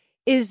week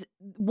is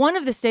one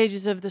of the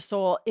stages of the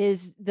soul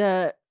is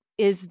the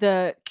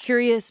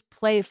curious,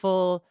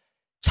 playful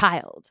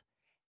child.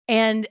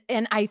 And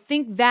I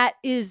think that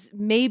is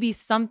maybe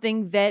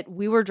something that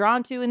we were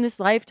drawn to in this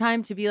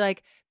lifetime to be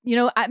like, you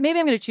know, maybe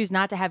I'm going to choose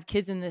not to have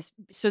kids in this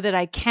so that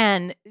I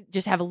can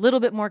just have a little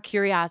bit more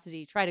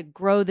curiosity, try to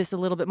grow this a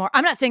little bit more.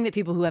 I'm not saying that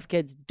people who have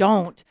kids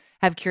don't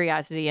have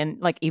curiosity and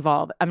like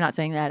evolve. I'm not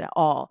saying that at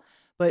all.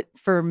 But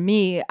for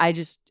me, I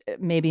just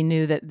maybe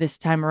knew that this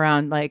time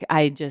around, like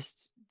I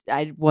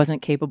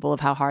wasn't capable of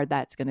how hard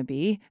that's going to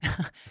be.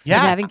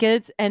 Having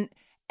kids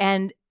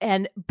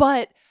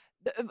but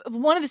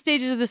one of the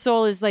stages of the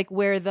soul is like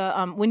where the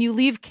when you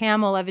leave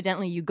camel,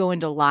 evidently you go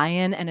into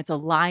lion, and it's a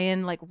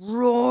lion like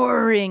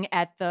roaring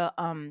at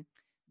the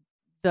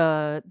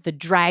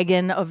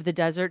dragon of the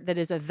desert that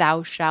is a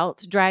thou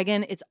shalt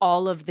dragon. It's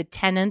all of the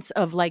tenets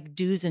of like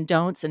do's and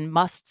don'ts and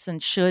musts and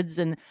shoulds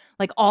and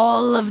like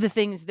all of the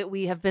things that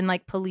we have been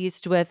like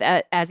policed with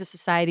as a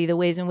society, the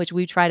ways in which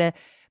we try to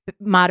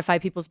modify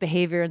people's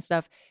behavior and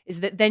stuff,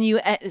 is that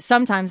then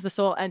sometimes the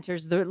soul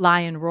enters the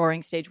lion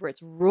roaring stage where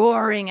it's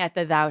roaring at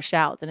the thou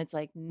shalt, and it's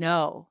like,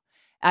 no.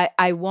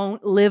 I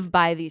won't live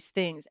by these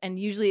things. And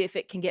usually if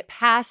it can get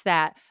past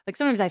that, like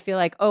sometimes I feel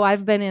like, oh,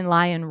 I've been in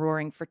lion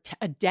roaring for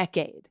a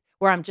decade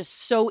where I'm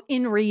just so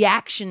in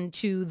reaction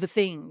to the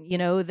thing,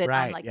 that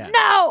I'm like,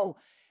 no.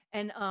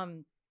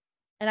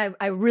 And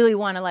I really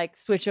want to like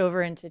switch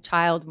over into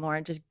child more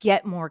and just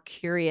get more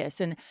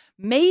curious. And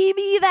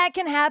maybe that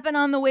can happen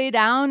on the way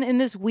down in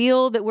this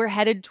wheel that we're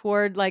headed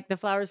toward, like the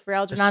Flowers for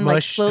Algernon,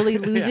 like slowly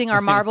losing our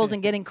marbles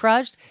and getting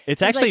crushed.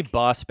 It's actually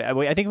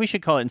I think we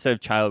should call it, instead of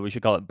child, we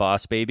should call it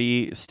boss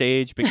baby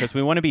stage, because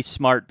we want to be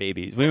smart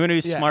babies. We want to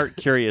be smart,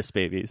 curious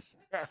babies.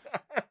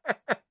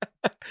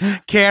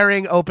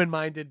 Caring,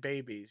 open-minded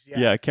babies.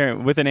 Yeah,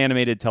 caring with an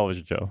animated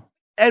television show.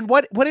 And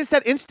what is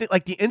that instinct?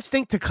 Like the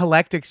instinct to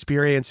collect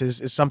experiences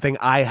is something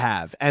I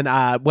have. And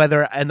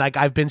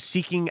I've been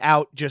seeking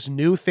out just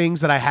new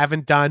things that I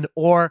haven't done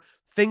or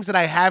things that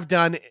I have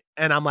done.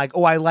 And I'm like,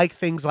 oh, I like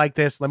things like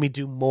this. Let me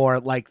do more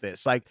like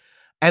this. Like,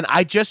 and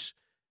I just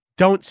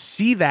don't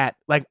see that.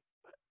 Like,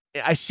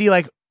 I see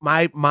like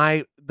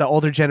the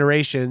older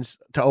generations,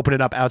 to open it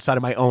up outside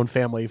of my own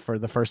family for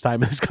the first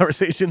time in this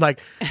conversation.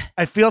 Like,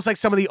 it feels like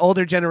some of the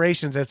older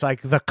generations, it's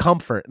like the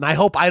comfort. And I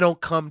hope I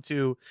don't come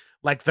to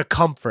like the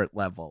comfort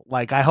level.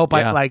 Like, I hope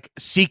I'm like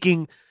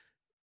seeking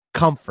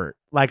comfort.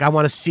 Like, I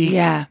want to seek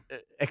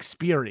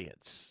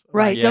experience.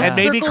 Right. Like, Don't and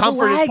maybe circle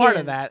comfort the is part wagons.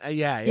 of that.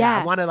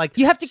 I want to like,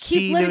 you have to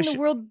keep letting the the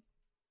world.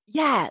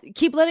 Yeah.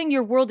 Keep letting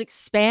your world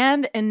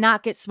expand and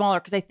not get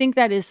smaller. Cause I think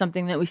that is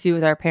something that we see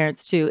with our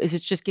parents too, is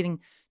it's just getting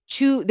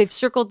they've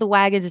circled the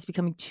wagons. It's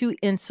becoming too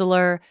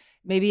insular.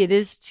 Maybe it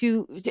is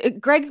too.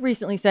 Greg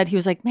recently said, he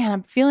was like, man,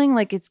 I'm feeling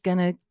like it's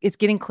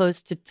getting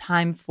close to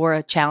time for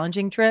a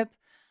challenging trip.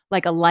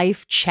 Like a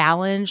life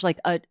challenge, like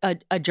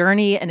a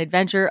journey, an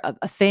adventure,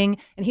 a thing.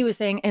 And he was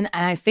saying, and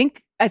I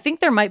think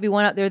there might be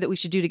one out there that we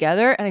should do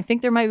together. And I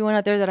think there might be one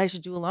out there that I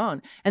should do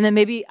alone. And then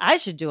maybe I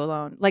should do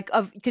alone.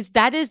 Because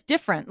that is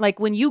different.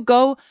 Like when you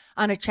go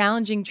on a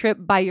challenging trip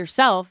by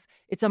yourself,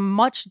 it's a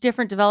much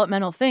different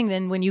developmental thing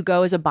than when you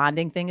go as a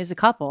bonding thing as a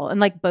couple. And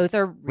like both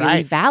are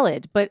really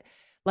valid. But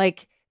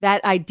like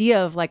that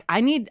idea of like,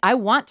 I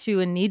want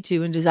to and need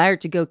to and desire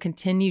to go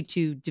continue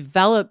to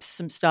develop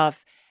some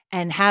stuff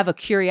and have a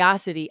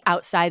curiosity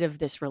outside of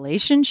this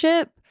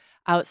relationship,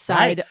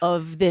 outside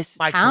of this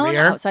my town,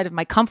 career. Outside of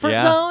my comfort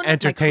zone,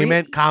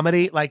 entertainment,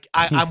 comedy. Like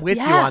I'm with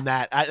you on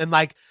that.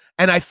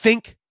 And I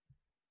think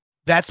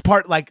that's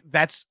part, like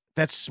that's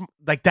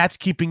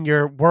keeping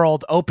your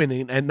world open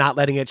and not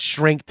letting it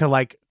shrink to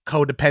like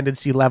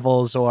codependency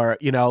levels or,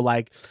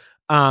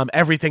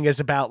 everything is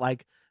about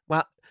like,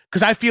 well,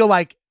 because I feel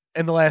like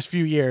in the last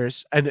few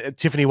years, and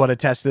Tiffany would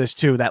attest to this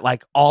too, that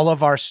like all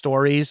of our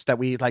stories that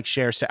we like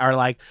share are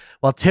like,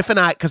 well, Tiff and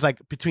I, because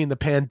like between the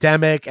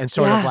pandemic and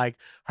sort of like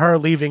her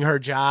leaving her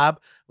job,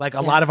 like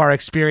a lot of our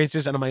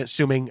experiences, and I'm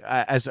assuming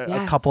as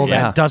a couple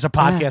that does a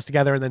podcast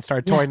together and then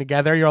start touring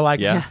together, you're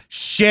like,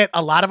 shit,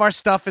 a lot of our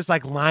stuff is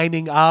like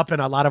lining up,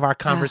 and a lot of our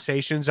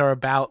conversations are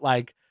about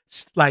like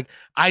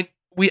I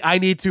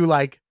need to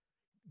like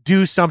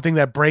do something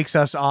that breaks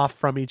us off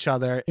from each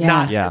other.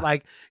 Not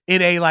like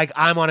in a, like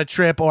I'm on a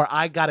trip or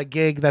I got a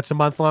gig that's a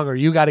month long or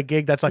you got a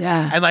gig that's like,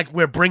 and like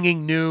we're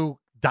bringing new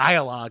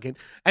dialogue. And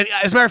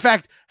as a matter of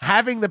fact,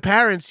 having the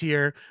parents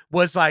here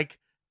was like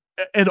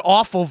an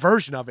awful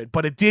version of it,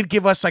 but it did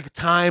give us like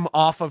time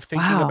off of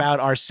thinking about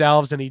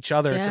ourselves and each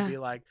other to be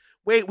like,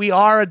 wait, we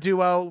are a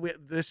duo.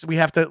 We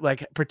have to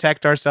like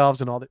protect ourselves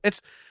and all that.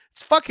 It's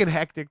fucking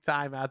hectic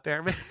time out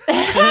there, man.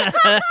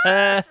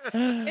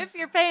 If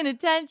you're paying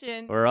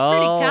attention, we're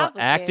all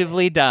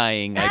actively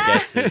dying, I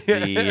guess,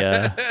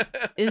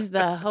 is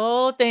the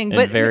whole thing.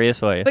 In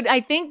various ways. But I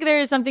think there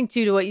is something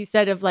too to what you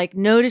said of like,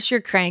 notice your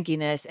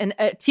crankiness. And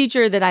a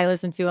teacher that I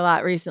listened to a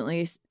lot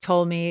recently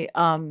told me,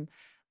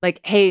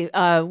 like, hey,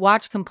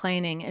 watch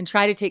complaining and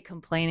try to take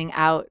complaining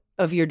out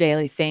of your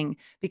daily thing,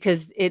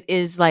 because it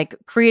is like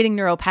creating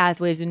neural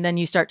pathways, and then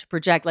you start to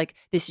project like,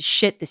 this is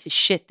shit, this is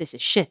shit, this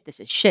is shit, this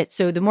is shit.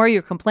 So the more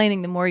you're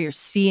complaining, the more you're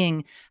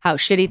seeing how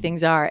shitty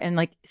things are, and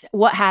like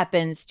what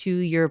happens to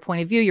your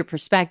point of view, your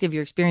perspective,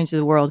 your experience of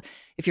the world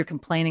if you're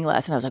complaining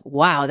less. And I was like,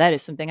 wow, that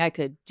is something I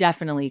could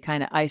definitely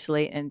kind of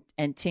isolate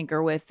and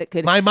tinker with. That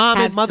could. My mom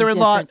and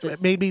mother-in-law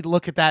made me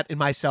look at that in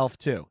myself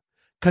too,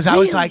 because I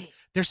was like,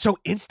 they're so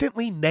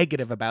instantly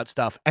negative about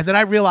stuff, and then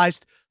I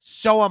realized,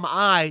 so am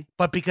I,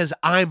 but because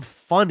I'm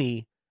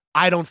funny,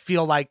 I don't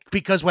feel like,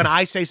 because when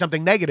I say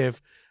something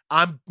negative,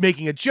 I'm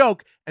making a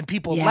joke and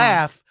people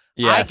laugh,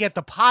 I get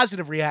the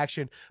positive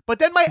reaction. But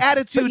then my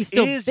attitude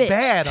is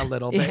bad a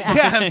little bit.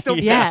 I'm still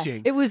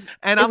bitching. It was,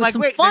 and it I'm was like,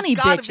 some wait, funny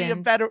there's gotta bitching. be a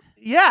better.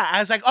 Yeah, I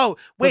was like, oh,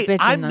 wait,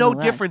 I'm no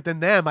nonetheless. different than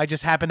them. I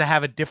just happen to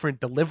have a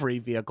different delivery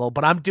vehicle,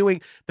 but I'm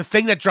doing the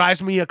thing that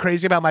drives me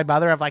crazy about my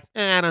mother. I'm like,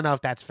 I don't know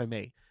if that's for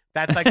me.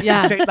 That's like,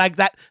 like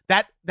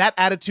that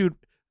attitude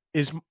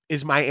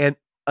is my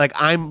like,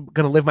 I'm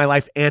gonna live my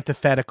life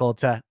antithetical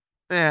to,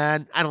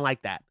 I don't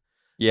like that.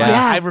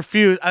 I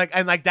refuse.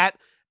 And like that,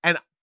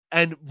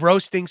 and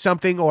roasting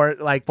something, or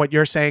like what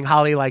you're saying,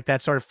 Holly, like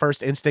that sort of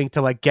first instinct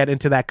to like get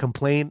into that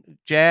complaint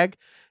jag.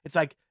 It's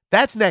like,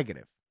 that's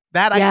negative.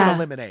 That I Yeah. can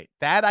eliminate.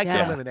 That I can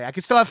Yeah. eliminate. I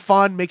can still have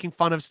fun making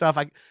fun of stuff.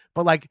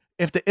 But like,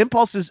 if the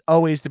impulse is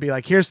always to be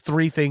like, here's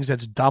 3 things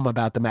that's dumb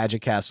about the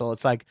Magic Castle,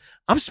 it's like,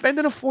 I'm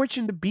spending a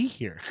fortune to be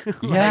here.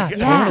 Yeah, Like,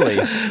 totally.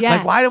 Yeah.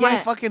 Like, why am I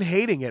Yeah. fucking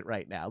hating it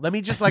right now? Let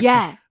me just like,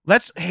 Yeah.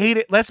 let's hate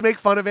it. Let's make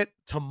fun of it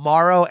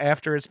tomorrow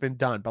after it's been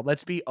done. But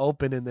let's be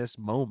open in this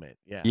moment.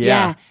 Yeah.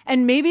 Yeah.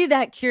 And maybe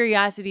that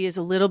curiosity is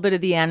a little bit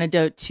of the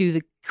antidote to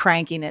the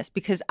crankiness,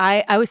 because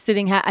I was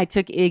sitting, I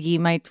took Iggy,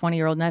 my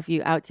 20-year-old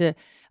nephew, out to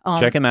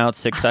Check him out,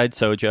 Six Side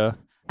Soja.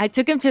 I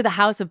took him to the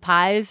House of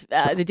Pies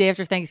the day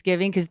after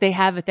Thanksgiving, because they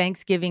have a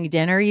Thanksgiving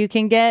dinner you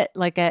can get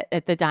like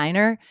at the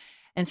diner.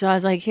 And so I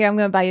was like, here, I'm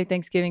going to buy you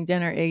Thanksgiving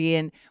dinner, Iggy.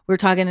 And we're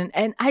talking.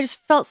 And I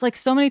just felt like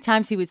so many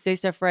times he would say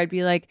stuff where I'd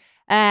be like,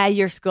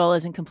 your skull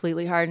isn't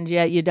completely hardened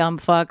yet, you dumb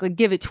fuck. Like,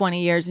 give it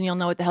 20 years and you'll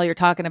know what the hell you're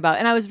talking about.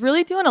 And I was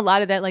really doing a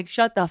lot of that, like,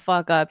 shut the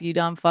fuck up, you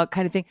dumb fuck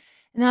kind of thing.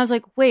 And I was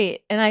like,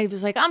 wait. And I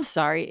was like, I'm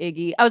sorry,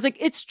 Iggy. I was like,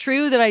 it's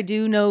true that I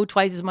do know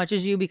twice as much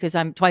as you because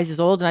I'm twice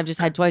as old and I've just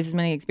had twice as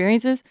many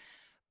experiences.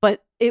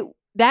 But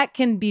that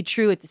can be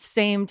true at the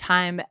same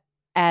time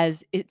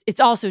as it's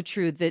also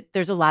true that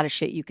there's a lot of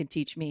shit you can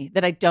teach me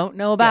that I don't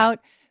know about.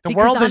 The Because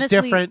world honestly, is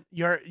different.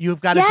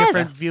 You've got a Yes.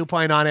 different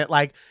viewpoint on it.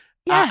 Like,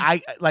 Yeah.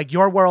 I like,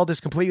 your world is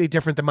completely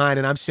different than mine,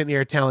 and I'm sitting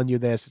here telling you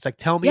this. It's like,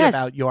 tell me Yes.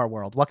 about your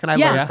world. What can I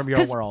Yeah. learn from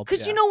your world?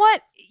 Because Yeah. you know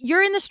what?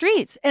 You're in the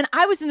streets. And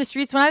I was in the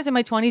streets when I was in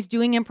my 20s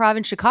doing improv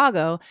in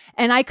Chicago.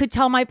 And I could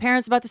tell my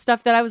parents about the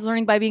stuff that I was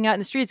learning by being out in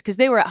the streets because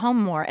they were at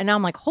home more. And now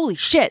I'm like, holy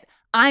shit,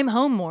 I'm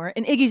home more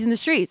and Iggy's in the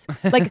streets.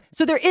 Like,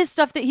 so there is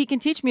stuff that he can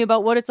teach me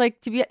about what it's like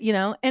to be, you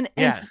know,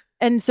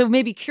 and so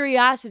maybe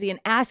curiosity and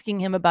asking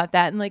him about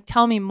that and like,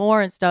 tell me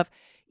more and stuff.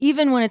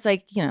 Even when it's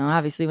like, you know,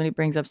 obviously when he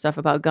brings up stuff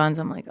about guns,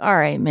 I'm like, all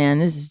right, man,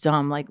 this is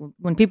dumb. Like,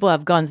 when people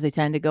have guns, they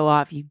tend to go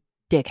off, you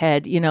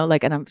dickhead, you know,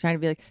 like, and I'm trying to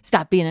be like,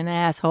 stop being an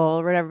asshole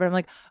or whatever. But I'm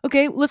like,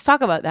 okay, let's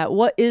talk about that.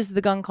 What is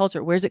the gun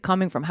culture? Where's it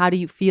coming from? How do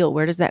you feel?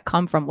 Where does that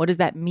come from? What does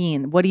that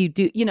mean? What do you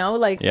do? You know,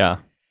 like, Yeah.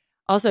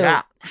 also,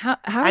 Yeah. how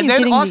are And you then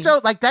getting also,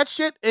 these? like, that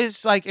shit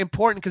is like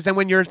important because then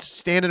when you're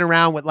standing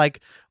around with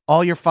like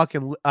all your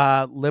fucking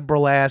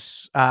liberal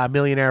ass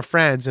millionaire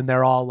friends and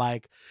they're all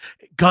like,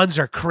 guns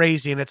are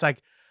crazy, and it's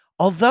like,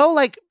 although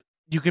like,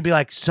 you could be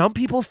like, some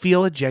people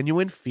feel a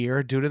genuine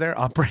fear due to their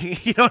upbringing.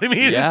 You know what I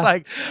mean? Yeah. It's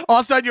like, all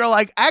of a sudden you're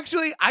like,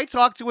 actually, I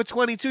talked to a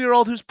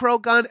 22-year-old who's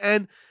pro-gun,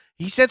 and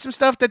he said some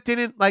stuff that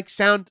didn't like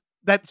sounds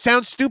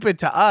stupid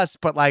to us,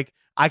 but like,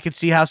 I could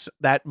see how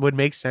that would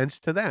make sense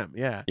to them.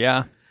 Yeah.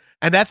 Yeah.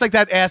 And that's like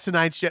that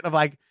asinine shit of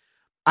like,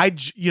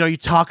 you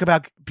talk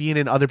about being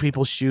in other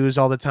people's shoes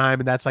all the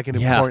time, and that's like an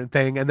Yeah. important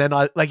thing. And then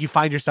like you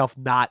find yourself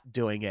not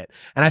doing it.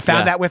 And I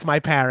found that with my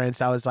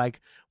parents. I was like,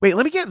 wait,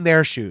 let me get in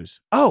their shoes.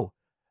 Oh,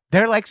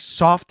 they're like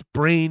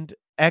soft-brained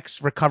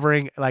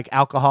ex-recovering like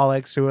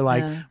alcoholics who are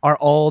like are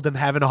old and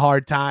having a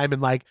hard time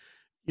and like,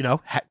 you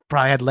know,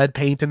 probably had lead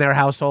paint in their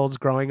households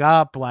growing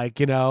up, like,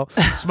 you know,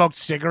 smoked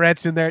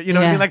cigarettes in there, you know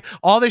what I mean? Like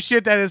all this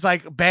shit that is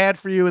like bad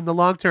for you in the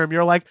long term.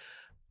 You're like,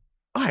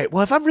 all right,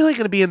 well, if I'm really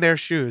going to be in their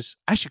shoes,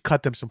 I should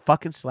cut them some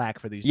fucking slack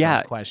for these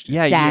dumb questions.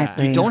 Yeah,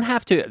 Exactly. you don't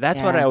have to.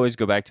 That's what Yeah. I always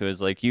go back to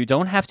is like, you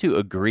don't have to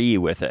agree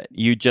with it.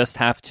 You just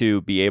have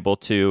to be able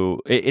to.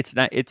 It's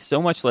not. It's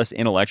so much less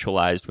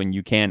intellectualized when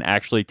you can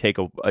actually take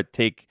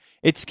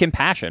It's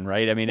compassion,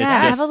 right? I mean, it's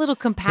have just a little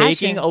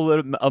compassion. taking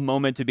a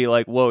moment to be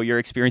like, whoa, your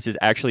experience is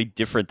actually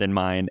different than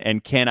mine,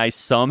 and can I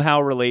somehow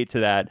relate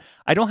to that?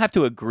 I don't have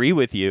to agree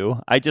with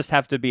you. I just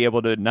have to be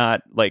able to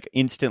not like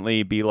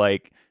instantly be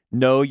like,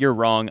 no, you're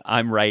wrong,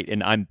 I'm right,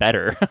 and I'm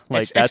better.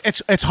 Like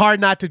it's hard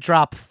not to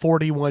drop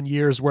 41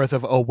 years worth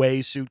of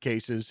away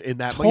suitcases in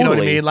that. You know what I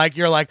Totally. mean? Like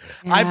you're like,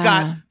 I've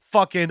got Yeah.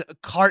 fucking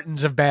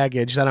cartons of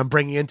baggage that I'm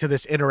bringing into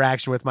this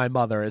interaction with my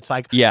mother. It's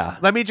like, yeah.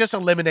 let me just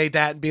eliminate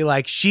that and be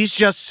like, she's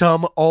just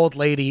some old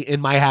lady in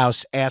my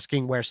house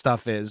asking where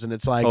stuff is. And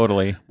it's like,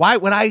 Totally. why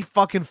would I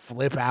fucking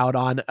flip out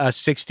on a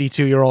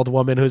 62-year-old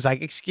woman who's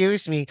like,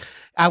 excuse me,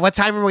 what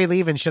time are we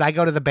leaving? Should I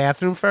go to the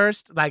bathroom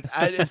first? Like,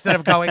 instead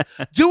of going,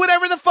 do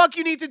whatever the fuck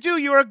you need to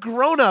do. You're a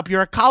grown up.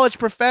 You're a college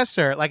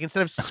professor. Like,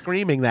 instead of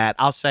screaming that,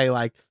 I'll say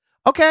like,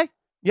 okay,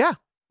 yeah.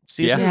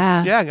 See you Yeah.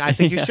 soon. Yeah. Yeah, I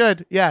think you Yeah.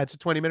 should. Yeah, it's a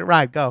 20-minute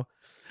ride. Go.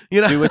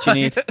 You know, Do what you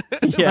need.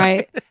 Yeah.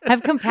 Right.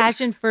 Have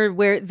compassion for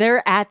where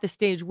they're at the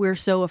stage we're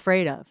so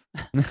afraid of.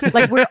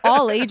 Like, we're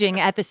all aging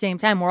at the same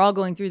time. We're all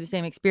going through the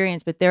same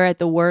experience, but they're at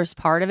the worst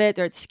part of it.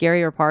 They're at the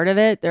scarier part of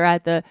it. They're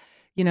at the,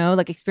 you know,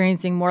 like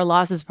experiencing more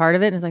losses part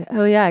of it. And it's like,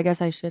 oh yeah, I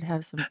guess I should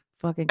have some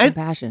fucking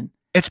compassion.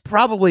 It's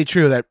probably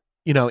true that,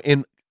 you know,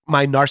 in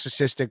my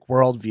narcissistic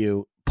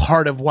worldview,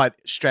 part of what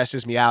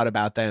stresses me out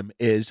about them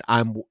is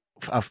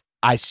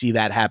I see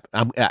that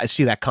happen. I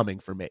see that coming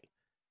for me.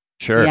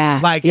 Sure. Yeah.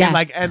 Like, yeah.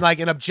 and like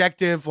an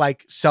objective,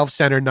 like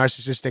self-centered,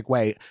 narcissistic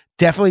way.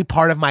 Definitely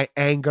part of my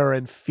anger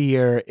and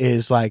fear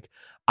is like,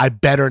 I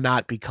better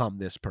not become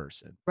this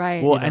person.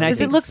 Right. Well, and I because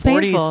it think looks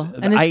 40s painful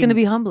and it's going to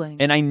be humbling.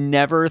 And I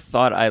never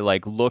thought I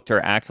like looked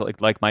or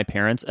acted like my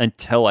parents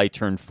until I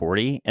turned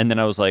 40. And then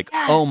I was like,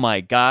 Yes. oh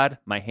my God,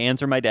 my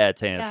hands are my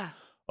dad's hands. Yeah.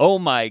 oh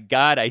my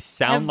God, I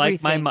sound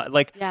like my mom.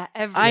 Like, yeah,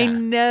 I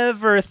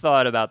never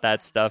thought about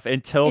that stuff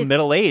until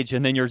middle age.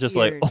 And then you're just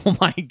weird. like, oh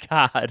my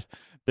God,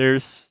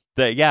 there's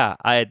that. Yeah,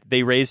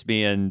 they raised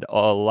me and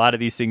a lot of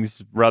these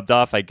things rubbed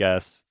off, I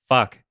guess.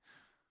 Fuck.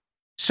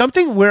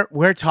 Something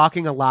we're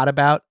talking a lot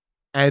about,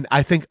 and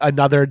I think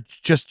another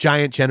just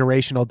giant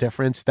generational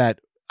difference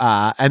that,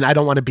 and I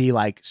don't want to be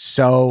like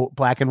so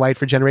black and white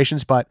for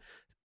generations, but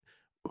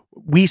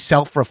we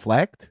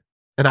self-reflect.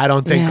 And I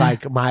don't think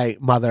like my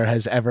mother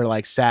has ever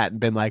like sat and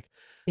been like,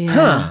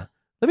 let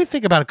me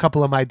think about a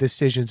couple of my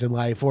decisions in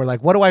life, or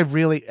like, what do I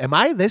really, am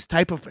I this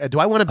type of, do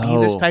I want to be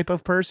this type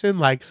of person?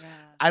 Like,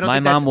 I don't my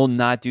think mom will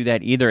not do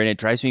that either. And it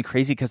drives me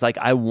crazy. Cause like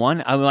I'm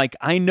like,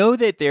 I know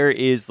that there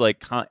is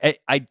like,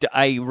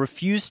 I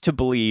refuse to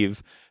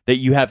believe that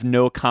you have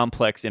no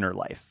complex inner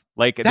life.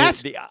 Like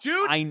that's, dude,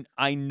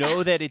 I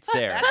know that it's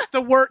there. That's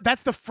the word.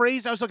 That's the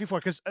phrase I was looking for.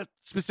 Because a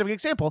specific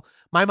example,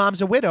 my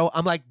mom's a widow.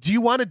 I'm like, do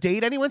you want to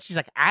date anyone? She's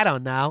like, I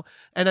don't know.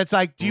 And it's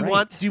like, do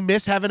you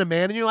miss having a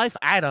man in your life?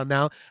 I don't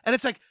know. And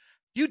it's like,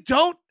 you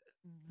don't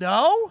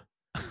know,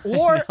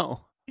 or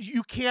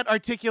you can't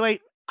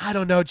articulate. I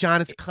don't know,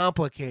 John. It's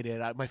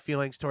complicated. My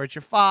feelings towards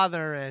your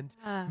father and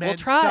men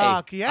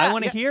suck. Yeah, I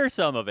want to hear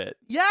some of it.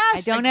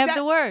 Yes, I don't have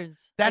the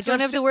words. I don't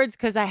have the words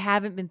because I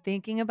haven't been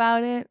thinking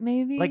about it.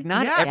 Maybe like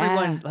not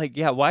everyone. Like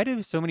why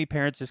do so many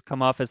parents just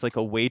come off as like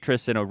a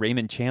waitress in a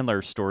Raymond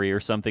Chandler story or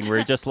something? Where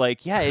it's just like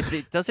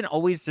it doesn't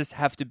always just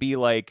have to be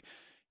like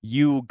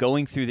you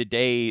going through the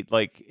day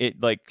like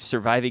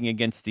surviving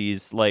against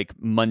these like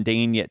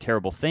mundane yet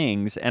terrible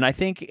things. And I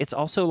think it's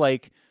also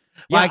like.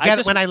 Well, I get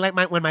it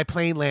when my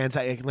plane lands.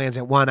 It lands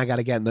at 1. I got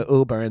to get in the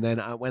Uber, and then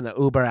when the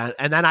Uber,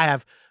 and then I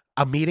have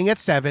a meeting at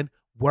 7.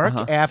 Work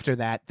after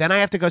that. Then I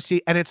have to go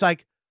see, and it's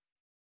like,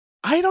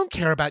 I don't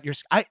care about your.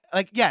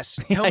 Yes,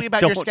 tell me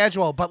about your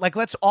schedule, but like,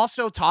 let's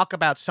also talk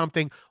about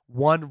something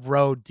one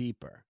row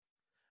deeper.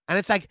 And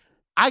it's like,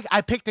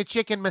 I picked a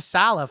chicken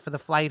masala for the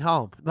flight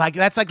home. Like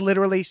that's like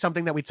literally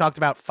something that we talked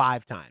about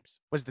 5 times.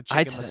 Was the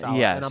chicken masala?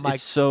 Yes, and I'm like,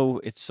 it's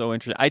so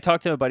interesting. I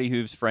talked to a buddy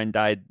whose friend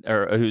died,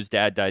 or whose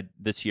dad died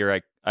this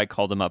year. I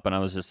called him up and I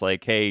was just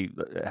like, "Hey,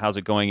 how's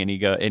it going?" And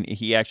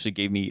he actually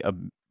gave me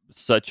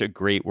such a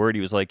great word.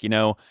 He was like,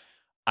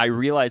 I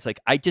realized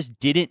like I just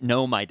didn't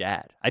know my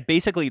dad. I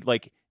basically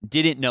like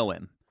didn't know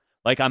him.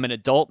 Like I'm an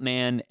adult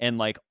man, and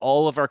like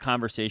all of our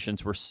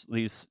conversations were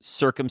these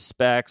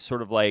circumspect,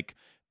 sort of like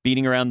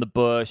beating around the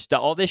bush,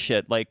 all this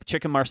shit, like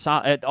chicken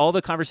marsala. All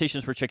the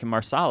conversations were chicken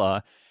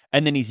marsala,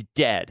 and then he's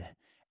dead.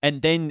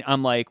 And then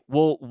I'm like,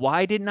 well,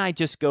 why didn't I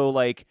just go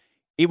like,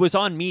 it was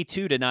on me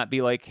too to not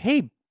be like,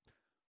 hey,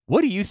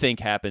 what do you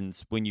think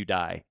happens when you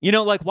die?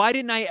 Like, why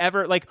didn't I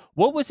ever, like,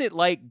 what was it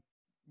like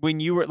when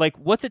you were, like,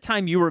 what's a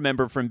time you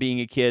remember from being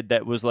a kid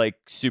that was like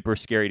super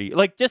scary to you?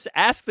 Like, just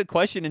ask the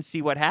question and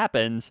see what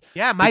happens.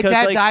 Yeah, my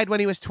dad died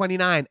when he was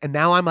 29, and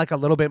now I'm like a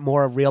little bit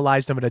more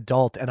realized I'm an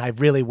adult, and I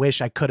really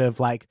wish I could have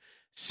like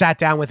sat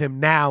down with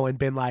him now and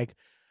been like,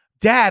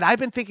 Dad, I've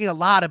been thinking a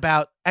lot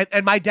about,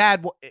 and my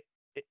dad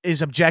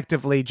is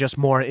objectively just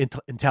more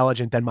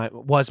intelligent than my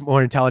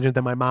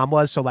mom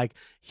was. So like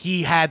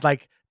he had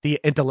like the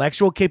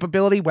intellectual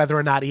capability, whether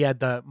or not he had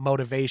the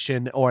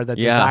motivation or the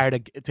desire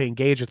to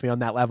engage with me on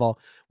that level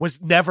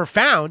was never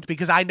found,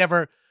 because I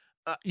never,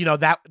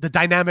 that the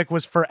dynamic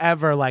was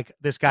forever like,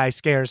 this guy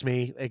scares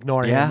me,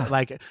 ignore him,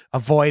 like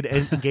avoid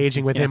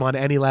engaging with him on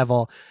any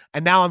level.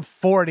 And now I'm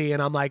 40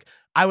 and I'm like,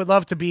 I would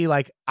love to be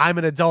like, I'm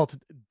an adult,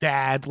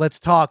 Dad. Let's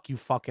talk, you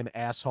fucking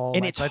asshole.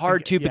 And like, it's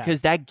hard too,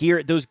 because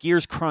those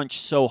gears crunch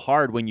so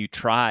hard when you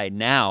try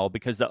now,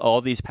 because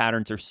all these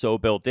patterns are so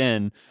built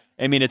in.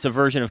 I mean, it's a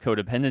version of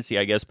codependency,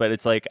 I guess, but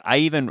it's like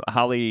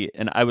Holly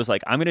and I was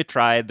like, I'm going to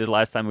try the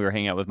last time we were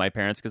hanging out with my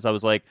parents, because I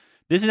was like,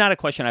 this is not a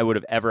question I would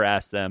have ever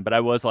asked them, but I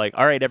was like,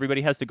 all right,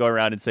 everybody has to go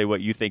around and say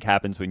what you think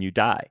happens when you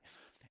die.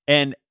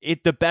 And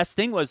the best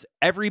thing was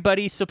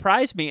everybody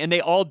surprised me, and they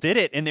all did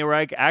it, and they were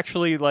like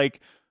actually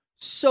like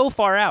so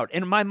far out.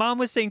 And my mom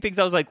was saying things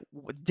I was like,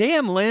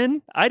 damn,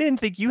 Lynn, I didn't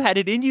think you had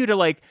it in you to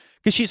like,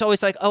 because she's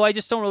always like, oh, I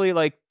just don't really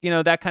like,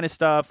 that kind of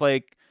stuff.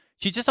 Like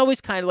she just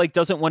always kind of like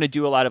doesn't want to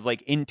do a lot of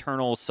like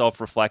internal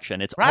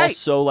self-reflection. It's all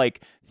so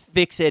like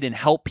fix it and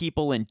help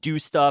people and do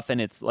stuff. And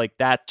it's like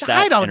that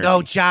I don't energy.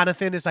 know,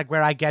 Jonathan, is like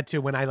where I get to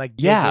when I like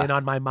dig in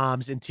on my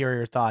mom's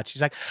interior thoughts.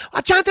 She's like,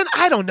 well, Jonathan,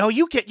 I don't know.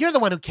 You're the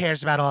one who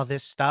cares about all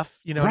this stuff.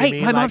 You know what I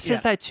mean? My mom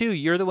says that too.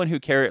 You're the one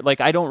who cares.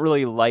 Like, I don't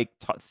really like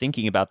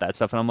thinking about that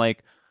stuff. And I'm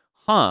like,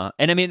 huh.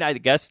 And I mean, I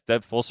guess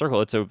that full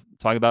circle, it's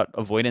talk about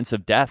avoidance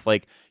of death.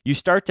 Like you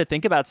start to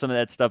think about some of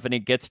that stuff and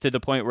it gets to the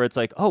point where it's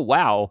like, oh,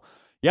 wow.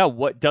 Yeah,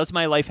 what does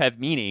my life have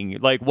meaning?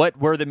 Like, what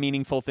were the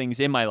meaningful things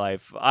in my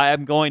life?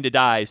 I'm going to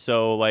die,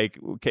 so like,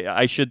 okay,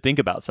 I should think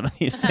about some of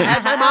these things.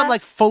 And my mom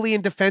like fully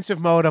in defensive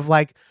mode of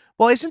like,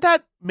 well, isn't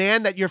that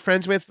man that you're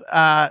friends with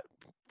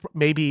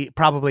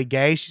probably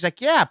gay? She's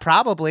like, yeah,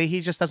 probably.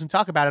 He just doesn't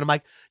talk about it. I'm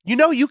like,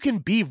 you can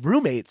be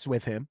roommates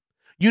with him.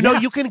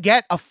 You can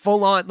get a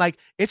full on, like,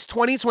 it's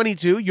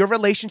 2022. Your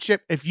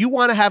relationship, if you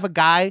want to have a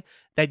guy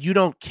that you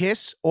don't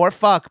kiss or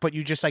fuck, but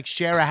you just like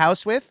share a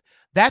house with,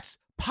 that's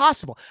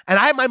possible? And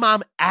I have my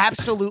mom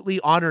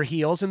absolutely on her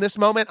heels in this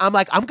moment. I'm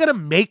like, I'm going to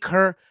make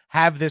her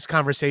have this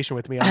conversation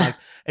with me. I'm like,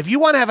 if you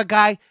want to have a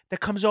guy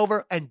that comes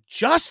over and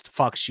just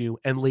fucks you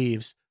and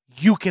leaves,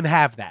 you can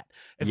have that.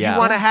 If you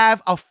want to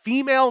have a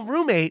female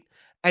roommate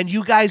and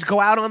you guys go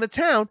out on the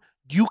town,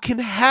 you can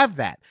have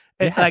that.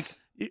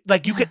 Yes.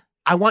 Like you can.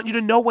 I want you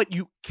to know what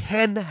you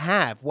can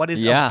have, what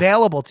is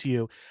available to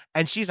you.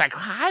 And she's like,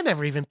 I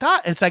never even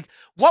thought. It's like,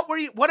 what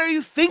are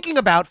you thinking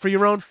about for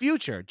your own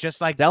future? Just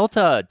like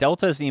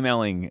Delta's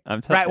emailing.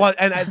 Right. Well,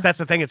 and that's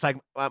the thing. It's like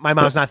my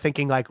mom's not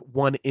thinking like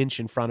 1 inch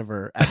in front of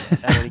her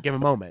at any given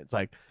moment. It's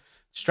like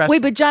stressful.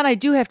 Wait, but John, I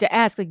do have to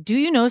ask, like, do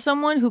you know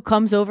someone who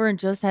comes over and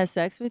just has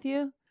sex with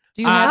you?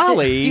 Do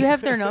you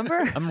have their number?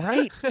 I'm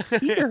right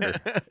here.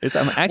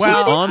 I'm actually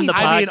on the podcast.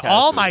 I mean,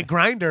 all my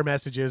Grindr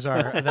messages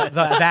are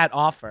that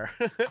offer.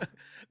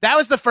 That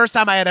was the first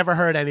time I had ever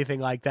heard anything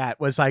like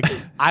that. Was like,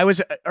 I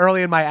was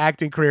early in my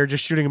acting career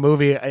just shooting a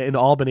movie in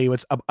Albany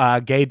with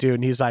a gay dude,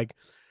 and he's like,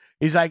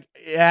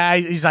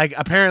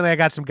 apparently I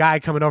got some guy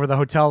coming over to the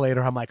hotel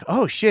later. I'm like,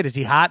 oh shit, is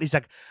he hot? He's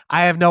like,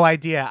 I have no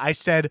idea. I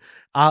said,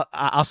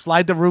 I'll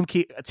slide the room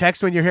key.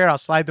 Text when you're here. I'll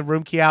slide the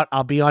room key out.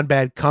 I'll be on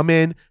bed. Come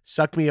in,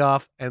 suck me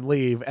off, and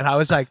leave. And I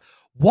was like,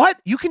 what?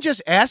 You can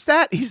just ask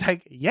that? He's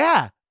like,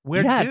 yeah.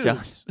 We're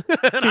dudes.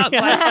 And I was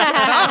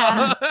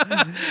like,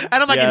 no.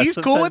 And I'm like, and he's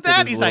cool with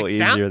that? He's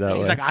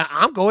like,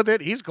 I'm cool with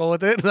it. He's cool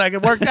with it. Like,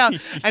 it worked out.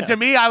 And to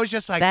me, I was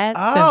just like,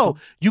 simple.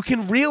 You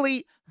can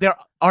really, there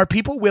are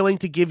people willing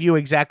to give you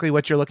exactly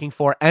what you're looking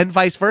for, and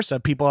vice versa.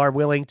 People are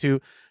willing to,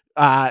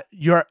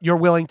 you're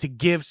willing to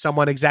give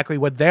someone exactly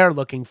what they're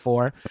looking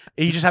for.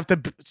 You just have to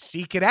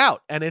seek it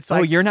out. And it's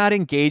like, you're not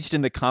engaged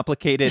in the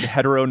complicated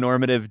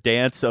heteronormative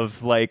dance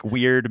of like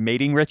weird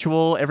mating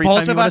ritual every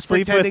time you want to sleep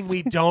with. Both of us pretending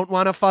we don't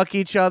want to fuck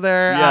each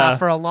other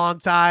for a long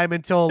time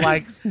until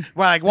like,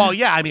 we're like, well,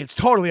 yeah, I mean, it's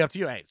totally up to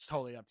you. Hey, it's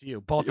totally up to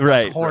you. Both of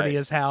us horny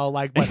as hell.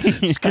 Like, but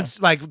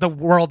like the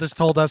world has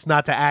told us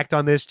not to act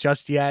on this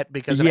just yet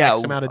because of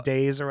X amount of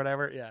days or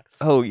whatever. Yeah.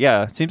 Oh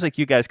yeah. It seems like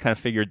you guys kind of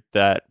figured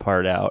that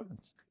part out.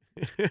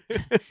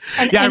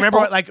 I remember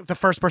like the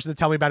first person to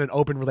tell me about an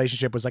open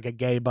relationship was like a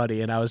gay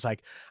buddy, and I was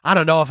like, I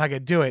don't know if I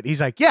could do it. He's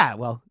like, yeah,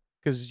 well,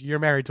 because you're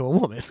married to a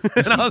woman.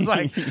 And I was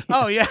like,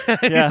 oh yeah.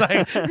 He's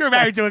like, you're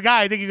married to a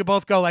guy. I think you could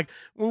both go like,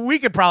 well, we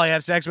could probably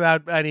have sex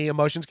without any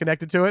emotions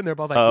connected to it. And they're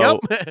both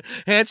like, yep.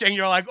 Handshake. And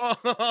you're like, oh.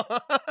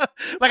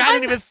 Like I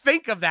didn't even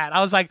think of that.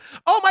 I was like,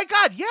 oh my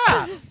God,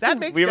 yeah, that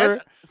makes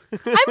sense.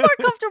 I'm more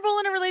comfortable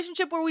in a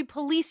relationship where we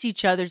police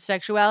each other's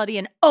sexuality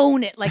and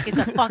own it like it's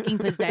a fucking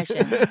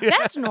possession.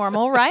 That's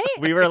normal, right?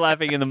 We were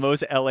laughing in the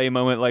most LA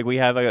moment. Like we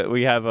have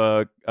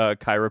a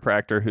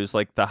chiropractor who's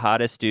like the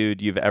hottest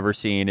dude you've ever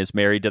seen, is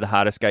married to the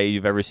hottest guy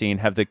you've ever seen,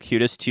 have the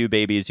cutest 2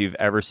 babies you've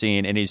ever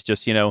seen, and he's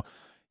just,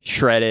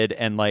 shredded,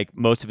 and like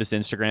most of his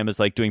Instagram is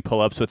like doing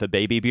pull-ups with a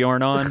baby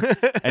Bjorn on.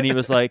 And he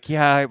was like,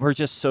 yeah, we're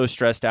just so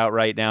stressed out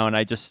right now, and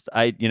I just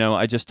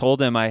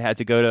told him I had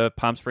to go to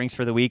Palm Springs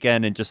for the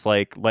weekend and just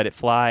like let it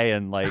fly,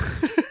 and like,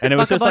 and it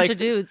was just a bunch like of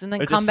dudes and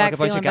then just come back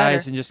fuck a bunch of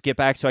guys and just get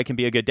back so I can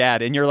be a good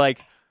dad. And you're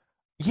like,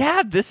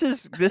 yeah, this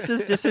is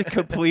just a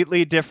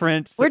completely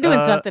different. We're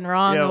doing something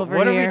wrong over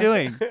what here. What are we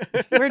doing?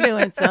 We're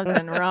doing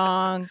something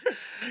wrong.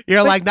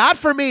 You're like, not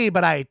for me,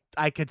 but I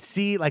could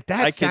see like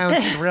that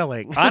sounds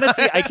thrilling.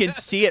 Honestly, I can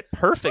see it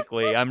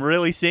perfectly. I'm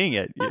really seeing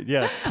it.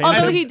 Yeah.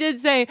 Although he did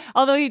say,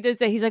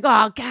 he's like,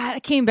 oh God, I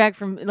came back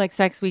from like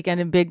sex weekend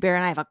in Big Bear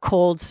and I have a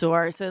cold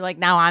sore. So like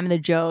now I'm the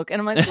joke.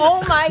 And I'm like,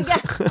 oh my God.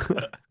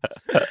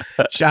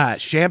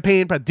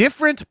 Champagne, but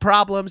different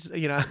problems,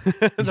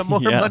 the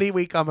more money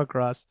we come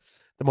across,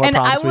 the more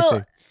problems we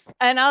see.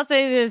 And I'll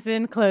say this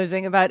in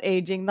closing about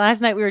aging.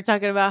 Last night we were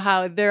talking about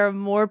how there are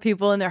more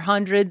people in their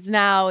hundreds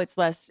now. It's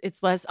less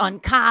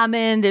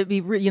uncommon to be,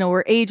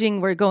 we're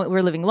aging,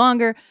 we're living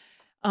longer.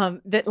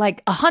 That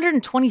like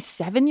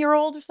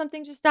 127-year-old or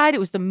something just died. It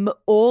was the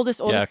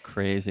oldest. Yeah,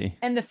 crazy.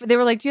 And they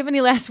were like, "Do you have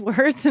any last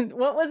words?" And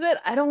what was it?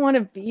 I don't want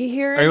to be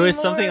here. It was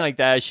something like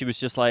that. She was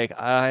just like,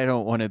 "I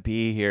don't want to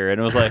be here,"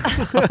 and it was like,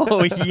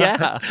 "Oh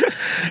yeah,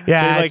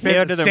 yeah." It's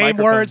been the same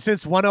word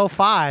since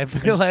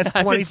 105. The last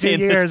 22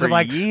 years of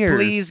like,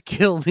 please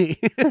kill me.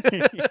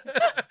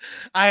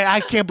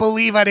 I can't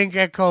believe I didn't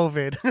get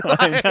COVID.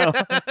 I know.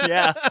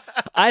 Yeah,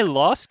 I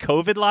lost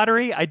COVID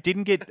lottery. I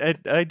didn't get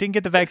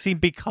the vaccine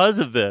because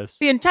of this.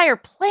 The entire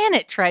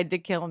planet tried to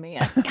kill me.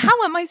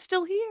 How am I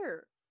still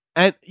here?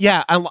 And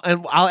yeah, and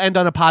I'll end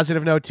on a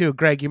positive note too.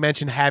 Greg, you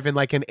mentioned having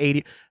like an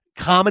 80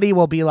 comedy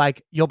will be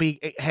like, you'll be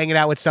hanging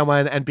out with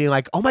someone and being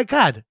like, oh my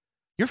God,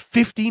 you're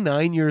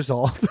 59 years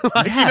old.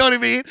 Like, yes, you know what I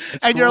mean?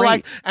 And you're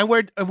like, and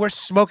we're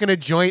smoking a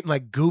joint and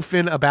like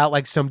goofing about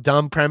like some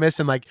dumb premise,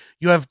 and like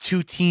you have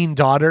 2 teen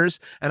daughters,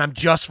 and I'm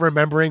just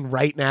remembering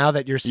right now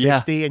that you're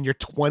 60 and you're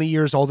 20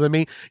 years older than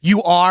me.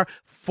 You are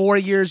 4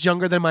 years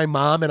younger than my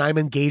mom, and I'm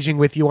engaging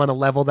with you on a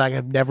level that I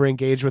have never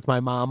engaged with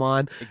my mom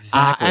on.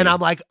 Exactly. And I'm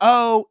like,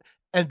 oh,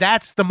 and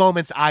that's the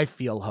moments I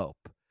feel hope.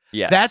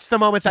 Yes. That's the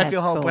moments I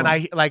feel hope when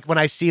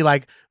I see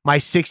like my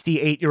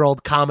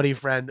 68-year-old comedy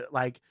friend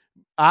like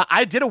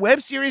I did a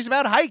web series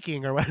about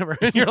hiking or whatever.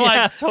 And you're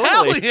like,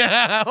 totally. hell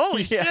yeah,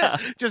 holy shit,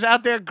 just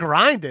out there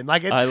grinding.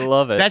 Like I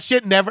love it. That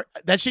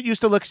shit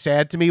used to look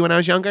sad to me when I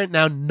was younger.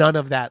 Now none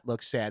of that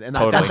looks sad, and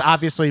Totally. that's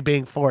obviously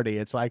being 40.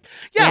 It's like,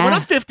 when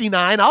I'm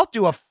 59, I'll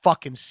do a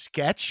fucking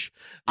sketch.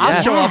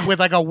 I'll show up with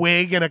like a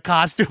wig and a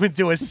costume and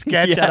do a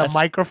sketch at a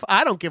microphone.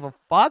 I don't give a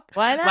fuck.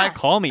 Why not? Like,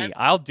 Call me.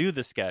 I'll do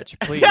the sketch,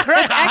 please. yeah,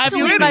 right. It's I'll have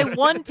you actually in my it.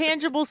 one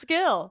tangible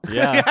skill.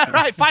 Yeah. Yeah,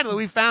 right. Finally,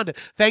 we found it.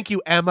 Thank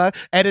you, Emma.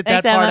 Edit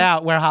Thanks, that part Emma.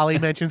 out where Holly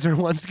mentions her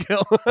one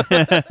skill.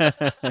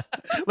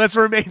 Let's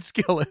remain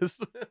skillless.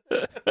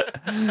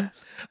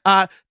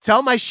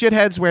 Tell my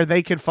shitheads where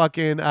they could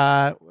fucking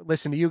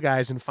listen to you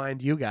guys and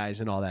find you guys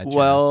and all that jazz.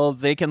 Well,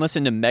 they can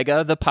listen to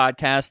Mega, the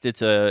podcast.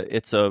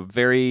 It's a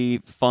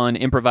very fun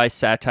improvised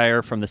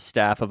satire from the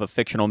staff of a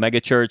fictional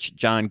megachurch.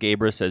 John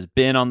Gabris has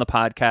been on the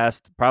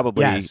podcast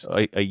probably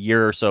a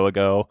year or so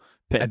ago.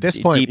 At this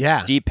point,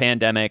 deep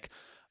pandemic.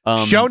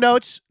 Show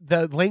notes.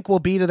 The link will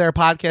be to their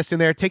podcast in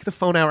there. Take the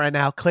phone out right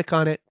now. Click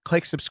on it.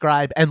 Click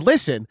subscribe and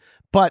listen.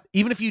 But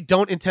even if you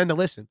don't intend to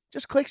listen,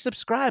 just click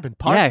subscribe and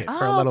park it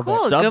for a little cool.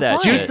 bit. Sub Good that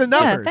point. shit. Juice the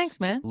numbers. Yeah, thanks,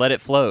 man. Let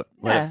it float.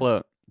 Let Yeah. it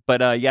float.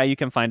 But you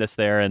can find us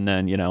there, and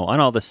then on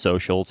all the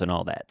socials and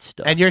all that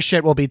stuff. And your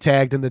shit will be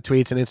tagged in the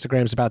tweets and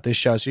Instagrams about this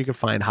show, so you can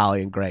find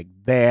Holly and Greg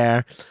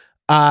there.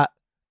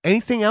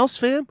 Anything else,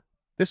 fam?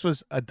 This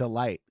was a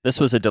delight. This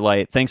was a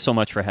delight. Thanks so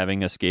much for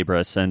having us,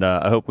 Gabris, and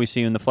I hope we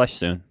see you in the flesh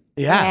soon.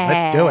 Yeah,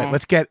 let's do it. Yeah.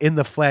 Let's get in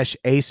the flesh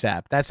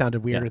ASAP. That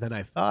sounded weirder than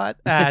I thought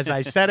as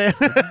I said it.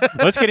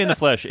 Let's get in the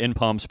flesh in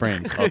Palm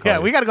Springs. I'll call Yeah,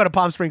 you. we got to go to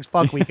Palm Springs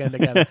Fuck Weekend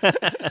together.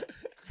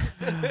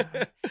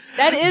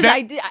 That is,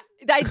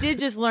 I did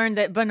just learn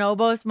that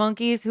bonobos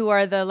monkeys, who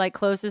are the like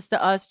closest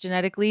to us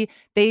genetically,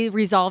 they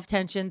resolve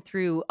tension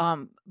through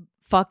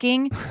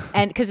fucking,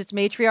 and because it's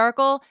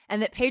matriarchal,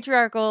 and that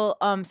patriarchal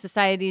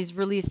societies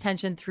release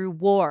tension through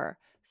war.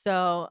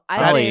 So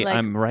I say, like,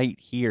 I'm right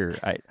here.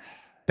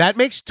 That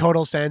makes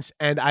total sense.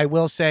 And I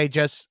will say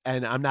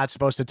and I'm not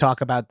supposed to talk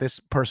about this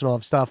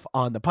personal stuff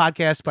on the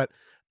podcast, but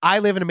I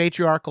live in a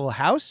matriarchal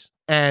house,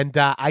 and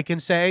I can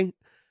say,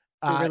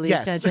 release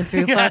yes. tension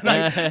through Yeah, fucking.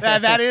 like,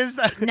 that is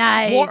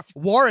Nice.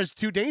 War is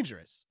too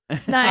dangerous.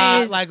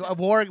 Nice. Like a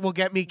war will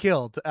get me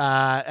killed,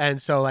 and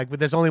so like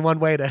there's only one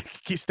way to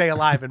stay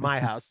alive in my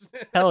house.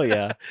 Hell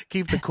yeah.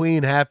 Keep the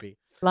queen happy.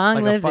 Long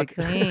like a live the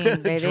fucking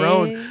queen,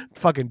 baby.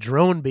 Fucking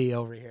drone bee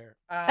over here.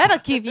 That'll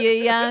keep you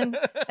young.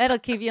 That'll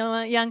keep you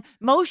young.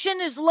 Motion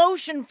is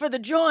lotion for the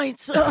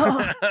joints.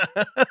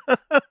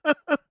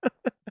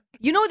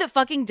 You know that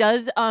fucking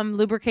does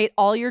lubricate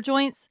all your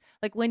joints?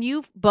 Like when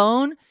you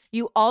bone,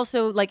 you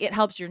also like it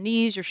helps your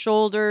knees, your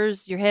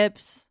shoulders, your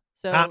hips.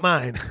 So Not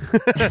mine.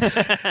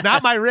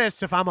 Not my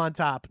wrists if I'm on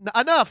top.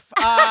 Enough.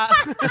 Oh,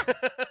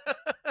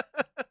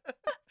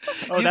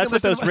 You that's can what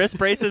listen those to my- wrist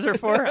braces are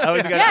for? I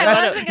was gonna, Yeah, I I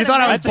thought wasn't You gonna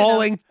thought I was mention them.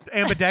 bowling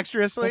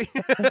ambidextrously?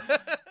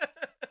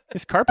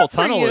 his carpal for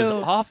tunnel is you.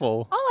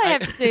 awful. all I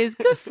have to say is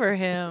good for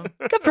him.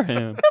 Good for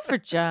him. Good for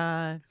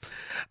John.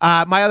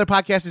 My other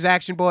podcast is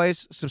Action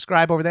Boys.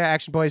 Subscribe over there,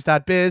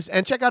 actionboys.biz,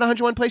 and check out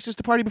 101 Places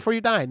to Party Before You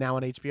Die, now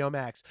on HBO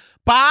Max.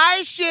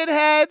 Bye,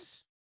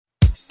 shitheads!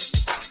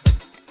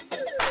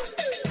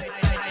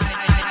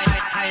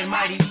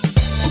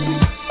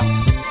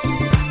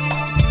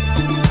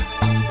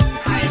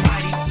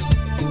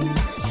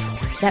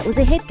 That was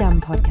a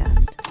HeadGum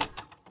podcast.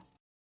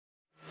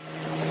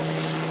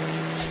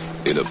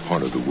 In a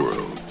part of the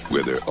world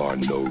where there are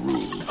no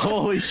rules.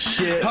 Holy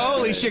shit.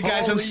 Holy shit,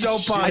 guys, I'm so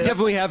pumped. I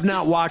definitely have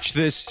not watched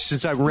this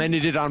since I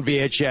rented it on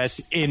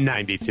VHS in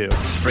 92.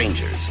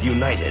 Strangers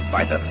united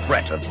by the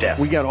threat of death.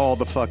 We got all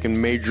the fucking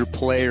major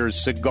players.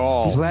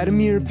 Seagal,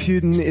 Vladimir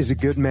Putin is a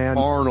good man.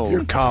 Arnold.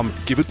 Here, come,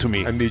 give it to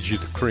me. I need you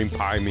to cream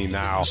pie me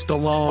now.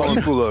 Stallone.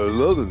 People are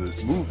loving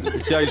this movie.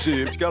 It's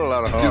actually, it's got a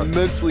lot of You're heart.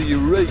 mentally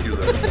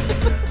irregular.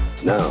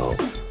 Now,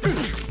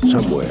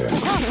 somewhere,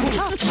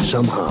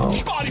 somehow,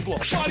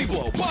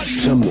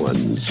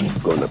 someone's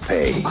gonna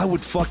pay. I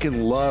would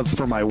fucking love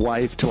for my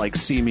wife to like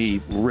see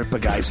me rip a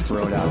guy's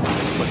throat out.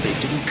 But they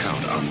didn't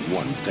count on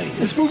one thing.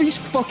 This movie's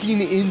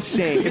fucking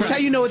insane. It's how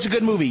you know it's a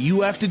good movie.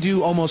 You have to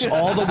do almost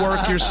all the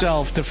work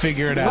yourself to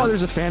figure it Oh, out.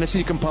 there's a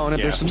fantasy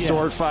component. There's some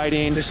sword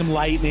fighting. There's some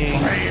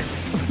lightning.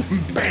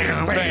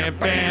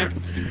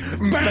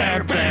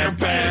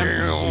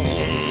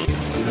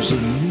 There's a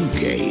new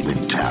game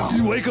in town.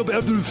 You wake up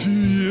after a few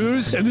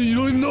years, and then you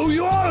don't even know who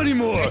you are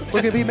anymore.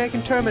 We're gonna be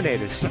making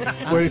Terminators.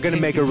 We're gonna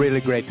make a really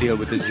great deal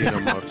with the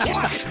Xenomorphs.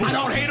 What? I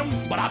don't hate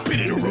him, but I've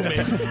been in a room.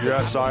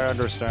 Yes, I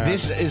understand.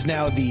 This is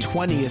now the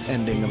 20th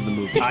ending of the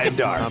movie. I am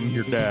dark. I'm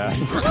your dad.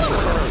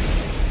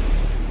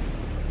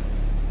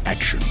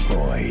 Action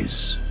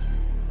boys.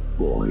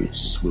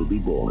 Boys will be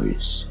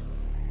boys.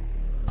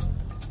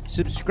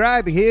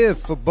 Subscribe here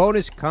for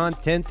bonus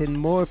content and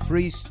more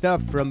free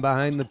stuff from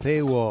behind the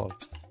paywall.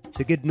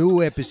 To get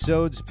new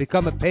episodes,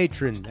 become a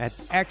patron at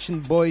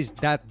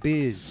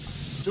actionboys.biz.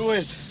 Do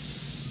it.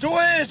 Do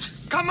it.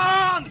 Come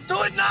on.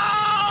 Do it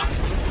now.